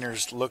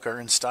 Tweeners look are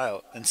in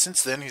style. And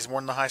since then, he's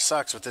worn the high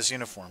socks with this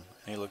uniform.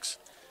 And he looks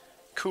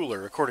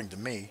cooler, according to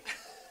me.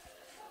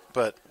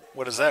 But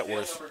what is that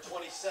worth? Number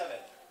 27,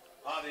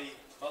 Javi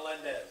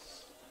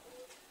Melendez.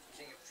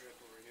 King of drip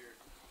over here.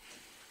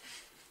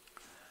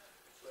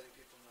 Just letting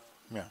people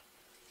know. Yeah.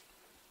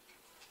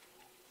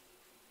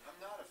 I'm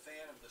not a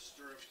fan of the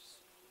stirrups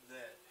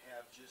that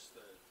have just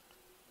the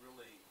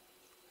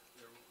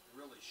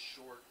really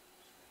short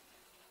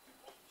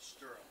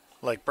stirrup.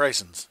 Like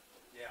Bryson's.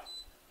 Yeah.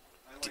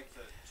 I like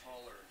the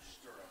taller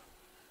stirrup.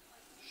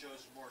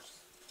 Shows more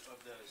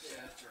of the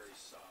sanitary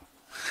sock.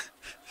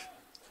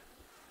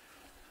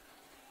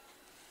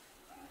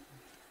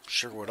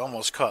 Sherwood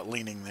almost caught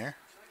leaning there.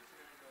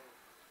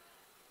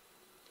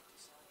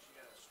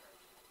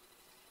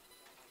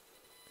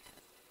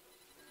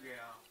 Yeah.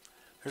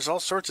 There's all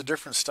sorts of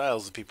different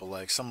styles that people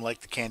like. Some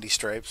like the candy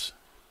stripes.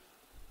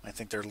 I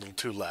think they're a little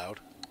too loud.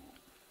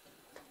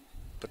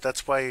 But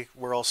that's why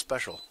we're all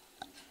special.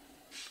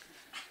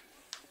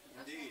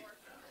 Indeed.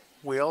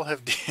 We all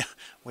have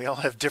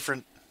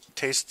different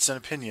tastes and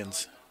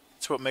opinions.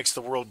 It's what makes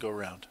the world go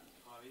round.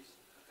 Hobbies.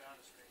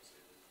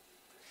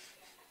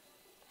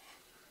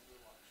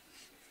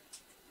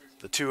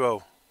 The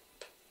 2-0.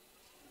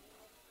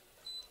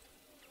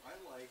 I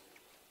like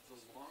the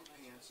long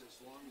pants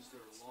as long as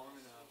they're long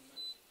enough.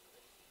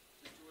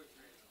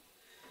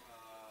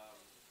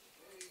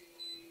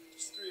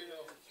 It's 3-0.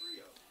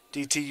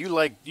 3-0. DT,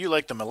 you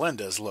like the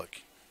Melendez look.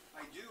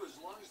 I do, as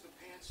long as the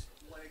pants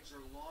legs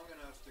are long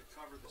enough to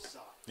cover the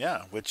sock.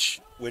 Yeah,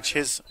 which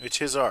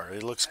his are.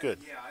 It looks good.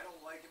 Yeah, I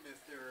don't like them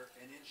if they're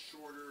an inch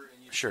shorter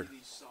and you Sure. see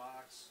these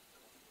socks.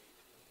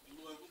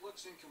 It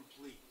looks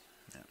incomplete.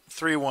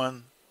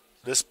 3-1.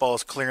 This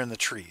ball's clearing the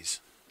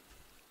trees.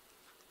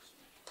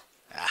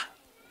 Ah,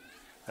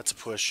 that's a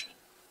push.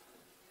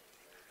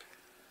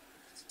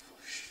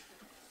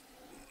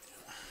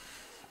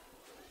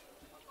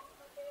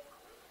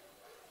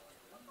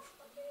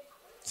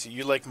 See,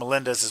 you like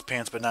Melendez's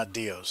pants, but not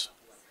Dio's.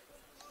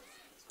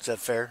 Is that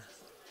fair?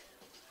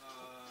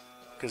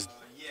 Because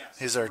Yes.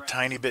 his are a correct.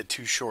 tiny bit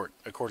too short,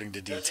 according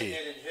to DT.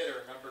 Designated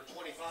hitter, number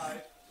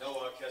 25,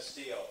 Noah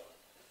Castillo.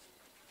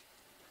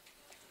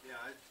 Yeah,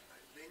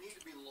 they need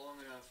to be long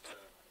enough to.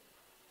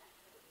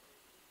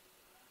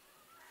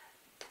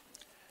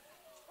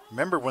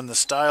 Remember when the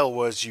style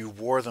was you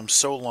wore them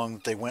so long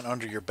that they went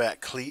under your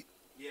back cleat?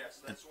 Yes,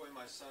 that's the way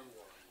my son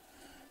wore.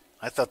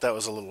 I thought that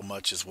was a little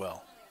much as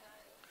well.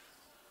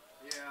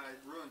 Yeah, it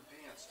ruined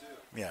pants too.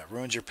 Yeah,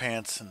 ruined your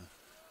pants, and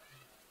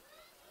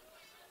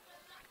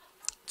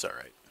it's all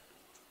right.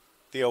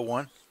 The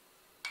 0-1.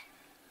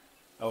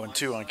 0-2 on My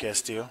son did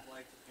Castillo. not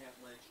like the pant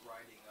legs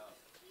riding up,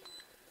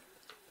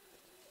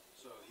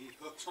 so he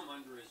hooked them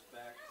under his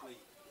back cleat.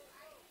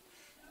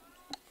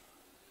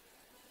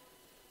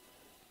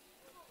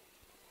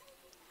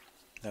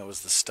 That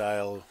was the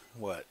style,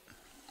 what,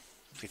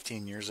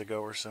 15 years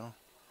ago or so?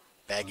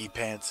 Baggy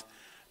pants,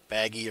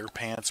 baggier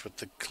pants with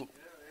the Yeah,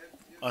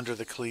 under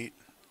the cleat.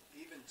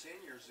 even 10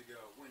 years ago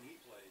when he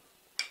played.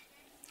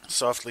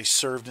 Softly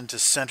served into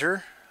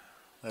center.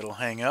 That'll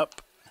hang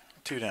up.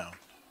 2 down.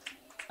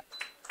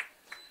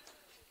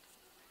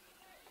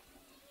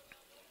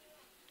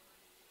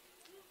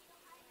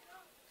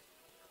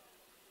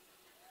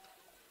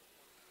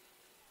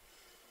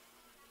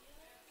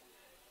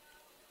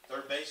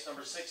 Third base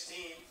number 16,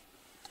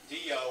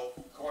 Dio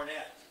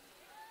Cornett.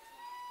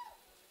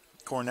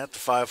 Cornett, the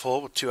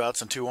 5-hole with 2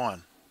 outs and 2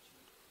 on.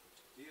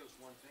 Dio's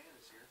one fan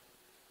is here.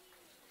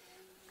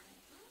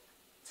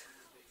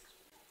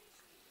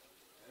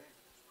 Hey.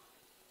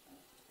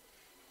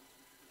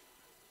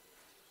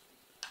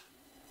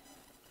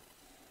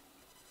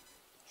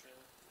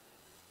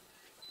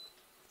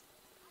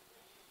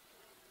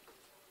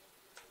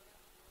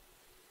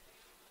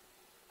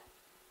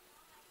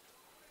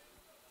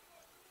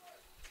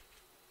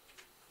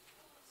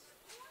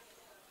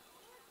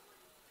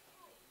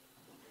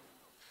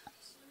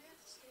 So we have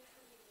to stay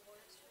for the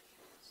awards for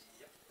kids.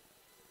 Yep.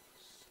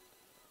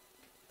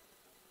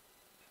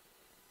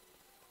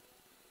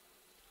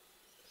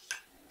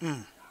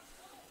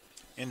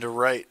 Into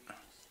right.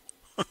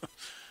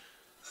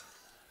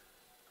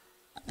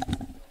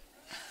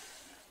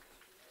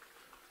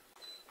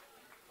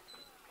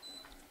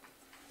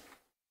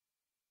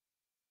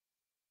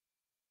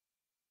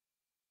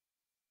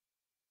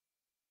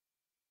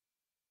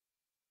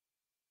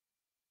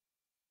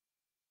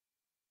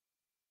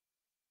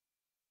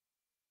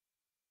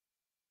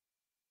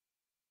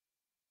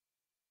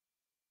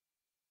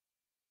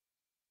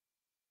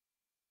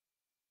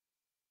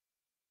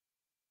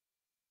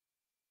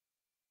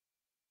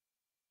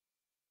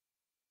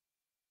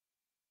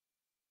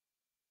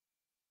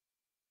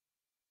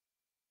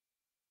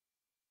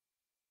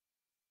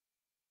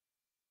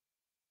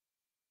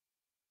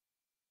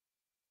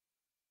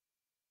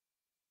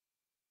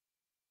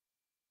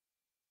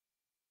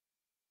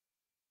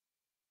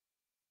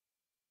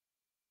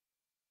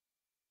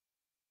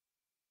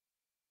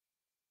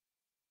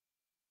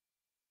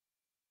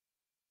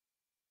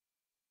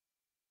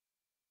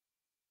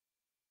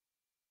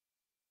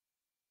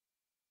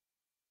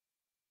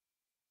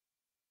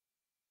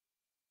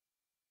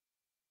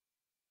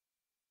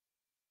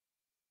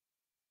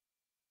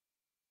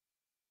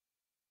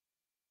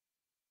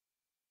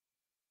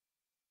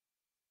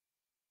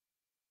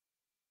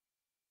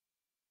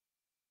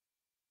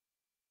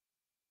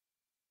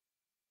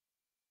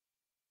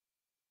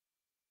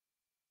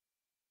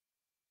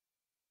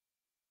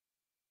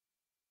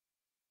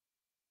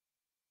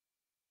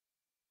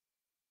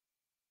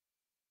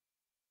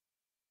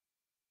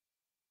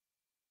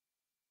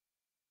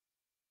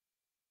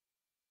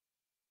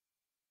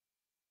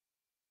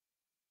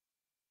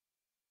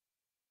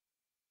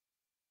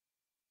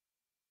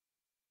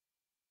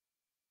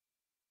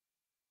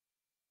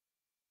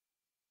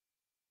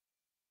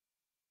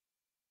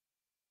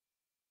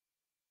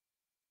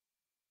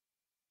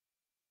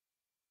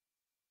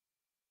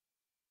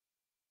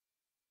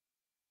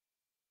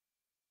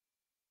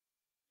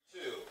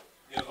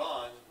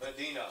 Yvonne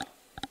Medina.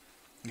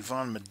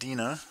 Yvonne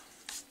Medina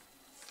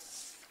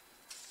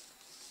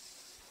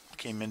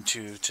came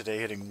into today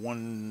hitting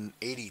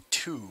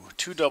 182.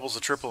 2 doubles,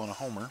 a triple, and a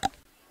homer.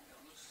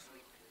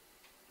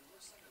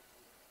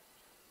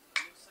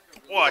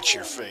 Watch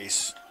your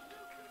face.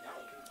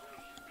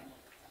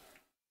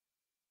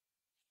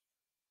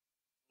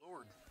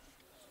 Lord.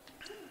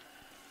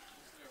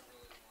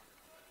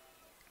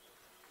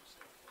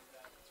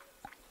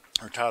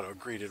 Hurtado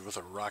greeted with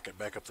a rocket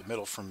back up the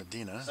middle from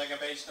Medina. Second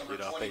base number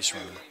Lead off base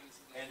 22, runner.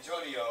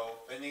 Antonio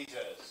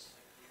Benitez.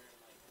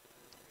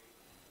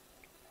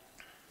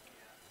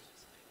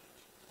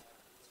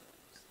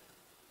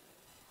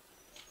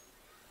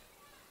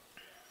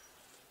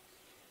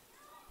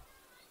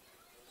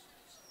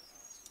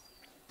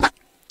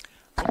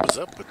 What was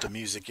up with the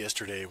music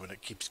yesterday when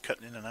it keeps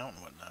cutting in and out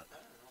and whatnot?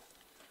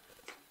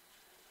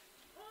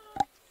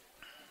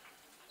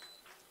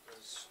 It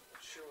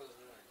sure was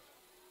annoying.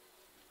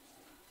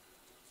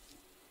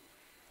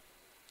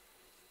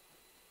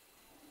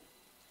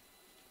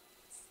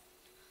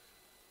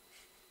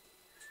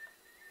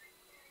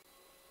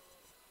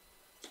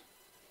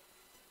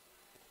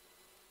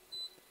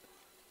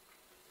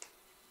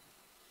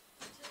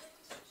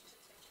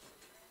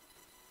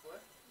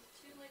 What?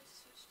 Too late to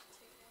switch to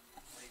taking.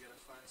 Now you gotta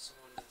find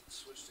someone to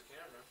switch the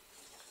camera.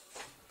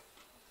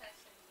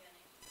 Texting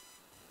Jenny.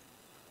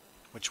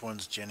 Which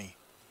one's Jenny?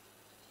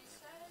 She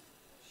said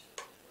she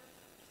would work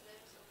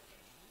today's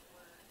obligation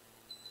for.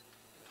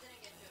 But then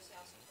again, Josie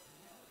also told me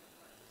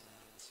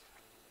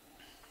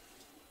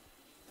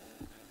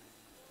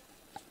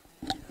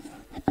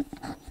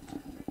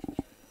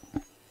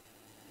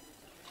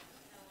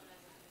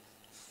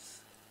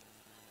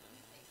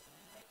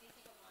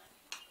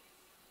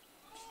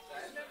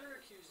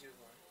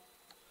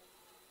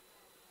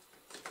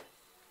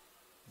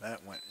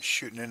That went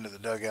shooting into the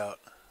dugout.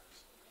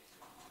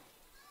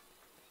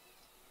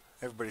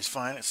 Everybody's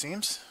fine, it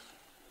seems.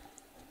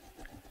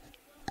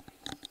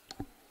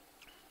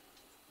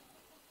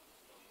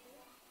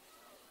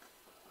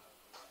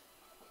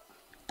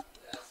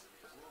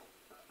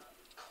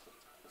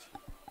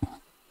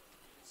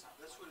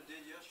 That's what it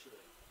did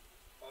yesterday.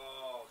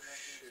 Oh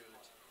shoot!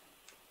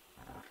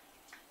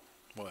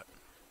 What?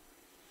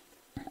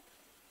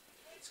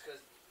 It's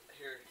because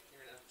here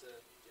you're gonna have to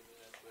give me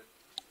that,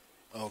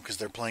 but Oh, because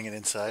they're playing it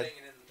inside, playing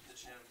it in the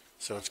gym.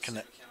 so it's on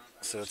the connect. same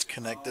account. So it's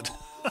connected.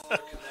 They're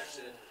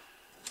connected.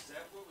 Is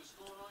that what was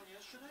going on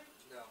yesterday?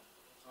 No.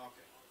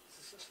 Okay.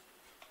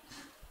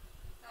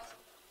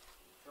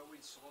 Thought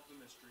we'd solved the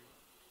mystery.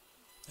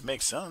 It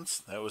makes sense.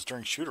 That was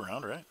during shoot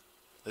around, right?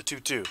 The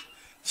 2-2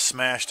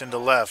 smashed into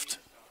left.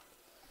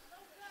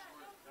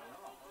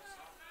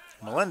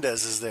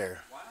 Melendez is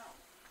there. Wow.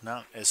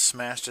 Not as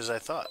smashed as I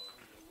thought.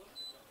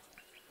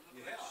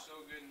 Yeah. So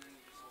good, and then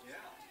you just Yeah.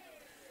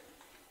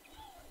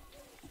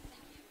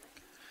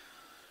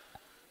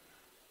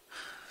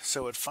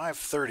 So at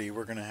 5:30,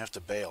 we're going to have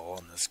to bail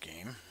on this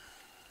game,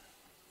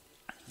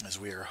 as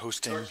we are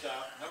hosting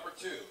Shortstop, number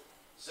 2.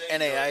 Xavier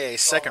NAIA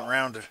second Sola.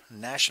 round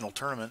national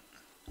tournament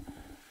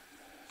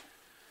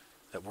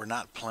that we're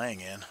not playing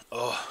in.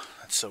 Oh,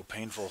 that's so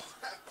painful.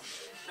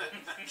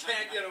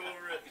 Can't get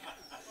over it.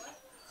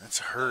 That's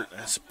hurt.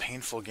 That's a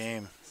painful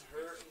game. It's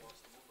hurting.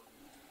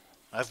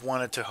 I've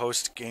wanted to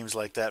host games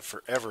like that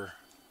forever.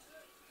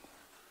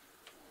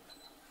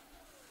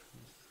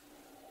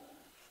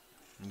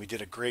 And we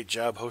did a great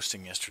job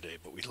hosting yesterday,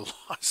 but we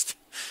lost.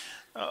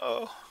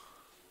 Uh-oh.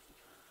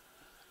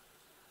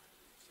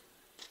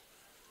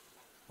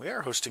 We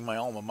are hosting my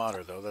alma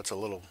mater, though. There's a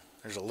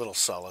little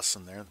solace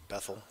in there,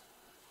 Bethel.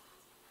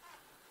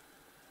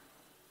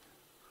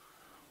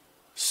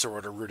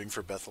 Sort of rooting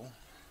for Bethel.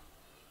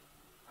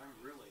 I'm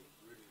really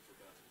rooting for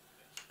Bethel.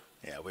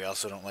 Yeah, we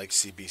also don't like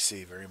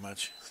CBC very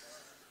much.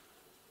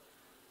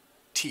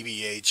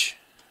 TBH.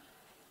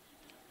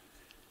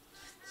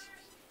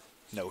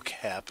 No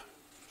cap.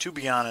 To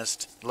be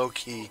honest, low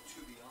key.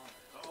 To be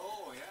honest.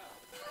 Oh yeah.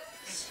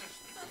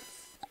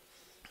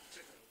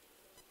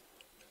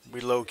 We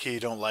low key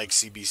don't like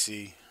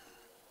CBC.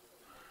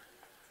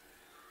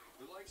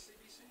 We like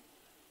CBC.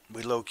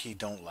 We low key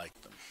don't like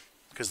them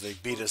because they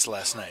beat us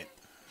last night.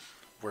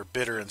 We're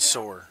bitter and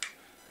sore.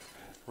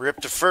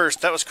 Rip to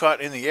first. That was caught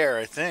in the air,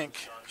 I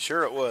think.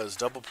 Sure it was.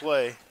 Double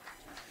play.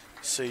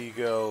 So you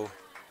go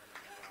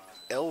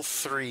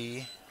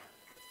L3.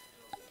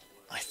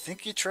 I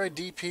think you try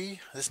DP.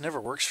 This never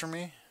works for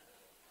me.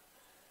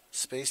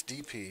 Space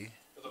DP.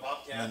 For the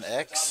Bobcats, And then top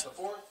X. of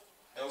the 4th.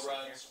 No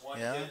runs, 1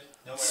 Yeah, hit,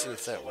 no let's see errors,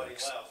 if that nobody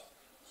works.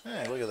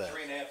 left. Hey, look at that.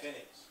 3.5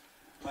 innings.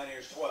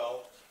 Pioneers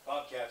 12,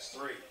 Bobcats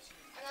 3.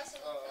 I got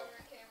some over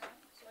camera.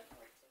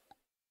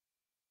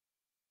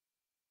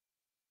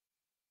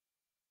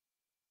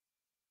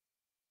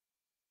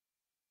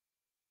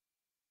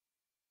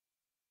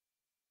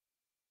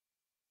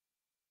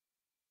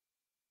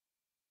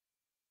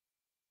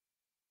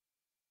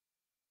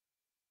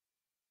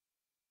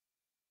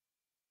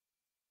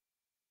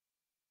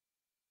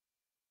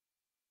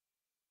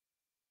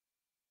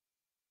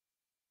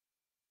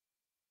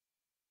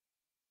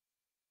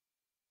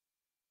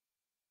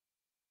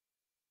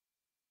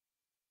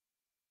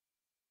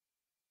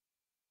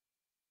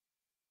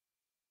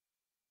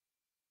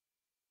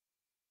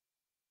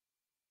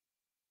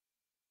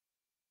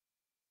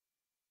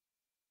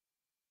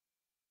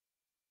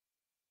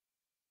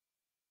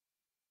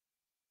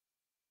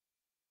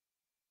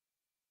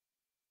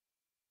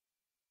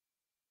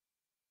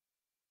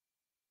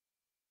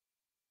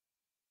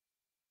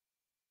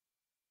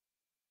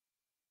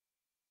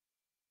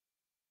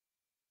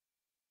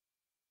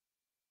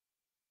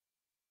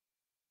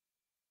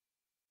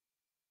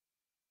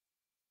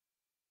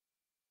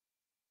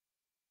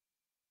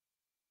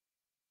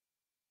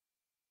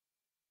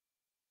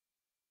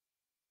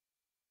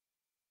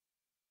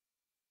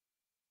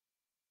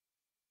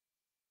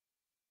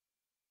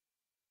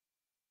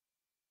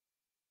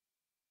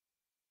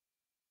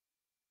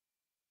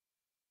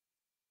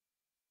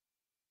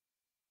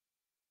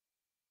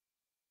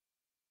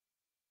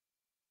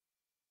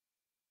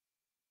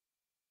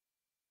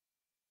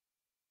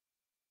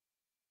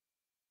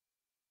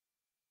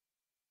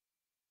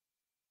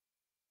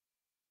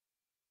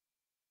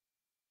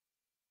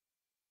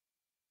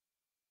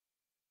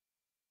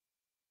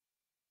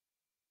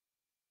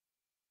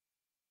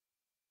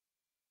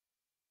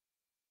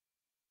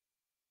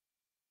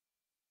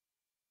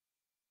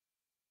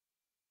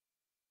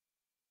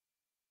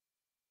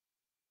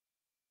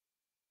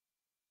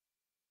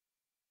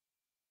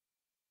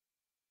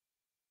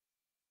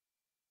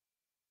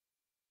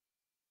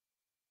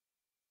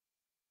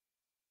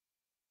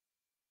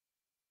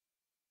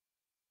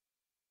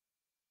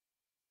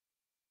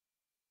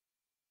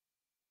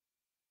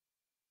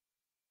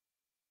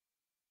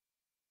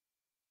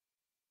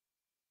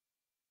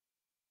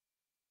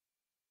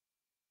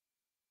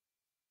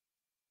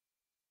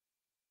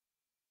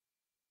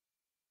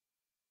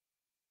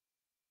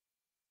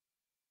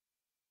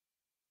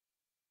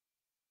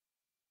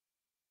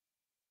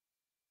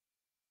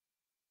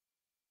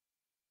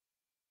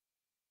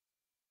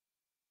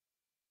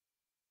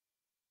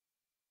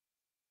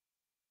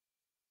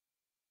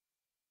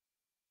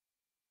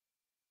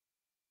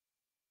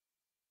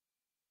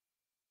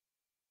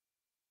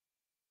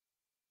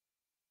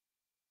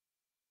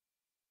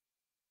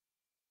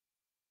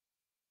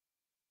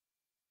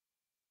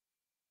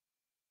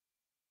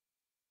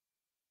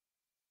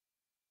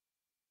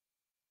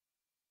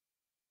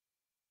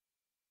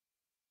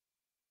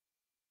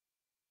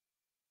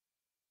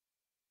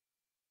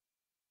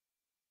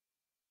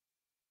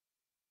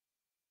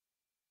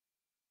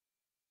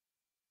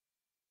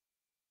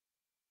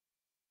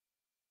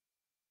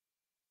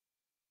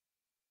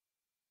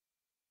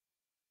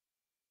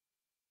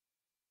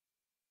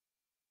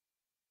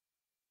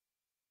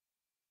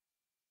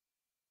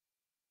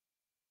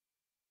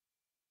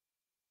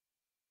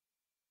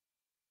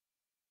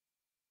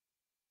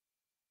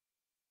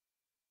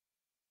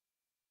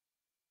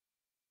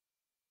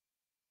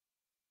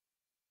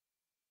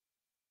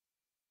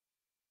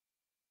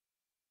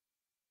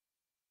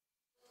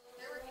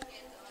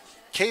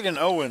 Caden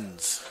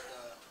Owens.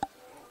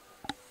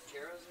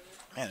 Kara's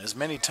in it? Man, as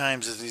many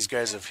times as these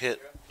guys have hit,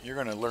 you're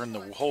going to learn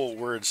the whole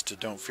words to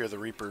Don't Fear the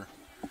Reaper.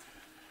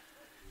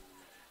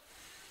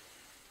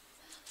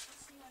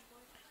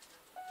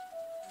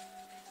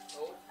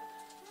 Oh.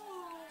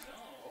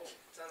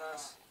 It's on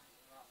us.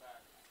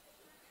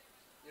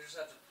 You just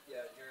have to, yeah,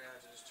 you're gonna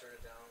have to just turn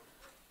it down.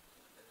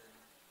 And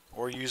then,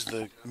 Or use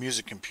the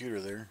music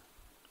computer there.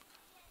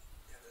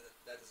 yeah,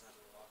 that doesn't have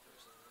to walk or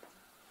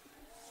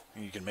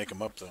something. You can make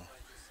them up, though.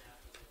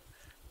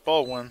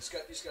 Ball one. You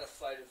just gotta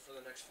fight it for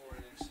the next 4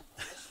 innings.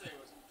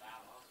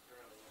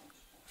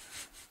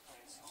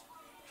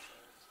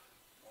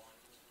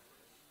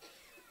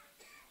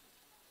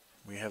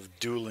 We have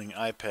dueling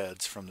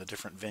iPads from the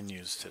different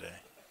venues today.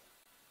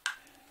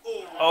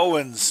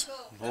 Owens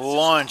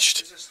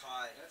launched, It's just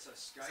high. That's a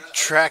sky.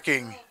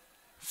 tracking,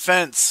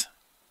 fence.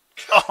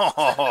 Oh!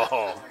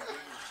 Alright.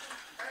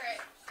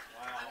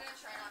 I'm gonna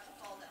try not to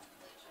fall down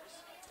the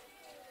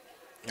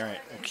bleachers. All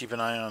right, we'll keep an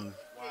eye on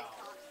Wow.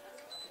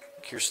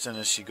 Kirsten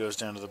as she goes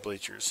down to the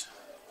bleachers.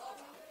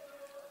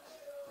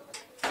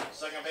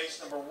 Second base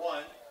number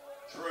 1,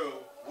 Drew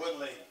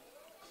Woodley.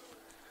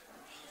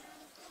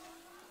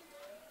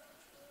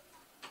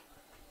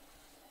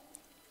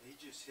 He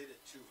just hit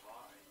it too high.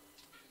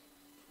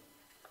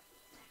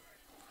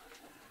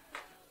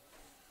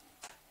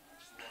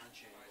 His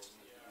launch angle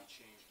needed to be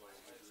changed by a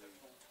degree.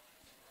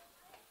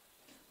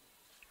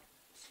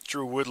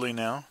 Drew Woodley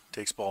now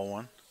takes ball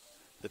one.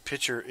 The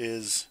pitcher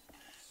is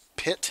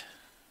Pitt.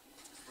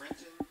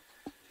 Brenton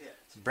Pitt.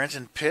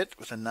 Brenton Pitt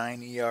with a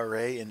 9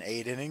 ERA in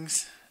 8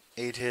 innings.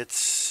 8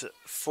 hits,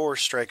 4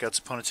 strikeouts,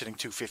 opponents hitting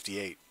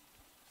 .258.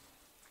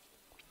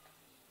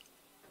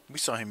 We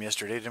saw him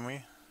yesterday, didn't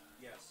we?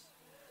 Yes.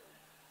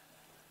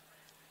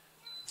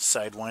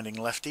 Sidewinding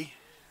lefty.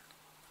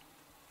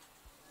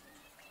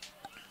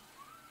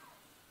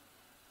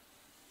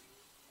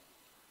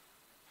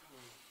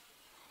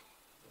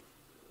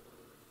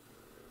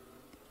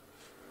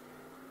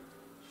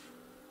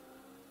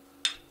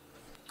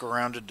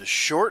 Grounded to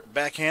short,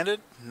 backhanded.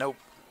 Nope.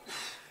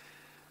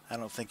 I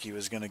don't think he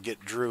was going to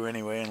get Drew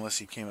anyway unless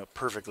he came up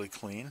perfectly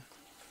clean.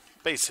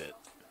 Base hit.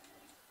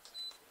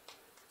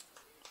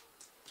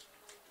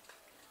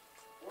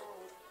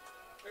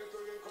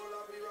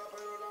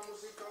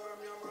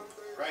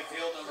 Right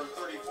field number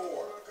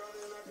 34,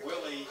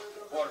 Willie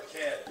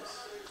Borquez.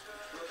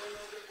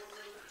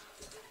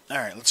 All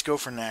right, let's go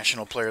for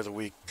National Player of the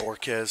Week,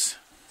 Borquez.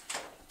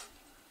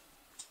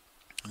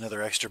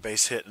 Another extra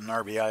base hit and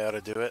RBI ought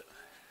to do it.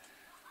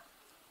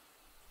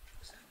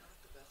 Is that not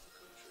the Bethel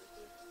coach right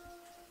there?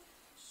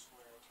 I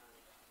swear I turned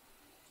it.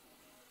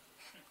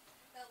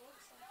 That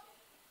looks like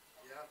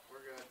it. Yeah,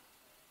 we're good.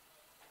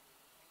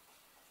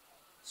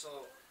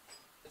 So,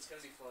 it's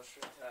gonna be flush.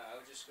 I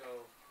would just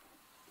go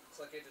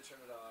click it to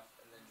turn it off,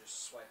 and then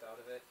just swipe out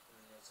of it, and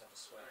then you'll just have to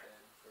swipe in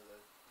for the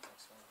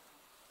next one.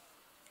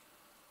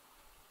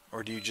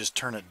 Or do you just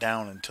turn it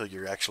down until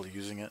you're actually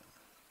using it?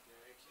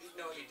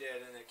 No, he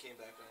did, and it came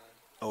back on.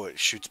 Oh, it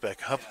shoots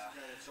back up?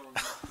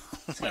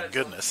 Oh my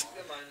goodness.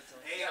 Yeah, mine is on.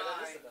 Yeah,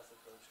 that is the Bethel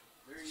coach.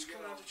 There you Just go.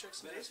 coming out to check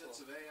some Benefits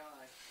baseball. of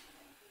AI.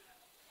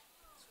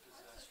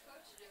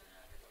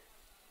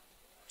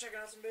 Checking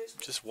out some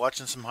baseball. Just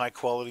watching some high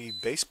quality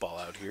baseball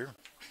out here.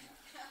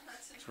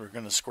 So we're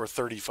going to score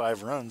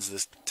 35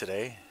 runs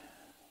today.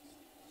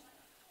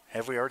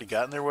 Have we already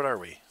gotten there? What are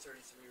we?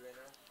 33 right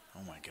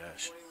now. Oh my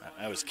gosh.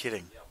 I was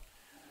kidding.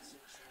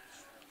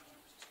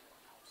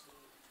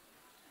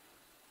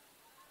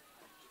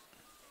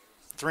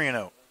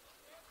 3-0.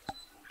 I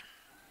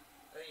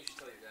think you should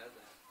tell your dad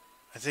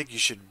that. I think you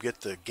should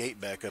get the gate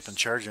back up and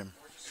charge him.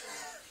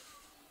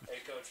 Hey,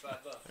 coach, $5.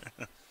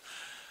 Who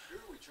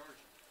are we charging?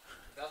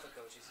 Bethel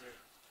coach, he's here.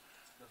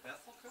 The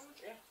Bethel coach?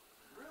 Yeah.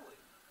 Really?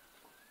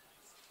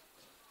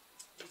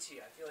 BT,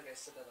 I feel like I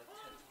said that like 10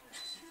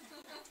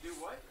 times. Do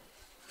what?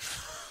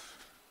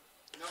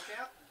 No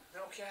cap?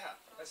 No cap.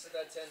 I said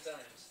that 10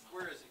 times.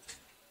 Where is he?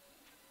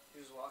 He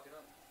was walking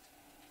up.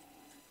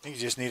 He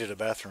just needed a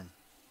bathroom.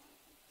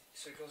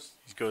 So he goes.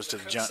 He goes to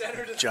the the cook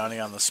center to the- Johnny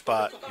on the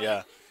spot.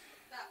 Yeah.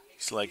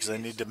 He's like, 'cause I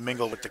need to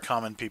mingle with the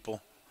common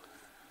people.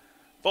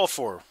 Ball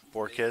 4.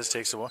 Borquez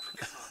takes a one.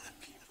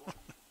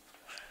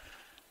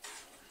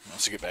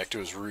 Wants to get back to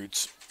his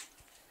roots.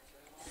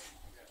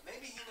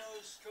 Maybe he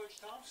knows Coach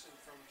Thompson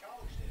from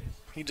college days.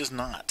 He does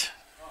not.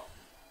 Oh.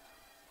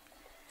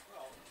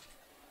 Well,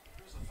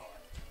 here's a thought.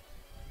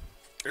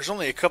 There's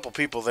only a couple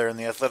people there in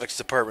the athletics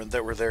department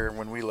that were there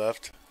when we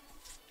left.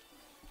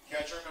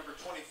 Catcher number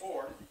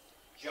 24,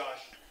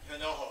 Josh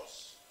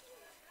Hinojos.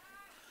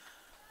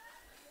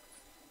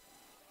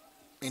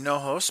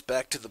 Hinojos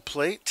back to the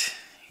plate.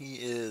 He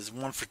is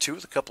 1 for 2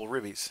 with a couple of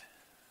ribbies.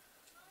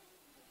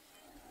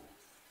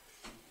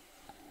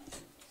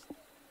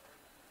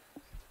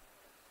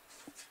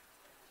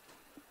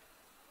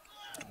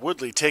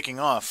 Woodley taking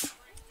off.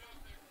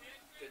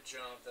 Good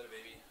job, that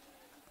baby.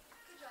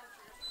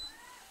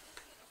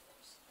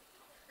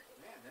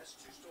 Man, that's 2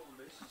 stolen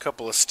bases. A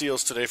couple of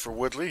steals today for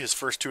Woodley, his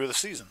first 2 of the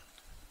season.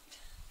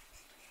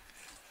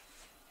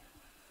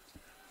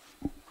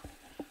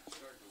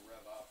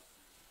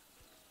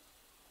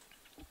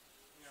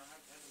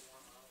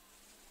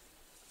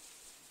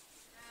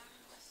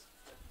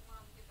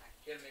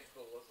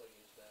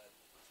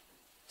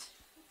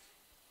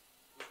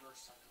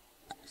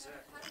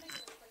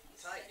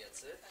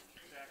 That's it?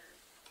 Exactly.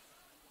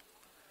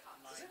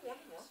 Is it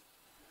 1-1?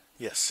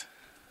 Yes.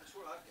 That's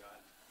what I've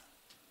got.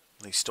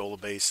 They stole a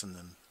base and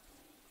then.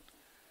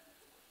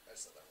 I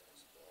just thought that one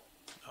was a ball.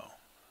 Oh.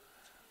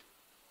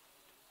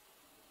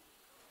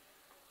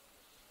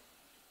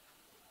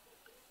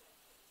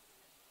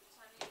 So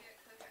I need to get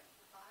cook at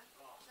 5,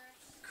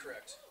 correct?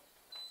 Correct.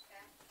 Okay,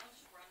 I'll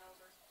just run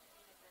over and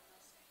get them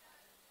this.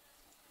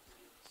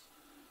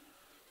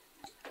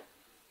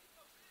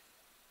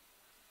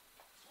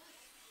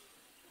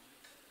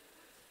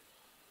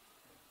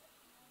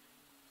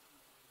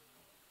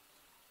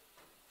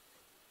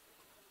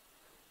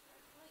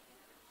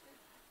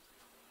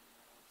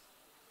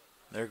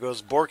 There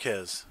goes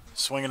Borquez.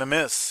 Swing and a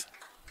miss.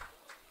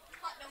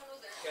 Hot, no one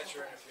was there. Catcher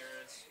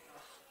interference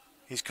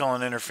He's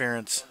calling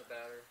interference, on the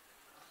batter.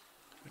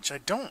 which I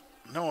don't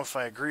know if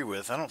I agree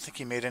with. I don't think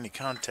he made any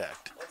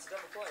contact. That's a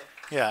double play.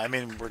 Yeah, I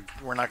mean,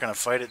 we're not going to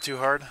fight it too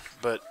hard,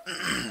 but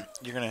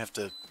you're going to have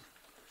to. Okay,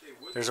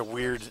 Wood There's a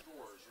weird, scores,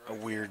 a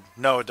right? weird.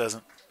 No, it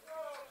doesn't.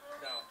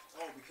 No.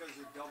 Oh, because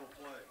they double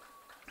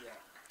play. Yeah.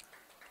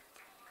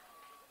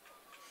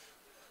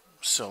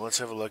 So let's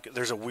have a look.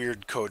 There's a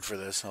weird code for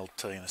this. I'll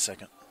tell you in a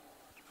second.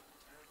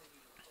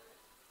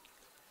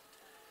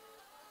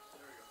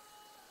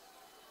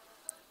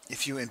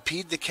 If you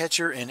impede the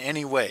catcher in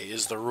any way,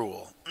 is the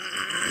rule.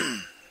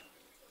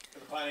 For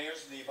the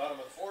Pioneers in the bottom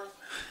of the fourth.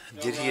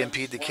 No Did he runs,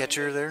 impede the 1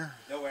 catcher hit, there?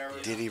 No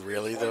errors. Did he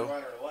really, one though?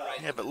 runner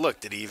left. Yeah, but look,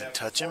 did he even After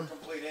touch 4 him?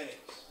 complete innings.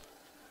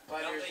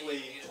 Pioneers Don't think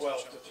lead he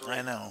 12 touched to 3.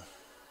 I know.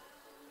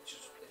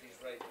 Just if he's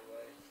right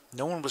away.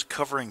 No one was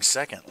covering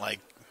second.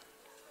 Like,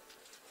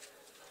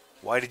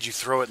 why did you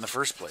throw it in the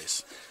first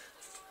place?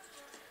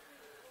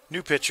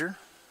 New pitcher.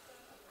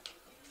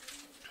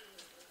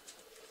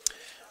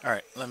 All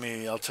right,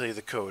 I'll tell you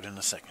the code in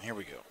a second. Here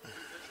we go.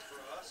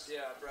 Yeah,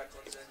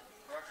 Brecklin's in.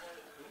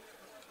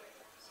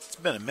 It's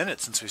been a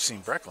minute since we've seen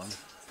Brecklin.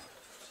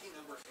 Team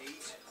number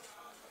 8.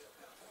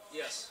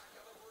 Yes.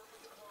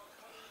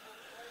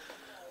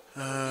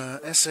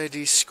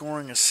 SID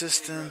scoring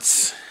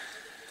assistance.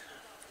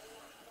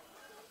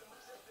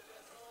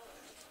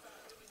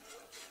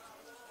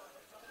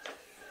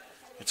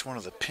 It's one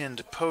of the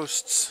pinned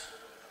posts.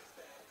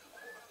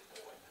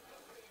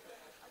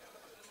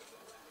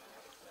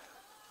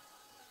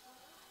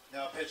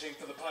 Now pitching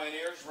for the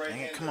Pioneers, Dang it,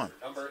 right-hander, come on.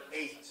 number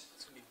 8,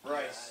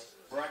 Bryce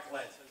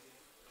Brecklin.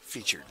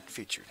 Featured.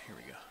 Here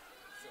we go.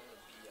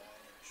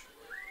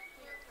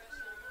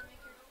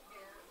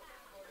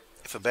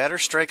 If a batter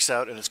strikes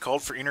out and is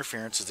called for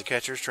interference as the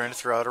catcher is trying to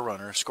throw out a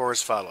runner, score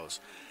as follows.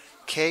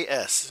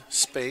 KS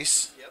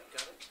space Yep,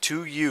 got it.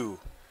 2U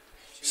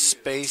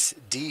space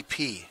DP.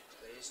 Base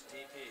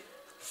DP.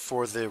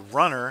 For the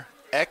runner,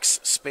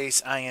 X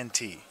space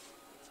INT.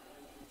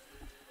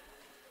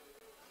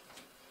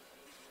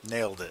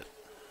 Nailed it.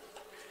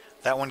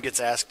 That one gets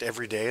asked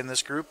every day in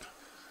this group,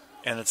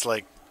 and it's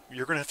like,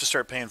 you're going to have to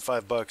start paying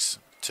 $5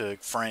 to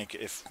Frank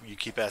if you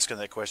keep asking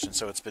that question,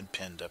 so it's been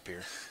pinned up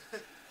here.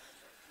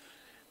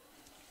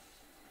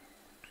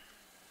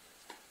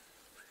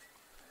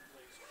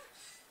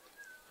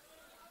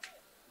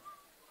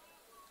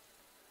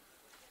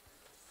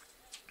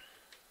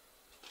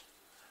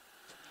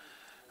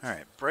 All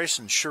right,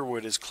 Bryson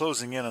Sherwood is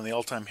closing in on the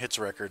all-time hits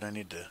record. I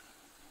need to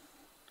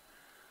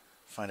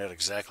find out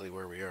exactly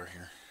where we are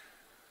here.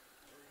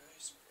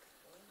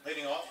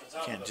 Leading off the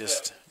top Can't of the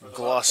just fifth for the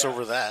gloss Bobcats.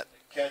 over that.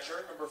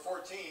 Catcher, number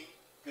 14,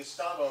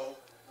 Gustavo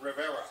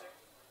Rivera.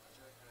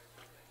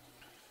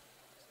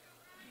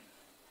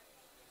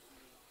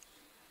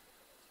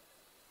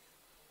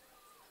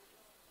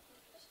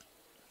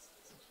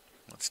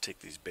 Let's take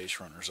these base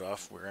runners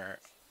off. We're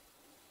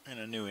in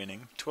a new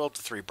inning.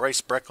 12-3. Bryce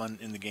Brecklin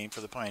in the game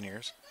for the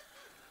Pioneers.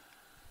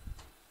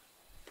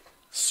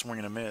 Swing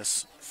and a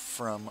miss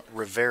from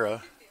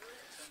Rivera.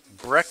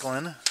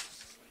 Brecklin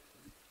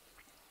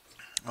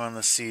on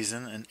the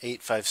season, an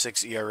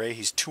 8.56 ERA.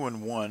 He's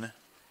 2-1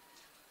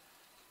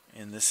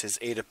 in this his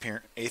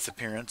eighth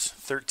appearance.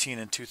 13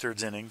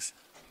 2/3 innings.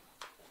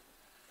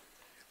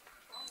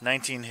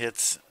 19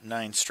 hits,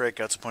 9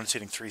 strikeouts. Opponents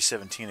hitting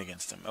 .317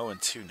 against him.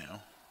 0-2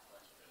 now.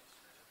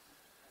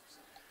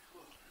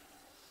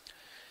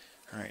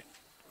 All right.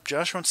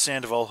 Joshua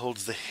Sandoval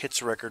holds the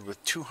hits record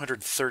with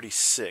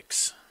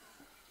 236.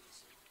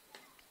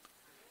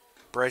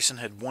 Bryson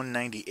had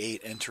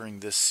 198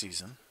 entering this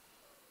season.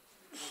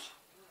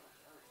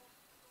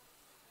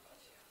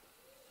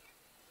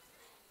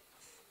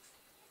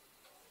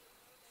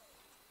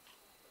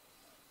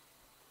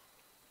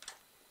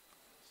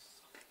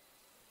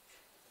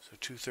 So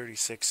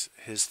 236,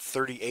 his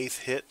 38th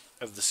hit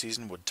of the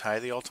season would tie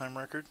the all-time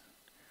record.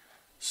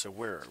 So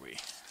where are we?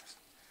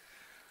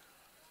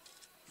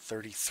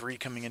 33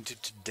 coming into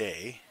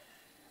today.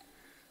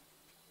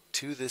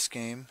 To this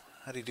game.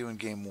 How did he do in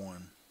game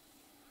 1?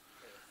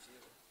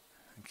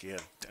 I think he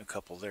had a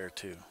couple there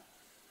too.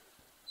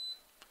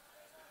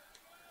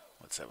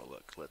 Let's have a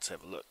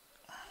look.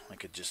 I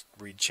could just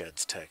read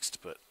Chad's text,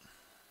 but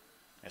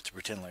I have to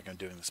pretend like I'm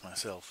doing this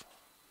myself.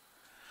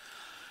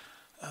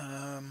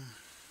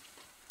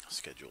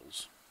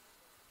 Schedules.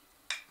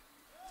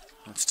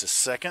 It's to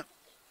second.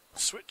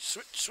 Switch,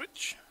 switch,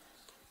 switch.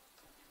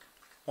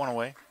 One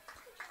away.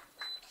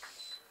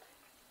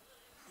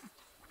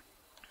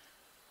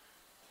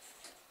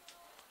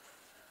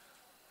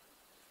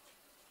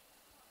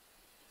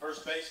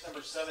 First base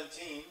number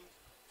 17,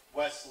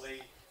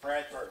 Wesley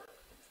Bradford.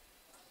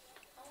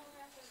 How long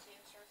after the game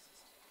starts is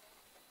it?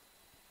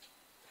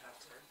 Half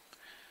turn.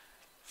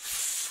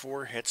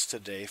 4 hits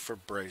today for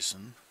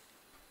Bryson,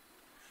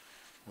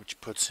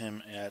 which puts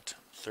him at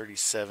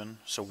 37.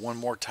 So one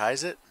more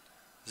ties it?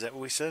 Is that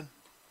what we said?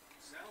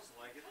 Sounds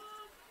like it.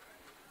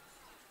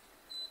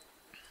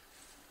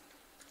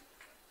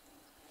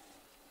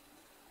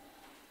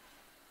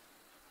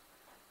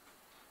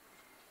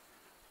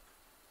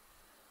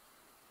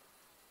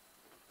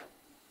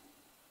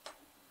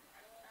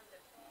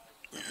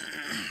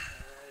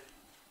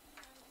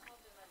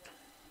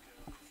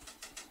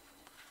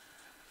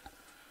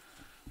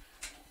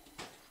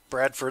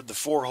 Bradford, the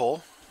 4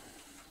 hole,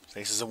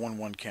 faces a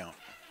 1-1 count.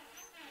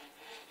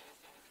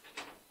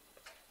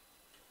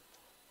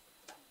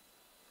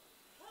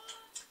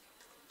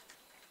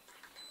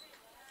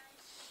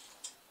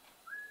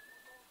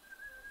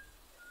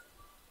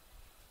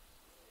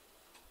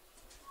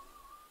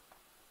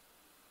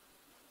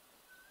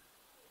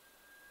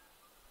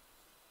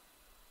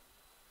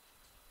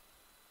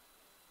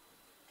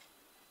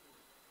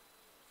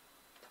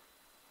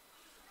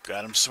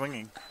 Got him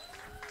swinging.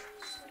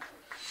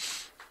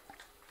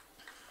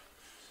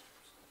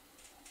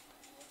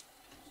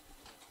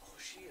 Oh,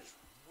 she is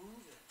moving.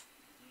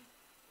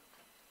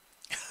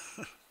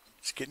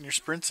 Just getting your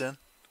sprints in.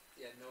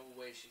 Yeah, no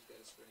way she's got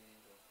a sprinting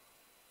angle.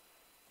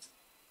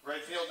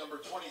 Right field number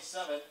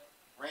 27,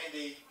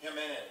 Randy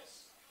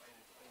Jimenez.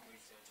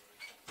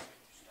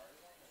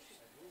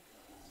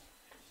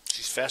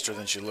 She's faster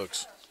than she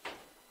looks.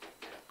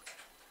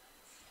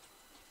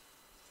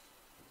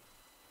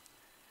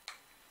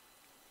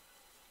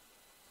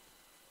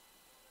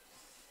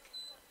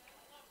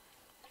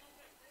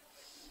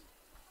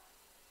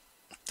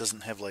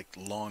 Doesn't have like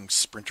long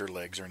sprinter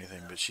legs or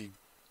anything, but she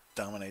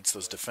dominates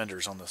those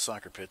defenders on the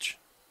soccer pitch.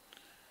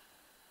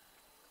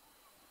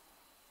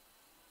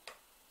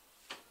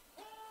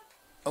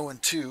 Oh,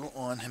 and 2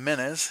 on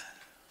Jimenez.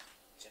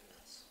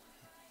 Jimenez.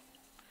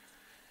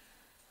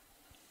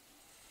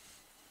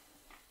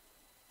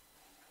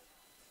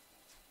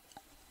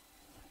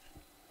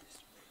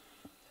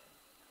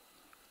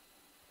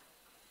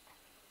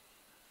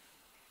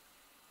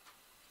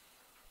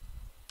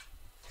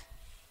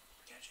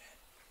 Catch it.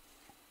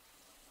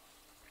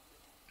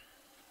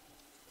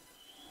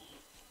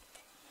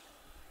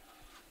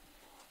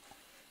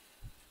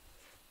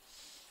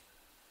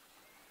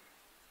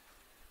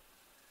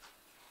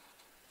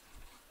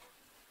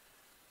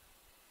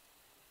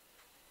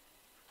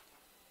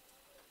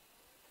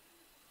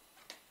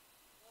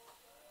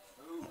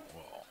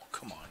 Whoa,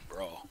 come on,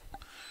 bro.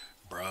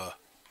 Bruh. Come on, bro.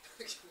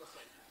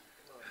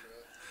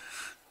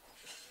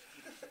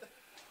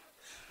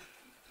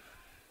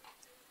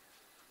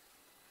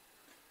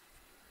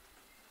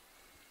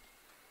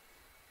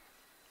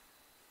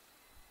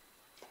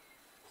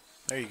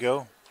 There you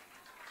go.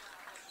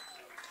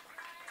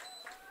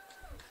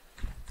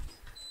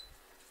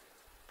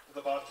 For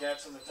the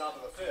Bobcats in the top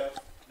of the 5th,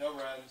 no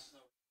runs, no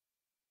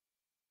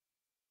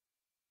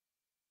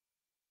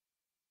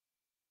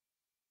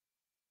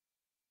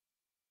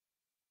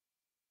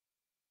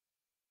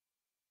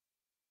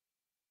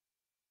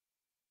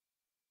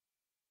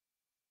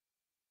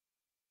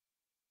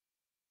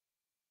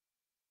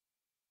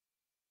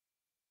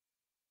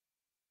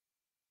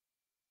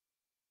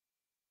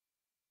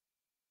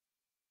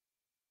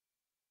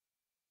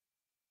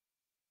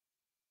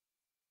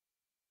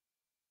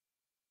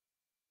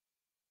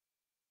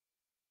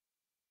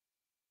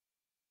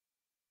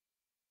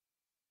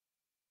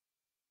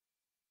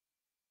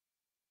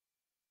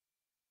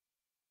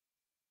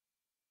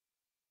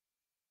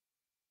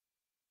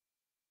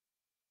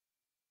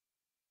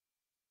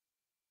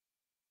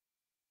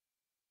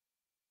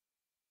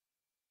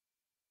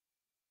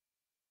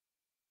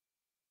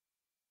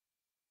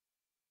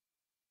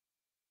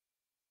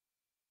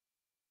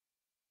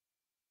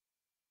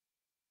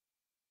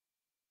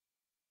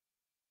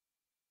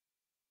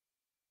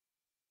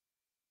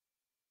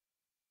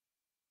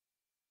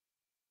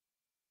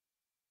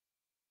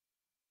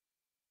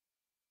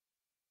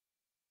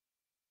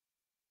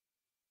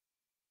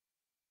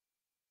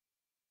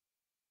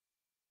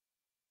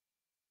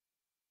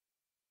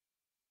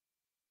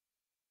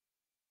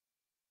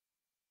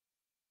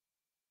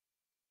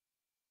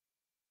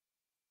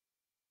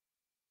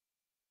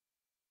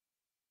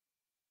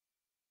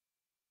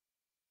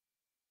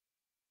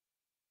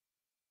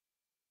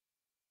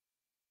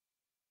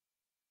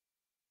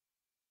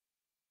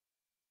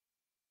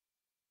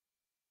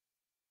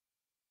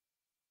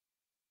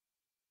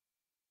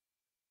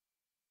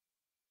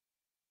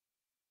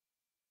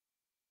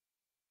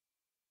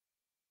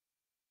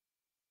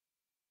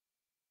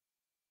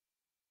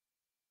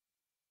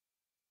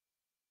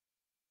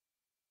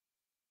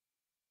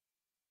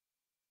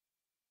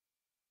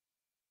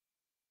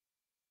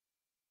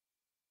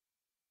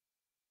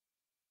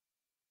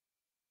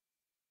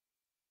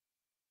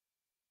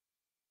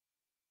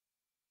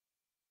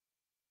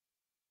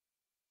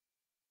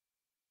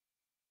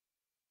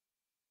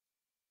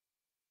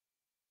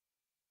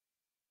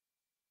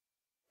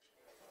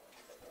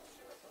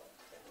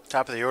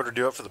Top of the order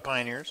due up for the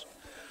Pioneers.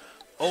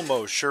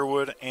 Olmo,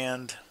 Sherwood,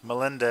 and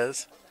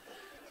Melendez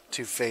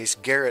to face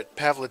Garrett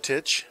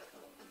Pavletich.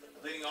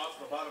 Leading off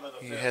the bottom of the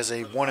He fifth has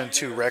a for the 1-2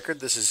 Pioneers. record.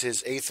 This is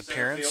his 8th Center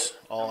appearance, field,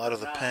 all out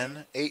of the number pen.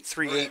 9,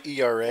 8.38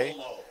 ERA.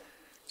 Olmo.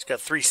 He's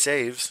got 3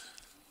 saves,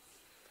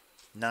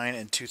 9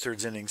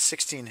 2/3 innings,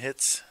 16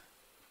 hits,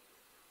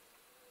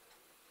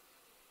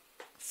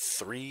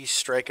 3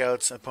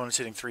 strikeouts. Opponents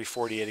hitting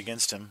 348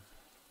 against him.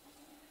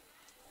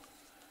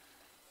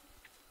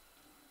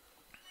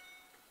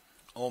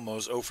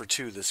 Olmo's 0 for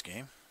 2 this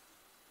game.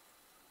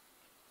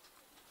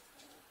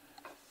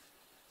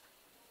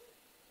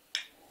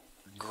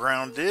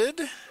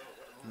 Grounded.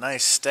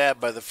 Nice stab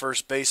by the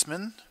first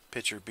baseman.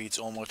 Pitcher beats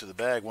Olmo to the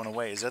bag, 1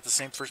 away. Is that the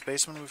same first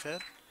baseman we've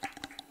had?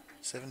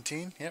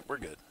 17? Yep, we're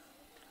good.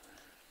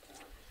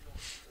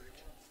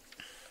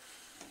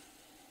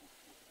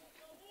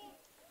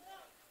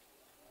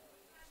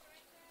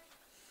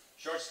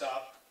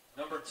 Shortstop,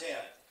 number 10,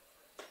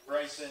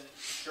 Bryson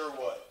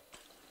Sherwood.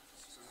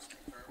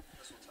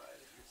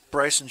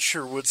 Bryson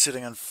Sherwood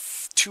sitting on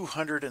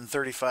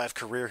 235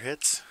 career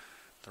hits.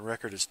 The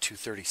record is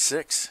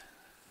 236.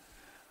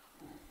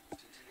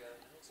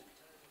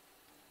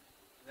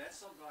 That's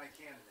something I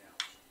can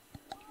announce.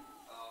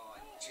 Oh,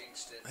 I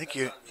jinxed it. I think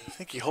That's not me. I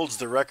think he holds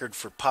the record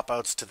for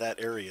pop-outs to that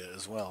area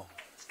as well.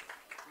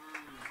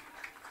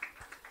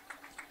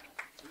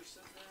 Who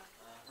said that?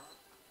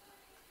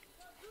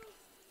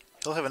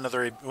 He'll have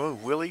another AB. Oh,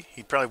 will he?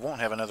 He probably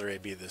won't have another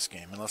AB this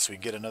game unless we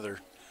get another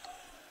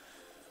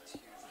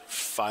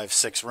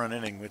 5-6 run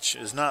inning, which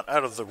is not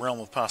out of the realm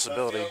of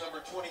possibility. Left field,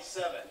 number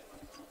 27,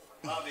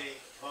 Javi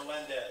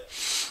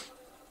Melendez.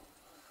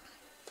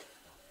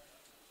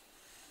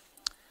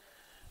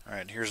 All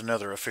right, here's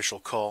another official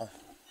call.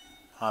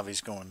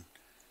 Javi's going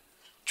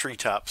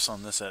treetops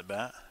on this at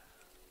bat.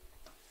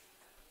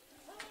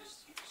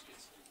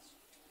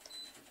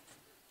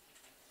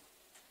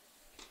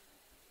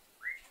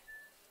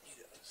 He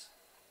does.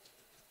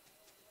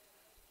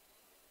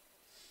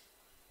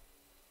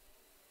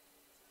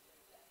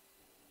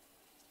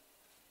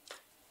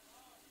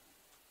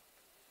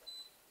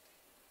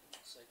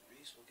 Looks like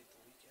Reese will get the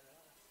weekend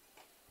off.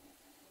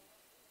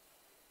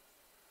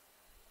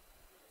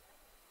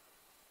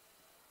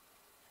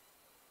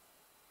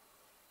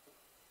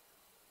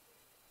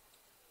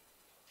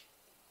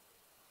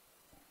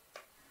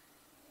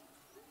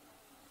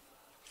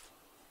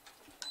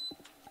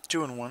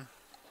 Two and one.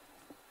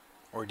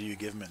 Or do you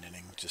give him an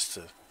inning just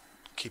to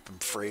keep him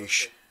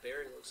fresh?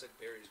 Looks like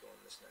Barry's going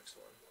this next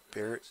one.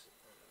 Barry,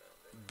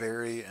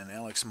 Barry and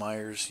Alex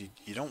Myers,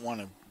 you don't want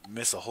to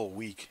miss a whole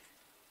week.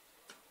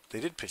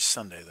 They did pitch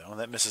Sunday, though.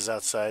 That misses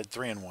outside,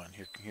 3-1.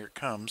 Here it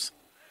comes.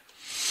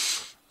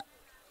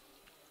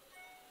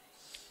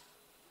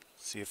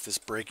 See if this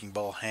breaking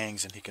ball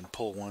hangs and he can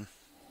pull one.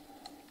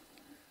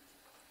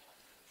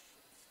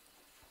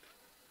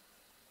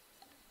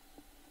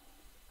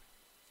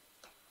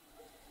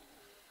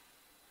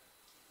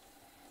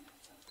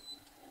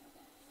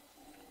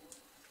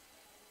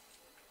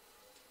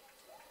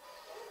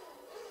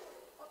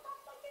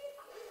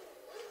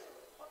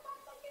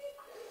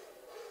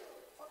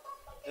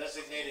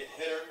 Designated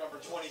hitter, number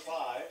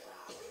 25,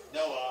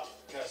 Noah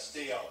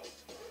Castillo.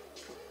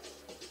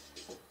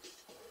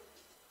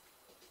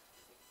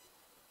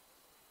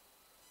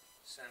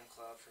 Sam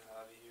Cloud for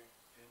Javi here.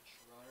 Pinch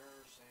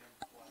runner,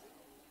 Sam Cloud.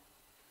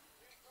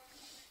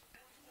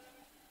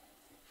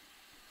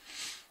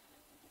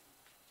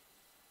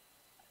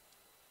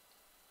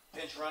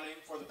 Pinch running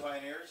for the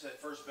Pioneers at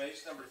first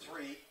base, number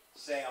 3,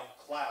 Sam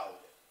Cloud.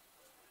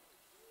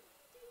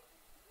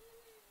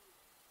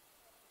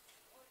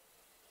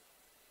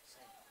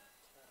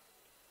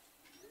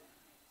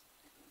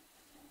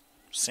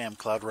 Sam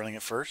Cloud running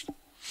at first.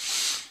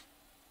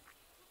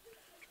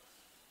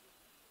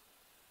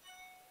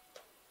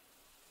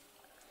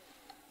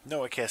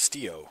 Noah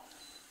Castillo.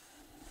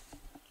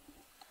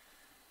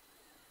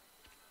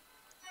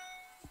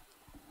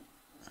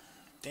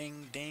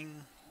 Ding,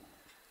 ding.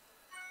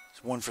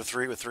 It's 1 for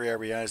 3 with 3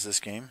 RBIs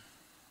this game.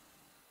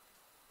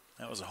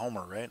 That was a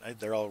homer, right?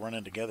 They're all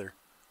running together.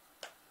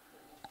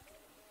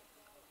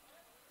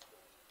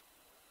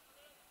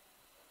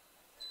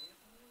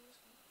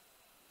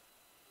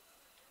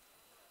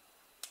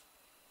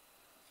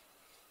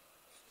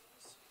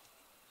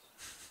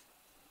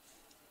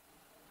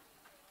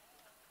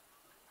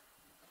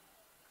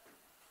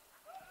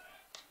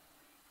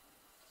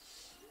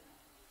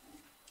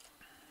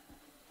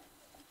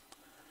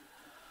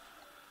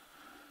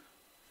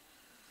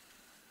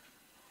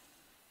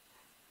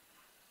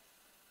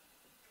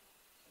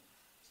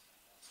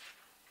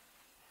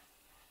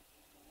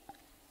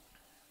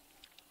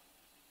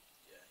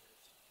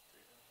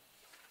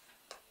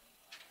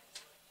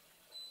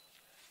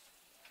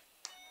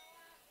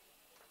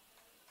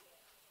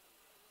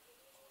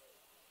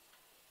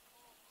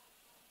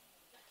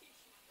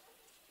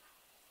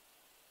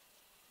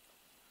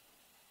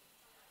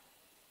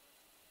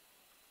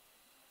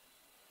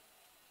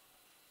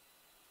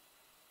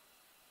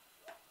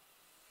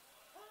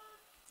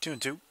 Two and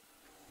two.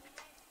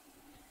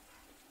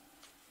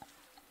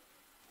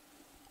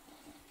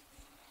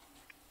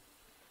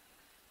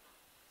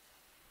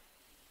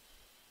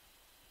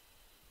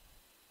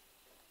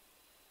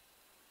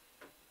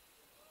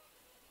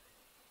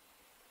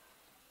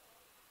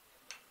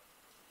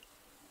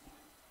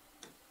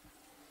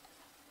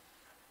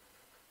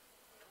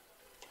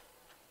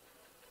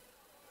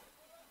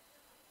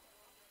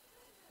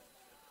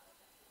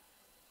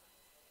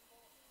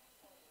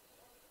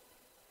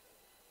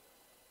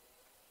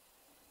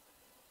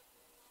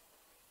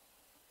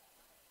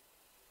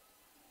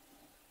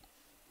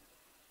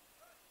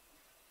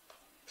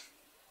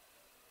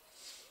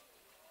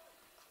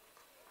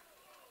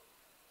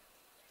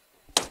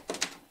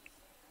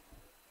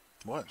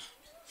 What?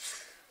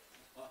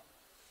 Wow.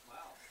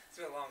 It's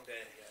been a long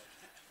day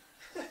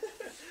again.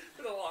 It's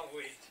been a long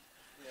week.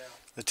 Yeah.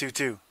 The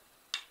 2-2.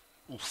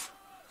 Oof.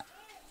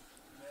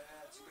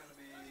 That's going to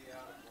be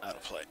out of play. Out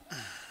of play.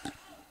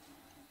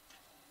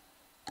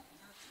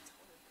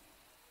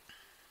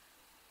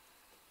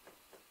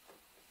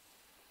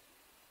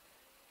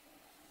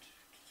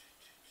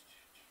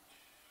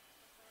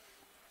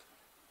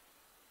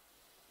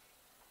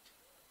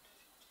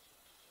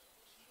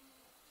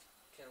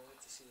 Can't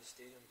wait to see the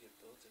stadium get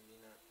built and me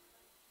not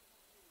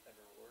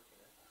ever working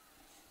it.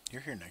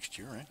 You're here next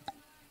year, right? Yeah, I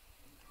ain't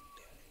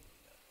gonna be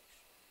done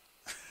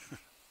next year.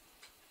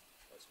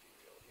 Let's be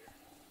real here.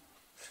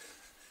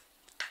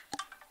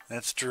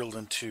 That's drilled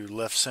into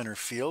left center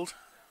field.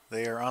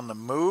 They are on the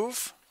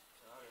move.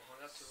 Oh, they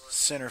hung up too much.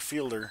 Center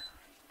fielder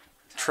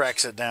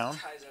tracks it down.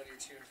 Ties out your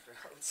tune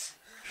frowns.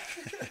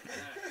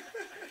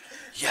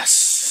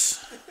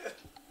 Yes!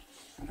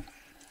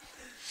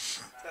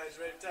 Ties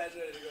ready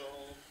to go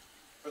home.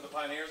 For the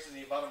Pioneers in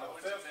the bottom of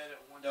the fifth,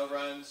 no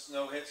runs,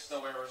 no hits,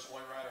 no errors,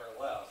 one runner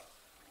left.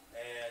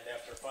 And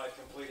after 5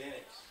 complete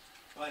innings,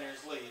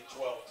 Pioneers lead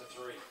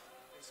 12-3.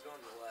 He's going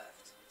to the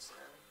left.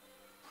 Sam.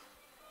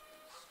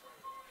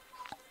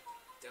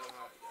 Don't know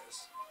how he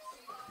does.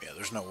 Yeah,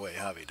 there's no way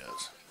Javi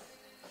does.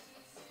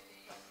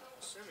 I'm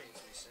assuming it's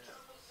be Sam.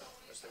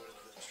 Unless they would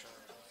have been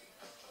trying.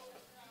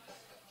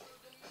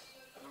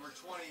 Number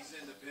 20's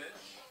in the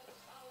pitch.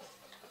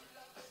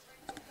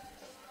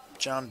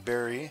 John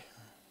Barry,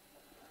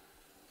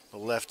 the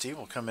lefty,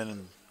 will come in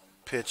and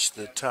pitch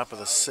the top of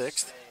the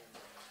 6th.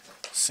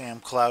 Sam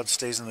Cloud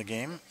stays in the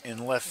game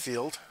in left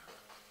field.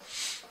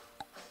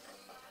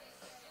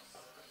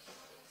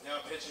 Now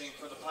pitching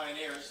for the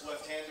Pioneers,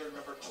 left-hander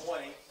number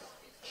 20,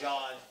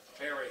 John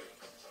Barry.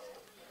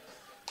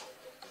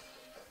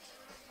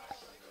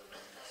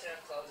 Sam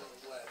Cloud's on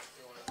the left. If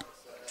you want to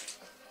notice that.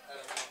 I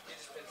don't know. He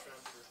just pinched for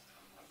him for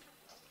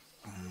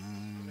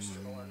Mr.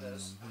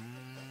 Melendez.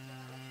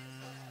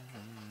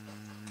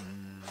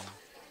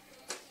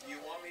 You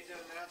want me to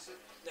announce it?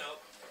 No.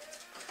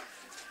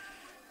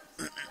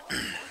 I thought you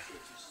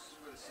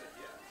would have said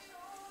yes.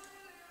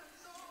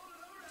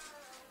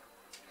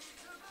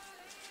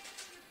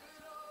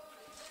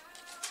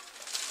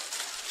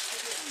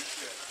 Maybe we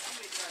should. How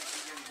many times are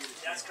you going to get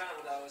it? That's kind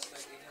of what I was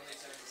thinking. How many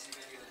times is he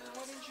going to get Why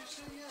announced? didn't you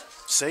say yes?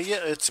 Say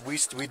yeah,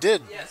 we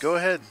did. Yes. Go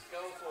ahead.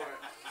 Go for it.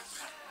 I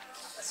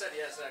said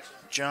yes, actually.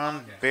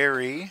 John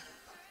Barry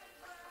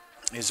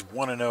is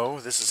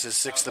 1-0. This is his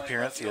 6th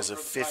appearance. He has a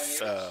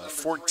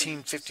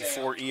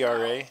 14.54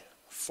 ERA,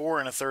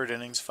 4 1/3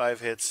 innings,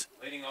 5 hits,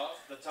 Leading off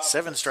the top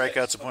 7 of the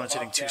strikeouts. sixth Opponents for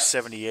the hitting Bobcats,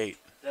 278.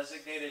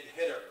 Designated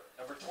hitter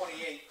number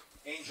 28,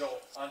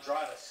 Angel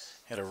Andrades.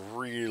 Had a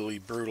really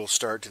brutal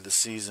start to the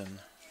season,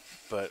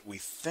 but we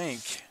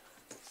think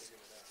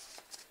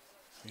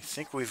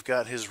we've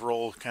got his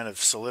role kind of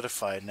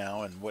solidified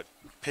now, and what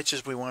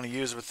pitches we want to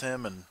use with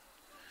him, and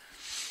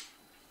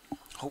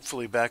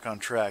hopefully back on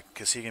track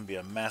because he can be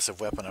a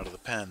massive weapon out of the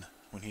pen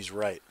when he's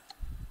right.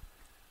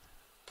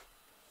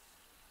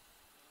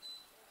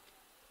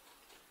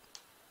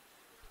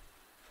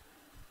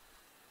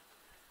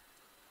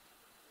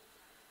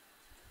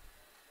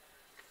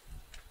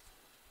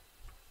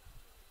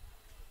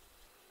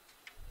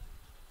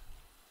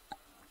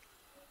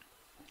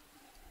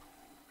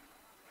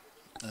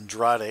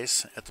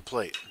 Andrades at the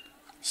plate.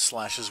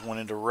 Slashes one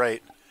into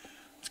right.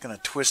 It's going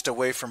to twist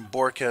away from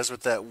Borquez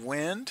with that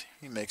wind.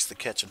 He makes the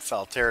catch in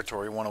foul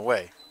territory, one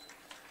away.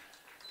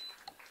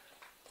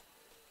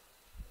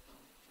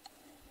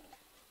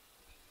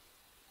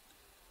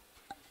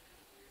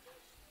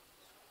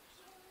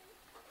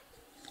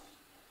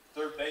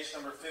 Third base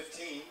number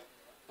 15,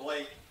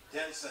 Blake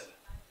Denson.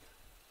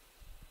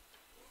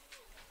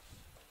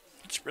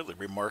 It's really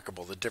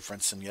remarkable the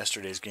difference in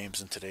yesterday's games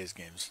and today's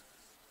games.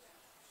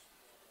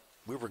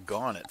 We were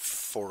gone at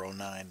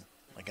 4:09,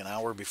 like an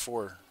hour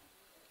before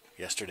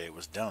yesterday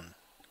was done.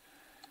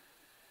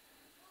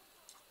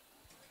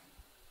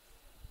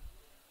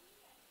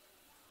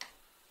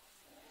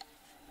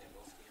 Yeah,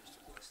 both games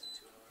took less than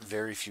 2 hours.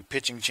 Very few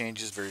pitching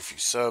changes, very few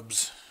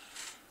subs.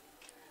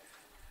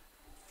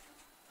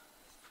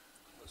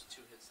 Those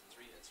 2 hits and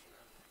 3 hits for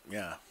them.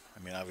 Yeah, I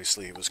mean,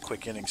 obviously it was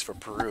quick innings for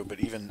Peru,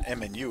 but even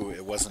MNU,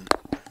 it wasn't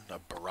a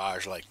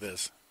barrage like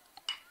this.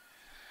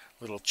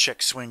 Little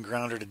check swing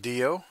grounder to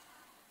Dio.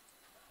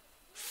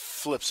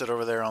 Flips it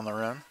over there on the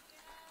run.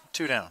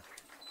 2 down.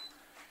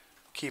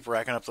 Keep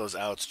racking up those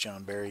outs,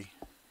 John Barry.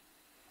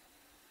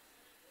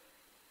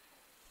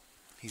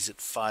 He's at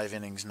 5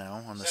 innings now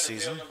on the Center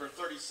season. field number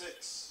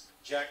 36,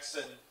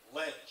 Jackson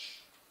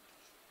Lynch.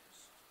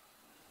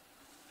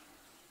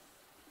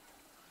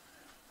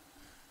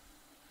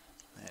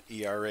 That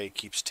ERA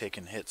keeps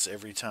taking hits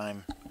every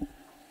time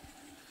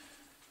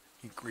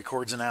he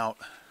records an out.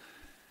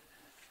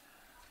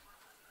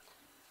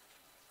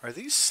 Are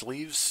these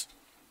sleeves?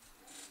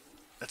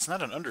 That's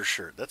not an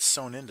undershirt. That's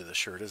sewn into the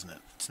shirt, isn't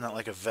it? It's not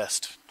like a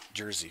vest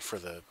jersey for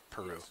the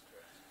Peru.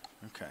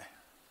 Okay.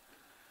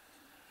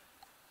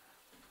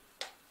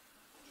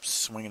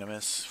 Swing and a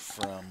miss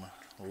from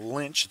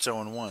Lynch, it's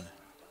 0-1.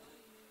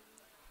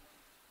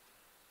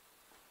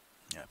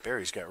 Yeah,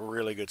 Barry's got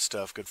really good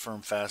stuff. Good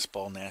firm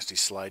fastball, nasty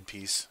slide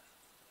piece.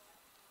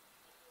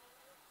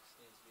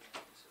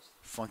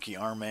 Funky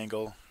arm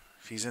angle.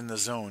 If he's in the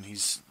zone,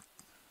 he's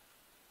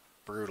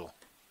brutal.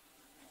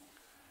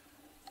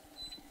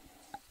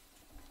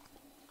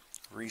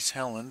 Reese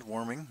Helland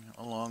warming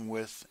along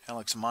with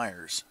Alex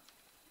Myers.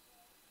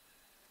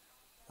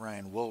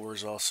 Ryan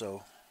Woolwer's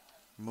also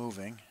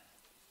moving.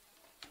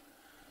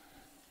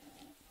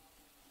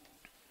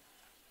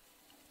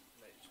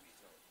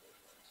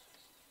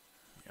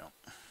 Yep.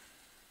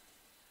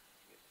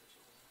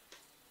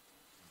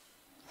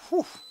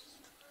 Whew.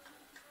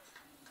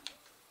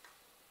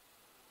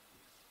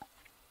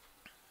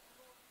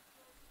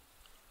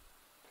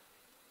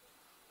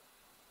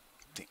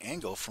 The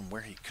angle from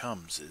where he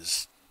comes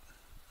is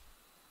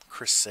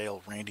Chris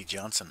Sale, Randy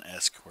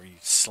Johnson-esque, where he's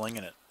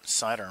slinging it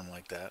sidearm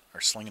like that, or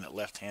slinging it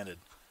left-handed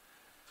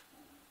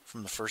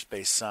from the first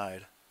base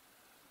side.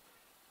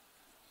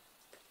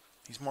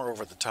 He's more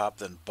over the top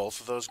than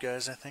both of those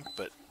guys, I think,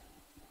 but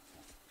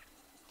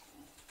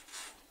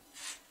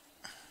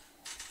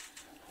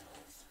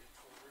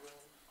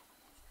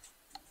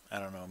I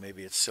don't know,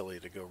 maybe it's silly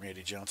to go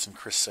Randy Johnson,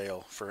 Chris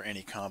Sale for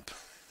any comp.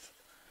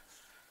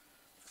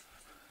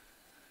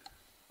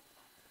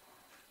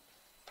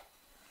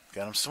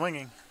 Got him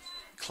swinging.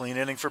 Clean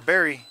inning for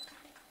Barry.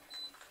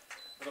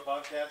 For the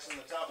Bobcats in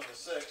the top of the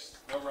sixth,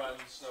 no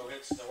runs, no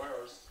hits, no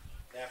errors.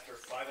 And after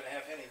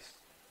 5.5 innings,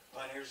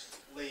 Pioneers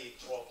lead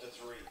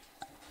 12-3.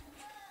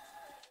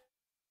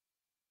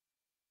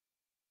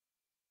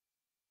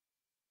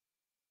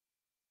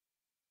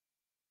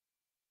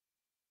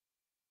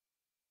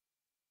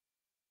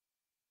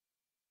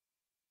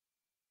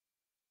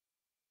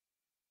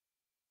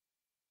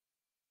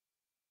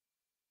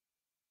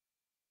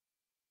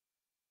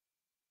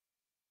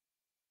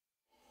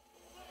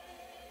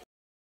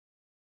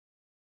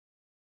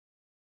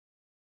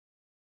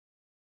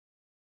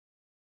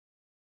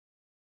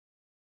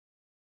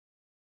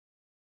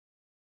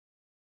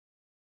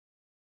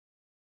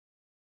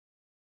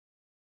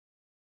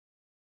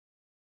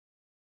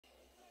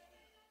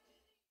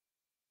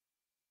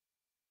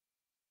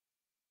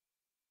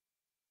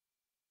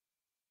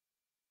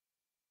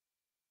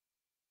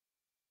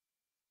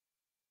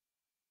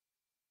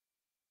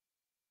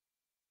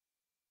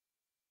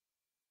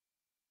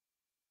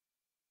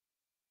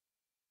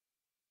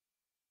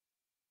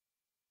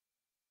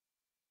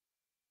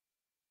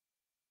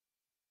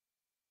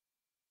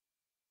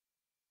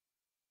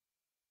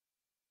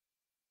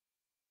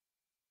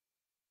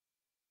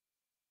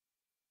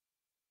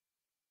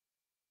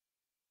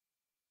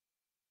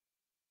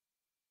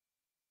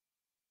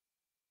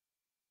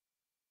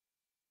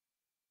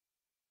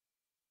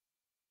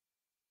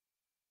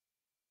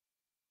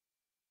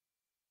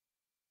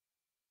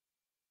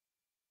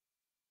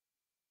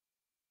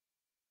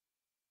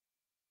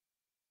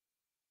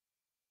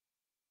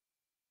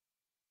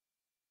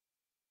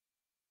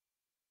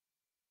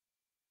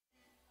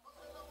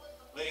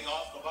 Leading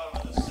off the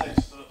bottom of the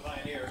sixth for the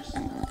Pioneers,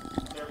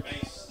 third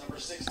base, number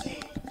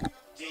 16,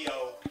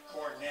 Dio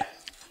Cornett.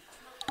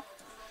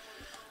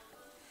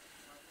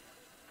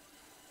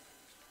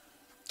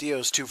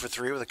 Dio's 2 for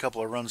 3 with a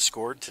couple of runs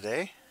scored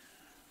today.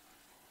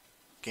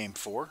 Game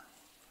 4.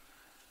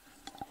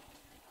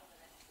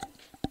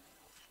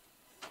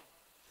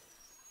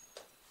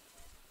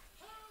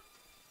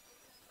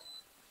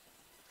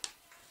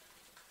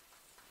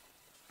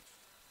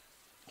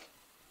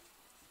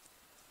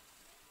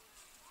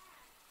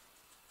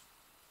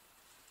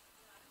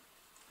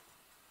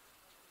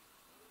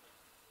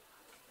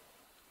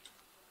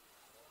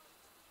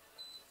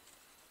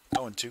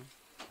 Oh, and 2.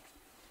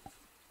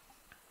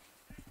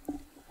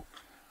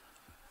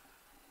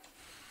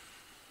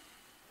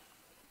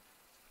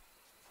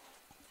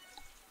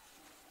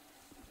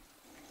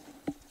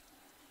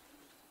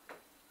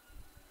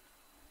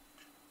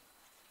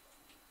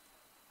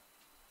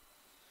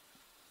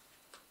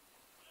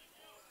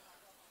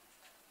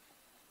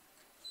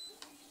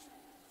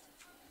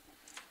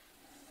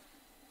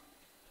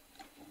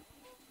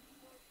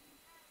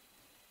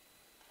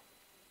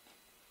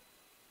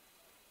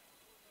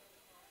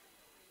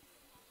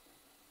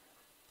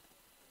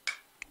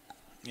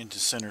 Into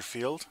center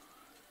field.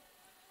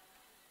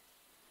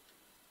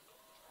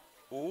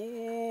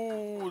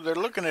 Ooh, they're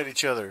looking at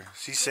each other.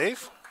 Is he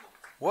safe?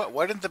 What?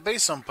 Why didn't the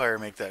base umpire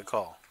make that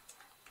call?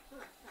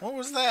 What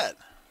was that?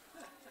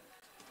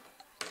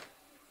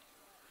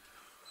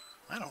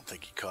 I don't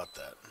think he caught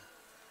that.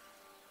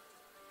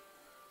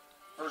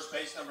 First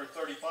base, number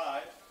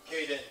 35,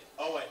 Caden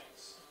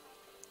Owens.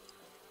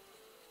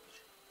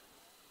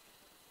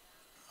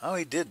 Oh,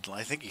 he did.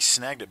 I think he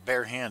snagged it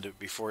barehanded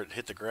before it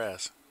hit the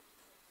grass.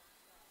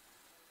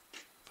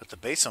 But the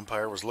base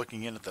umpire was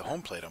looking in at the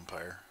home plate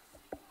umpire.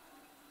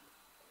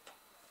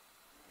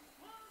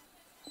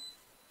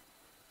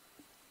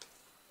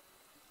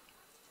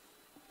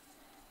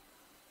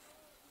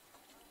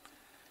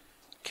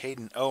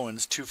 Caden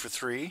Owens, 2 for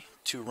 3,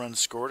 2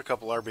 runs scored, a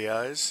couple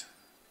RBIs,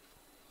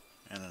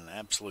 and an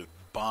absolute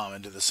bomb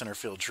into the center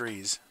field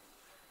trees.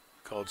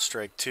 Called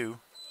strike 2.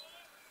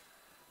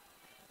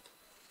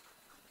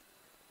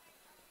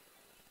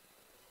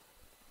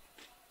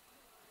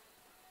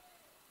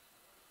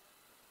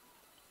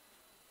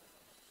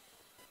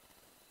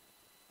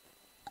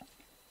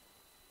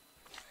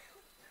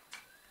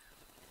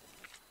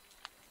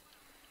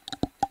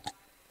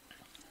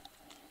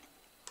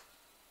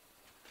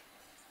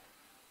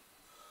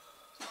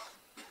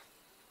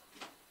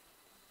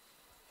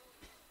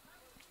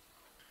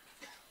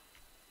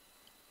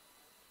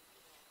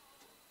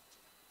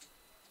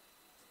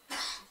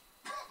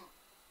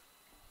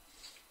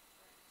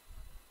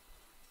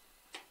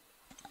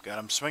 Got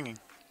him swinging.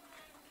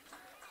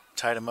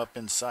 Tied him up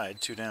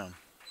inside, 2 down.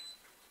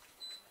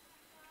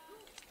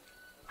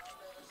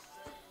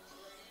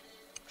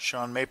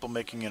 Sean Maple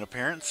making an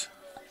appearance.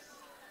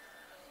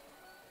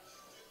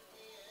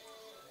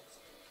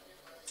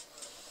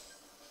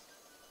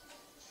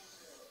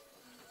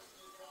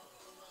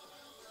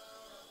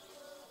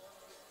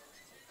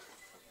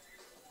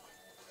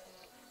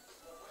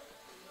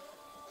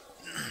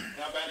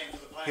 Now batting for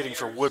the Pioneers, Hitting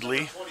for Woodley.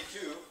 number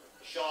 22,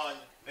 Sean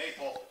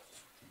Maple.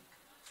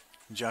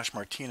 Josh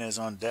Martinez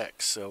on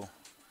deck, so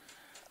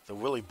the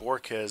Willie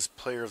Borquez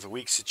Player of the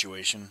Week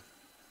situation,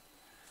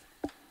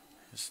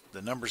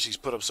 the numbers he's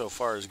put up so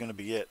far is going to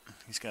be it.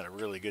 He's got a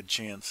really good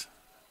chance.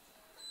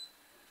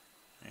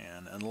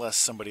 And unless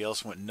somebody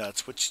else went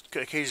nuts, which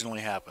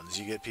occasionally happens,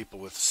 you get people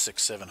with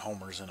 6-7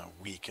 homers in a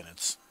week and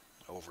it's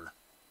over.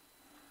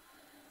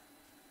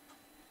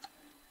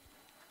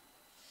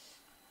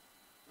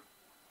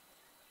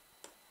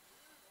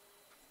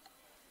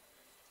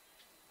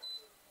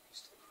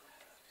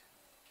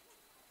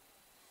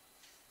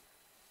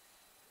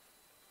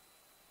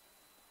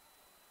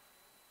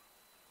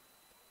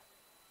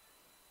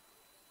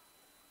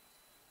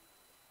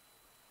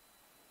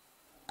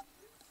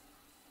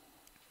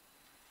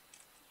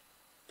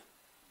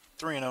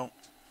 Three and 0.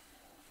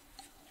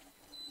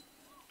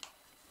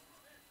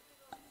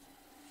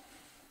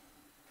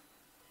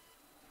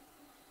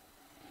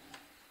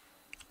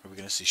 Are we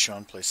going to see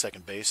Sean play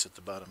second base at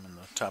the bottom in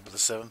the top of the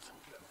 7th?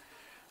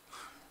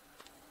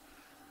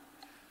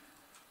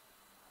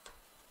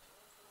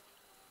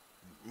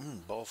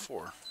 Ball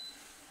 4.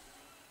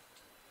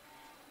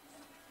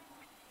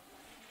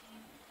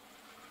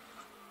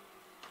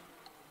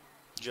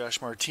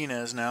 Josh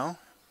Martinez now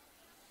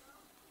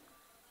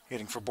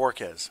hitting for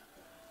Borquez.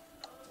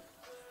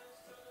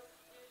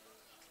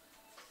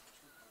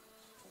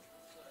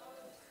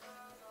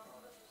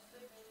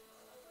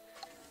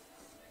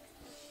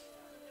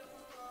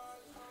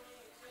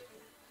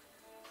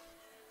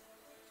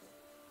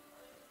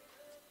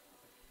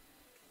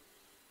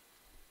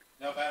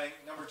 Now batting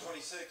number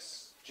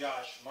 26,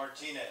 Josh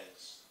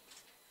Martinez.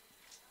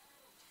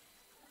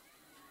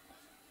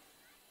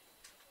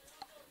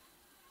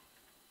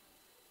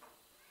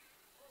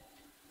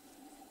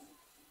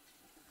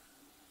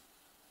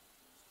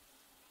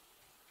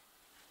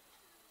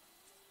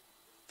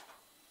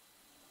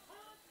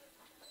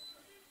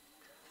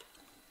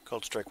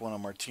 Called strike 1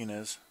 on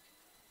Martinez.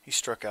 He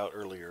struck out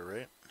earlier,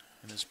 right?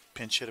 In his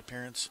pinch hit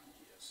appearance.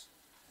 Yes.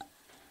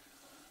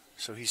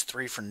 So he's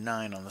 3 for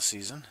 9 on the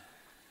season.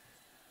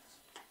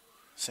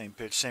 Same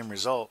pitch, same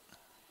result.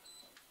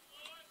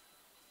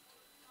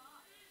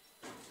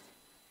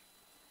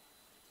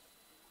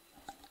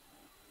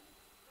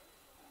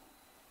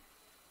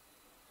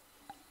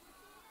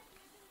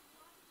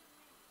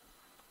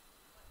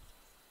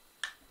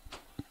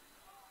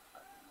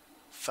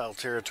 Foul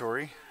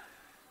territory.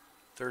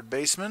 Third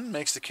baseman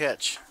makes the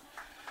catch.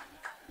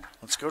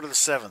 Let's go to the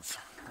 7th.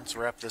 Let's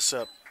wrap this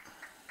up.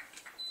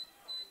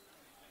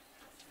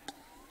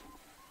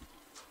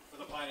 For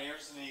the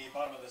Pioneers in the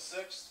bottom of the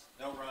 6th,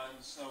 no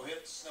runs, no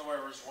hits, no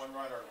errors, 1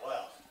 runner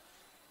left.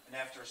 And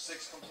after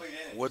 6 complete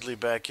innings, Woodley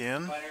back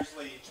in. Pioneers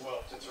lead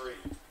 12-3.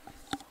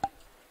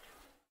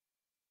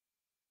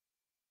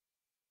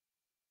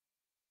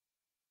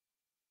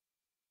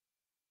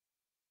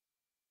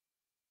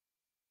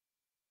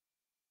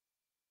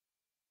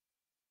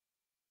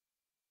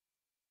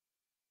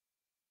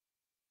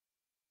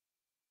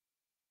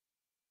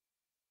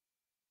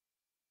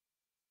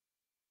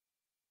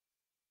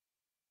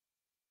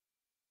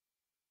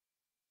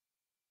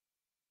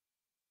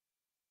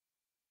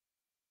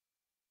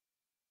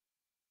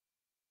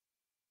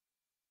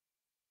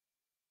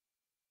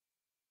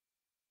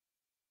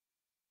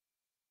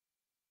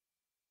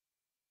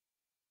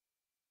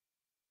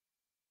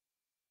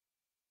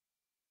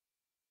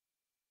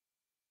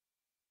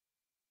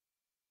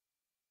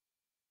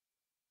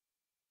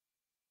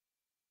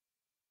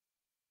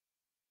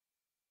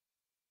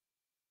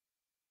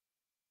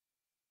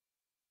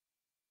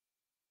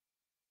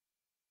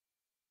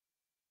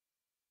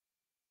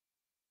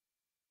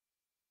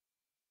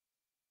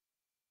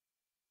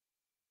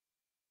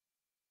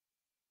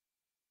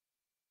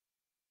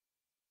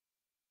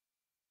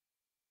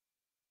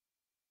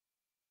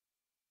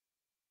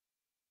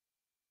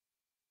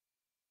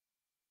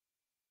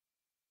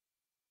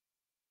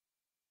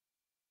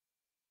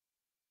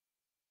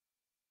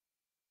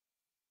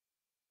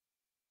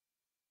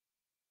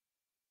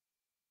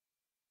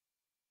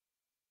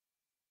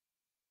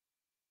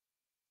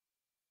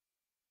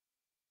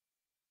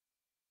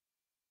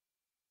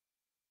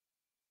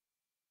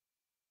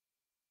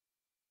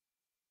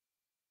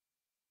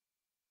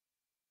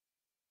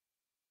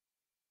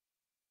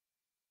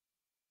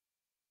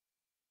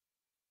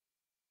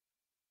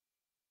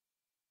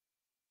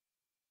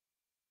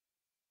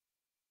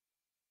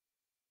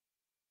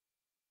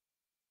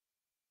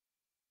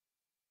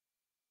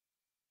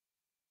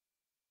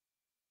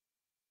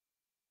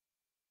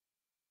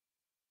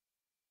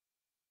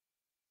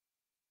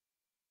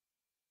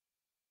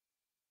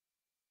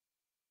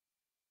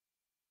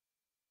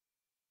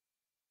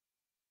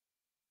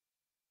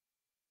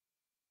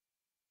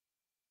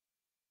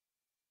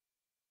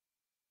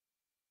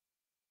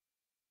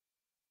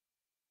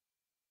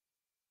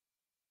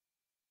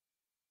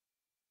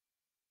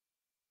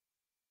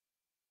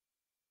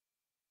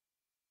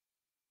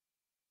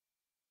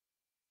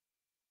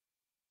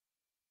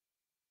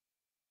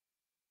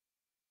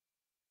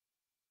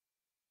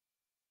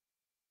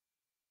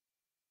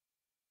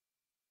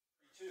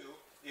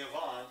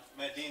 Yvonne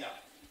Medina.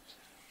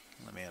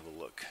 Let me have a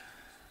look.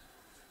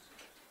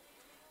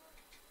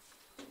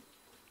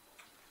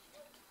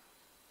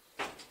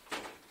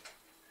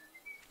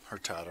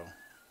 Hurtado.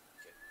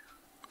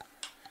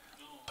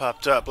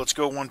 Popped up. Let's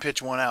go one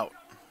pitch, one out.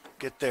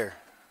 Get there.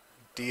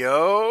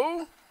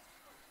 Dio.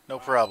 No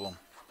problem.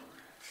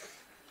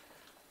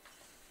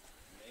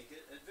 Make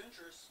it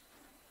adventurous.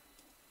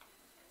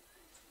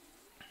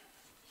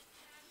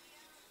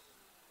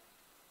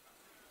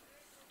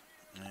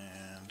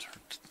 And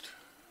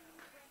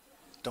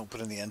don't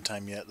put in the end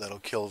time yet. That'll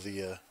kill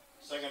the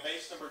Second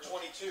base number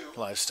 22.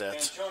 live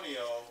stats.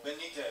 Antonio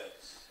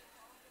Benitez.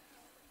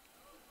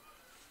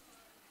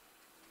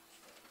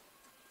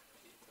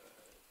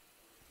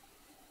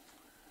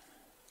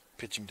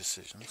 Pitching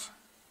decisions.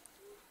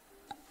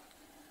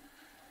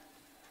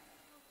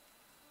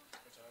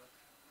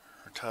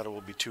 Hurtado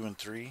will be 2 and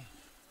 3.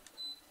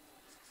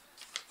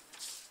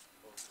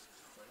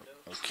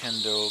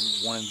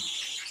 Okendo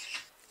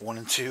 1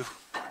 and 2.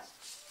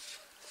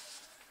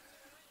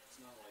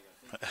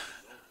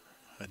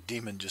 A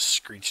demon just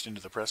screeched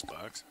into the press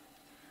box.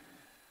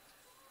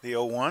 The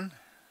 0-1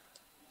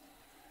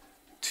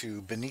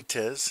 to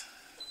Benitez.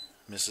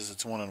 Misses.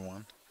 It's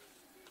 1-1.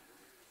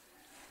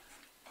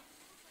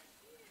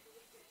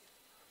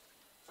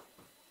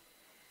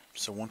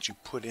 So once you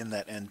put in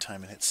that end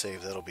time and hit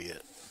save, that'll be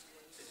it.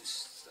 It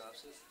just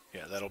stops it.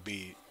 Yeah,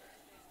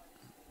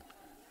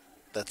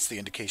 that's the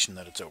indication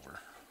that it's over.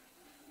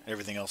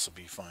 Everything else will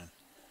be fine.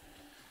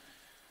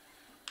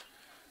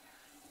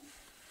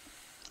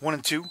 1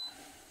 and 2.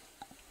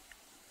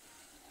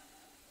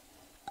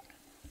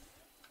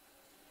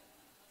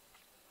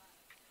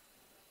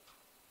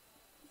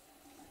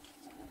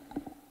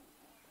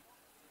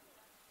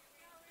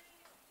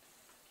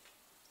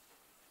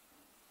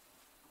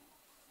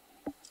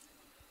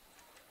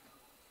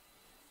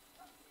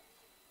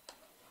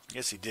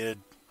 Yes, he did.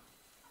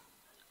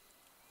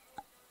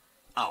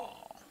 Oh,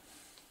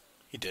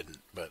 he didn't,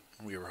 but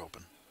we were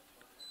hoping.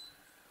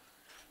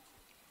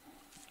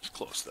 It's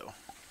close, though.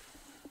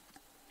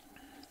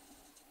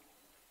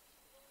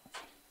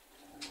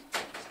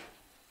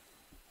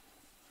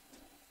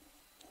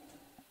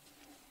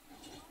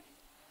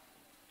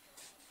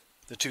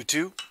 The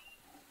 2-2,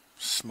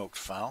 smoked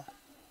foul.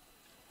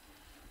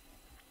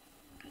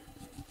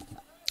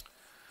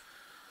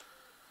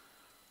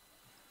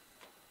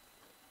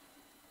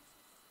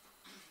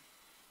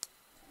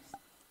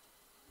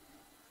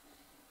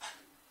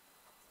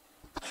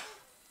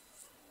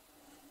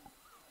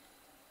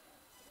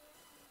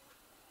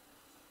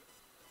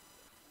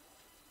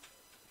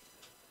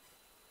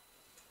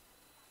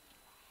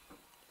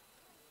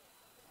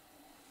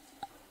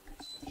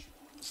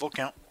 Full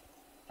count.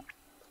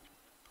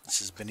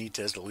 This is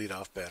Benitez, the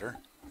leadoff batter.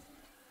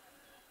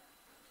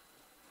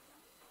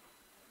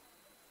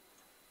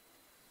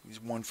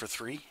 He's 1 for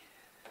 3.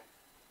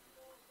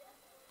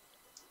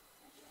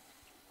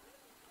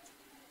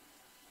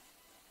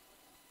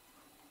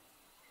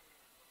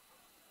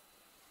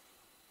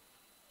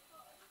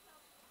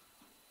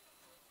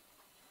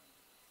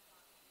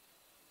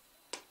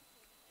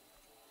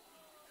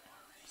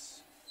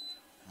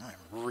 I'm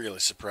really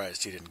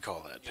surprised he didn't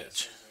call that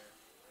pitch.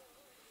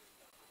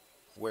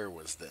 Where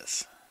was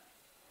this?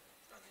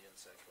 On the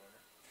inside corner.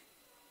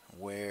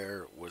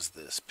 Where was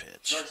this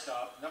pitch?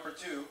 Shortstop number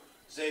 2,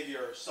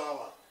 Xavier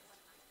Sala.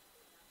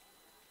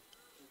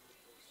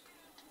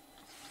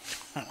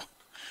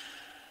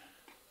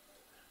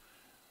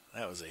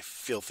 That was a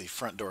filthy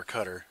front door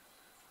cutter.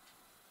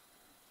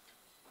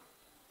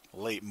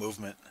 Late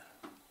movement.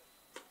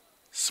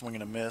 Swing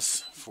and a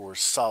miss for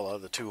Sala,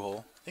 the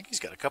 2-hole. I think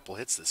he's got a couple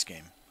hits this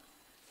game.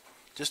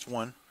 Just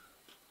one.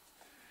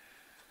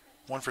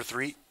 1 for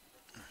 3.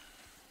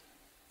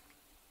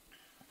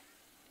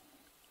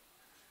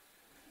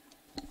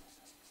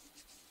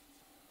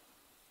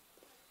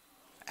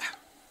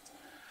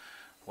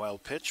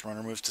 Wild pitch.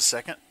 Runner moves to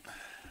second.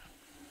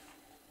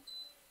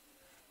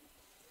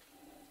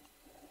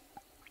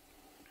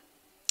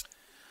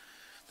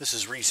 This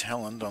is Reese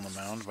Helland on the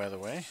mound, by the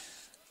way.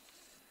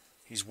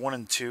 He's 1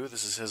 and 2.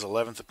 This is his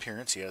 11th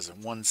appearance. He has a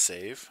 1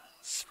 save,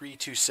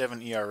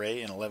 3.27 ERA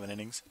in 11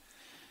 innings,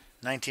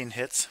 19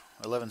 hits,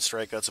 11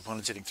 strikeouts.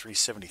 Opponents hitting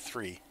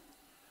 373. Come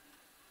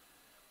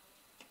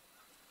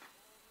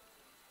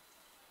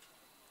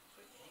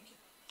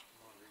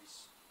on,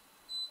 Reese.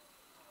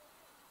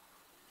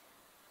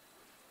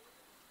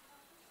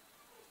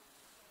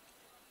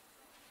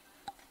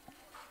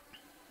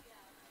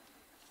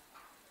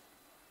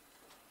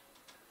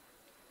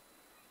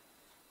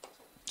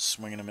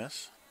 Swing and a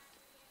miss.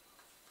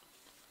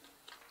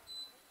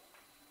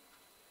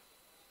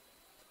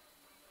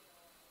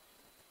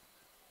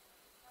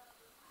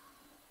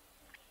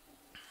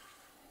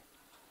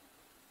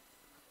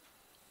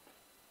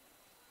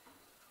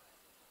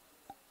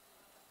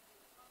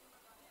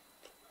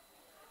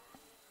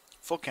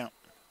 Full count.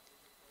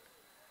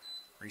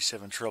 Reese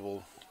having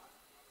trouble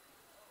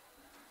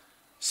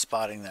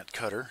spotting that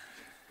cutter.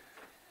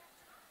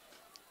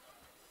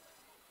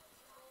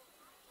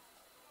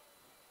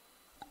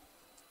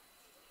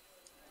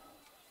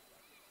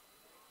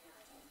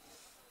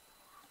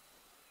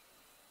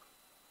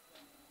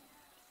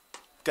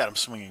 Got him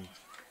swinging.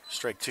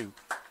 Strike 2.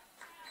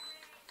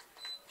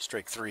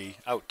 Strike 3.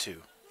 Out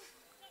 2.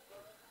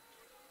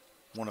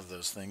 One of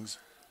those things.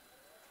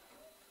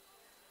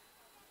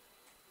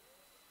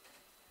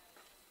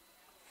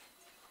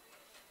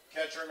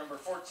 Catcher number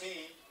 14,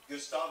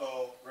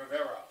 Gustavo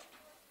Rivera.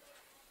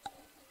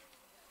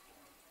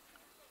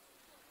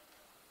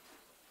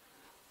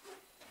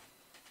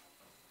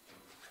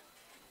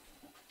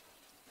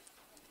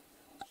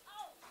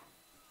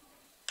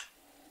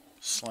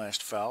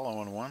 Slashed foul,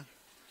 0-1.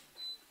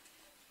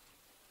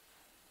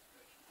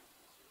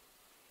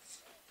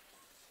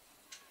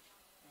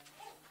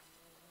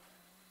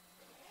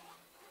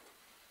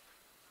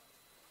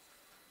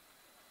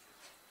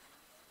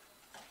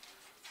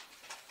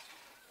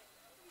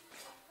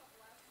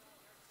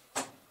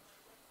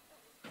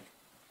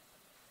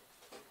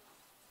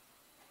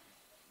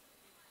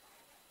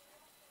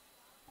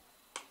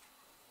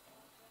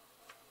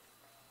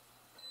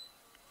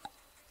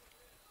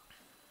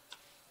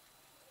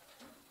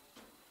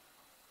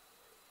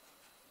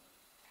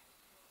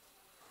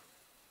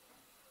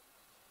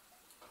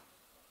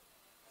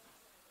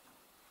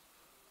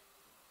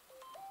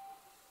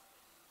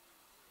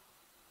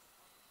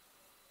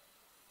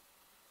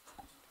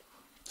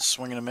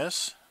 Swing and a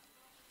miss.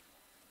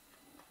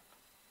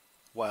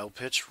 Wild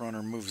pitch,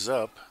 runner moves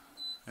up,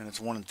 and it's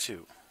 1-2.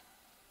 Erase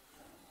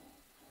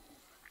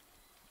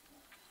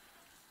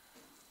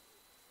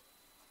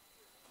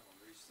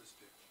this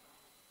picture.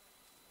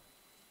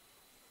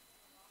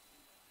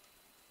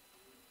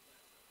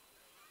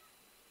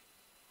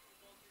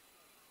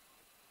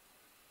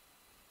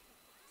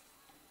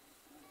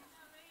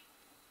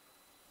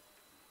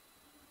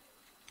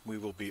 We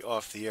will be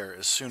off the air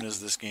as soon as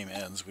this game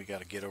ends. We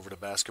got to get over to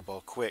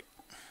basketball quick.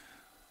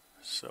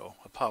 So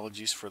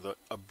apologies for the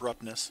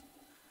abruptness.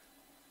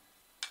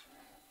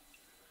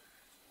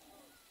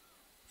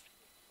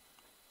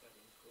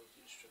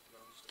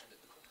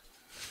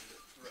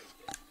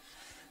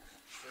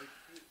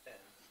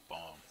 Bomb.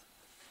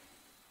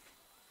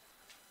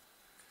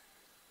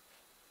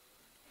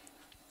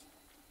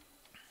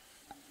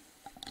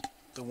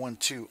 The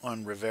 1-2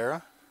 on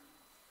Rivera.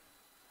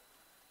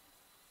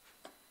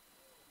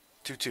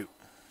 2-2.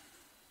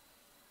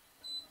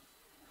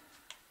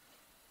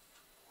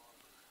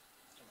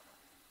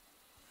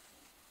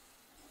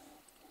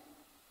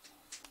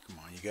 Come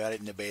on, you got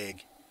it in the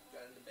bag.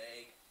 Got it in the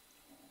bag.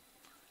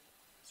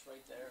 It's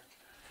right there.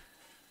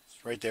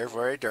 Right there,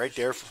 right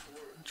there.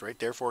 It's right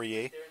there for you.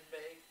 There in the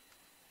bag.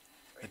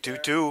 Right The there.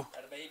 2-2.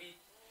 Got a baby.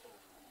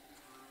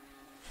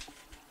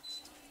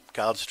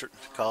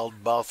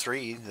 Called ball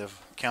 3. The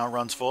count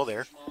runs full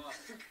there. Come on.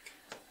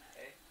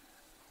 Okay.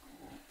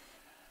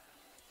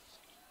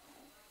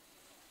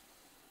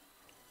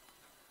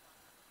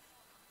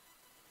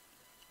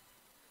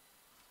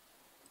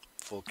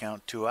 Full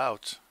count, 2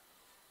 outs.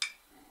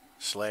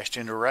 Slashed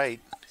into right.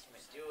 This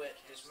might do it.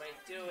 This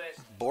might do it.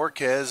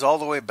 Borquez all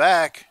the way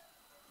back.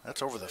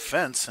 That's over the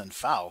fence and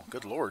foul.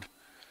 Good Lord.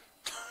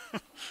 Yeah,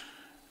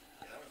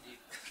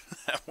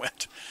 that went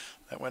deep.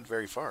 That went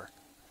very far.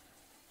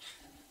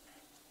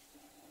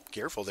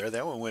 Careful there,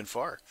 that one went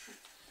far.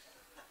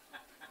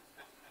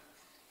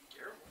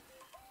 Careful.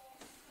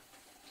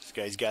 This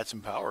guy's got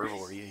some power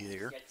for you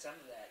here. Get some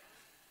of that.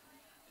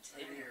 It's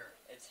hidden.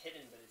 It's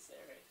hidden, but it's there,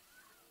 right?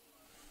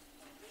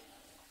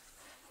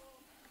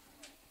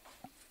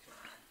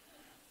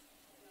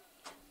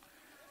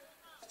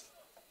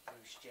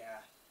 Moose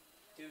Jaw.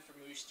 Do it for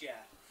Moose Jaw.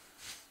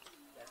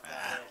 That's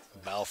about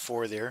it. Ball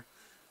 4 there.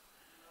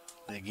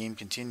 The game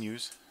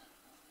continues.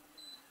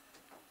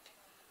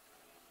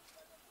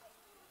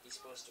 He's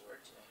supposed to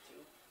work tonight,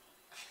 too.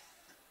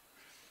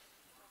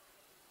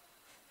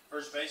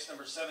 First base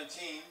number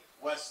 17,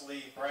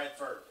 Wesley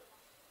Bradford.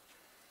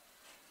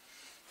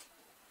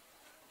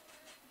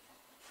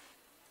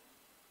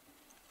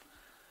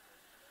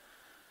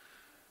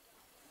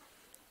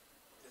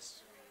 This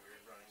is going to be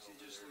weird running Is he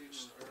over just there. leaving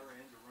Rivera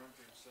in to run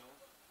for himself?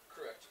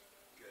 Correct.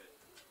 Good.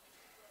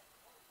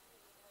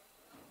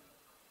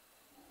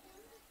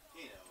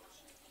 He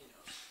knows. He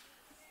knows.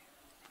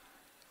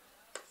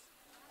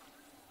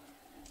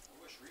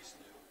 I wish Reese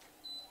knew.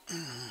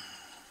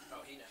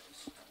 Oh, he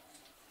knows.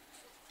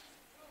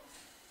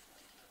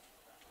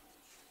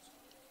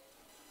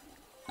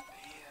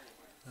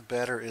 The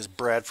batter is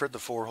Bradford, the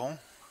 4-hole.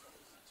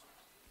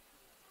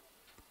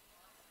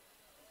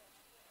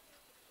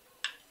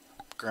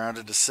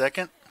 Grounded to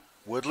second.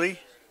 Woodley.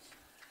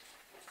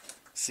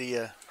 See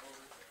ya.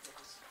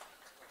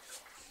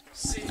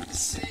 See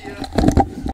ya.